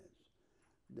problem is,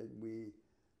 that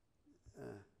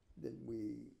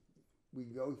we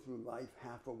go through life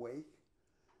half awake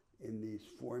in these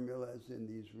formulas, in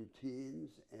these routines,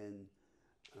 and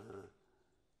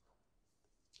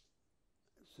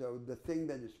so the thing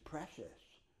that is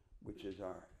precious, which is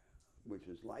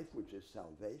life, which is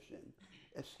salvation,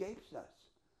 escapes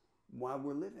us while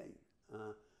we're living.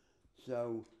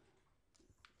 So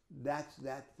that's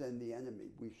then the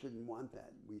enemy. We shouldn't want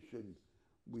that. We should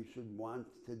want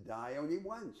to die only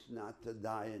once, not to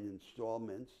die in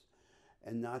installments,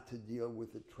 and not to deal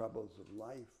with the troubles of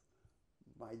life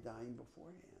by dying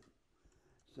beforehand.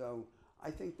 So I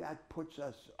think that puts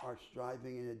our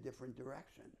striving in a different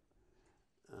direction,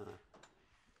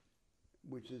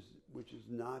 which is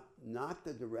not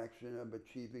the direction of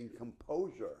achieving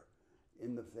composure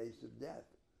in the face of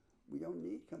death. We don't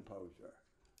need composure.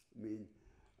 I mean,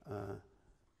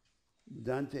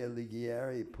 Dante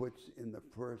Alighieri puts in the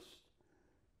first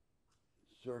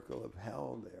circle of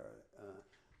hell there,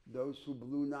 those who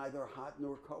blew neither hot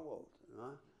nor cold.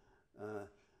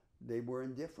 They were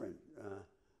indifferent.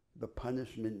 The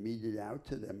punishment meted out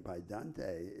to them by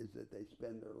Dante is that they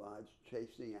spend their lives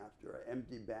chasing after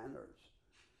empty banners.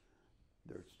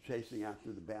 They're chasing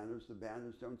after the banners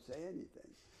don't say anything.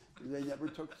 They never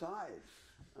took sides.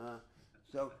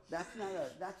 So that's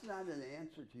not an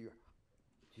answer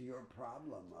to your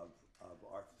problem of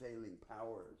our failing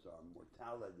powers, our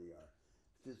mortality, our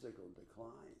physical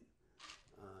decline.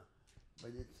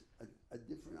 But it's a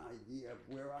different idea of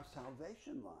where our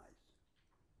salvation lies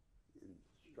in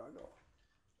struggle.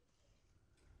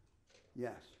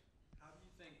 Yes? How do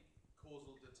you think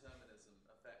causal determinism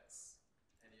affects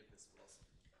any of this philosophy?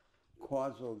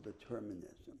 Causal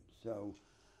determinism. So,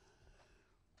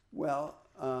 well,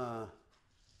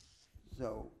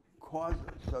 so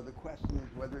the question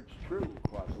is whether it's true,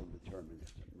 causal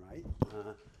determinism, right?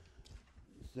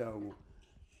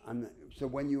 So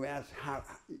when you ask how,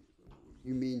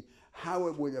 you mean how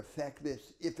it would affect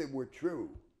this if it were true?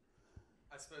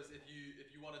 I suppose if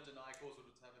you want to deny causal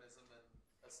determinism and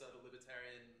assert a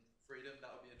libertarian freedom,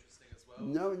 that would be interesting as well.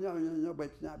 No, but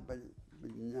it's not. But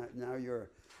now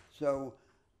you're. So,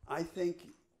 I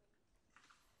think.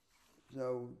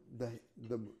 So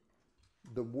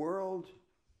the world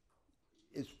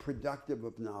is productive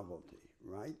of novelty,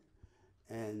 right?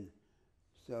 And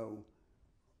so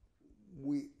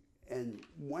and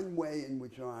one way in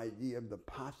which our idea of the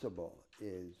possible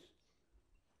is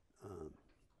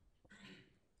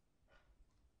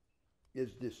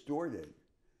distorted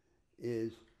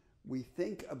is we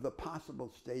think of the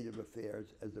possible state of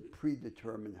affairs as a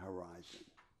predetermined horizon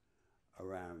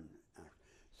around.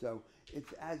 So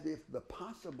it's as if the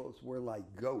possibles were like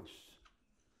ghosts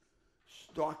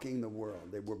stalking the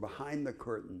world. They were behind the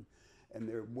curtain, and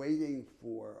they're waiting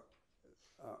for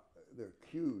their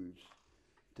cues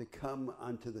to come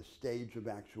onto the stage of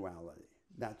actuality.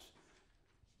 That's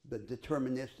the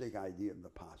deterministic idea of the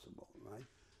possible, right?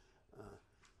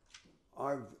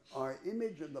 Our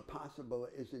image of the possible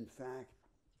is, in fact,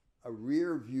 a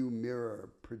rear view mirror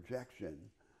projection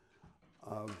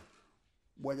of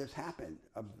what has happened,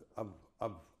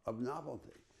 of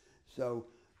novelty. So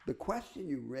the question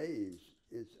you raise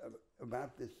is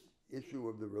about this issue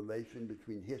of the relation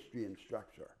between history and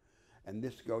structure. And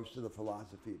this goes to the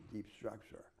philosophy of deep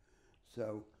structure.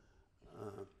 So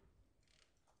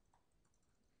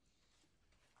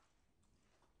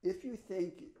if you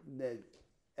think that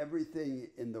everything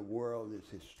in the world is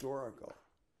historical,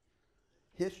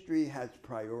 history has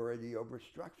priority over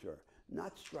structure,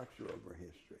 not structure over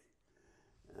history.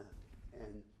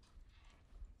 And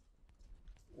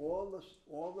all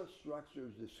the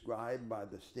structures described by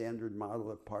the standard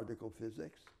model of particle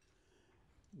physics,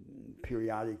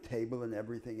 periodic table and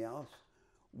everything else,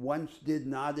 once did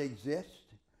not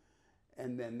exist,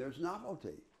 and then there's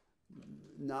novelty.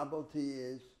 Novelty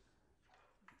is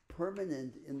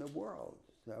permanent in the world,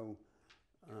 so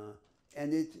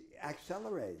and it's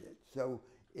accelerated, so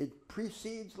it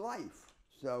precedes life.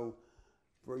 So,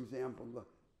 for example,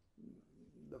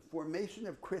 the formation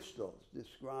of crystals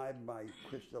described by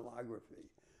crystallography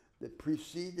that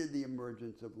preceded the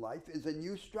emergence of life is a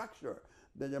new structure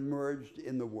that emerged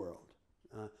in the world.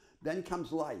 Then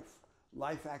comes life.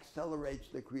 Life accelerates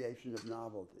the creation of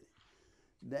novelty.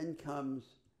 Then comes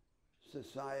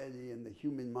society and the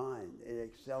human mind. It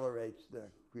accelerates the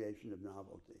creation of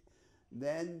novelty.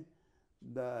 Then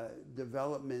the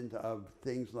development of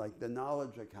things like the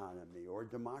knowledge economy or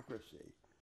democracy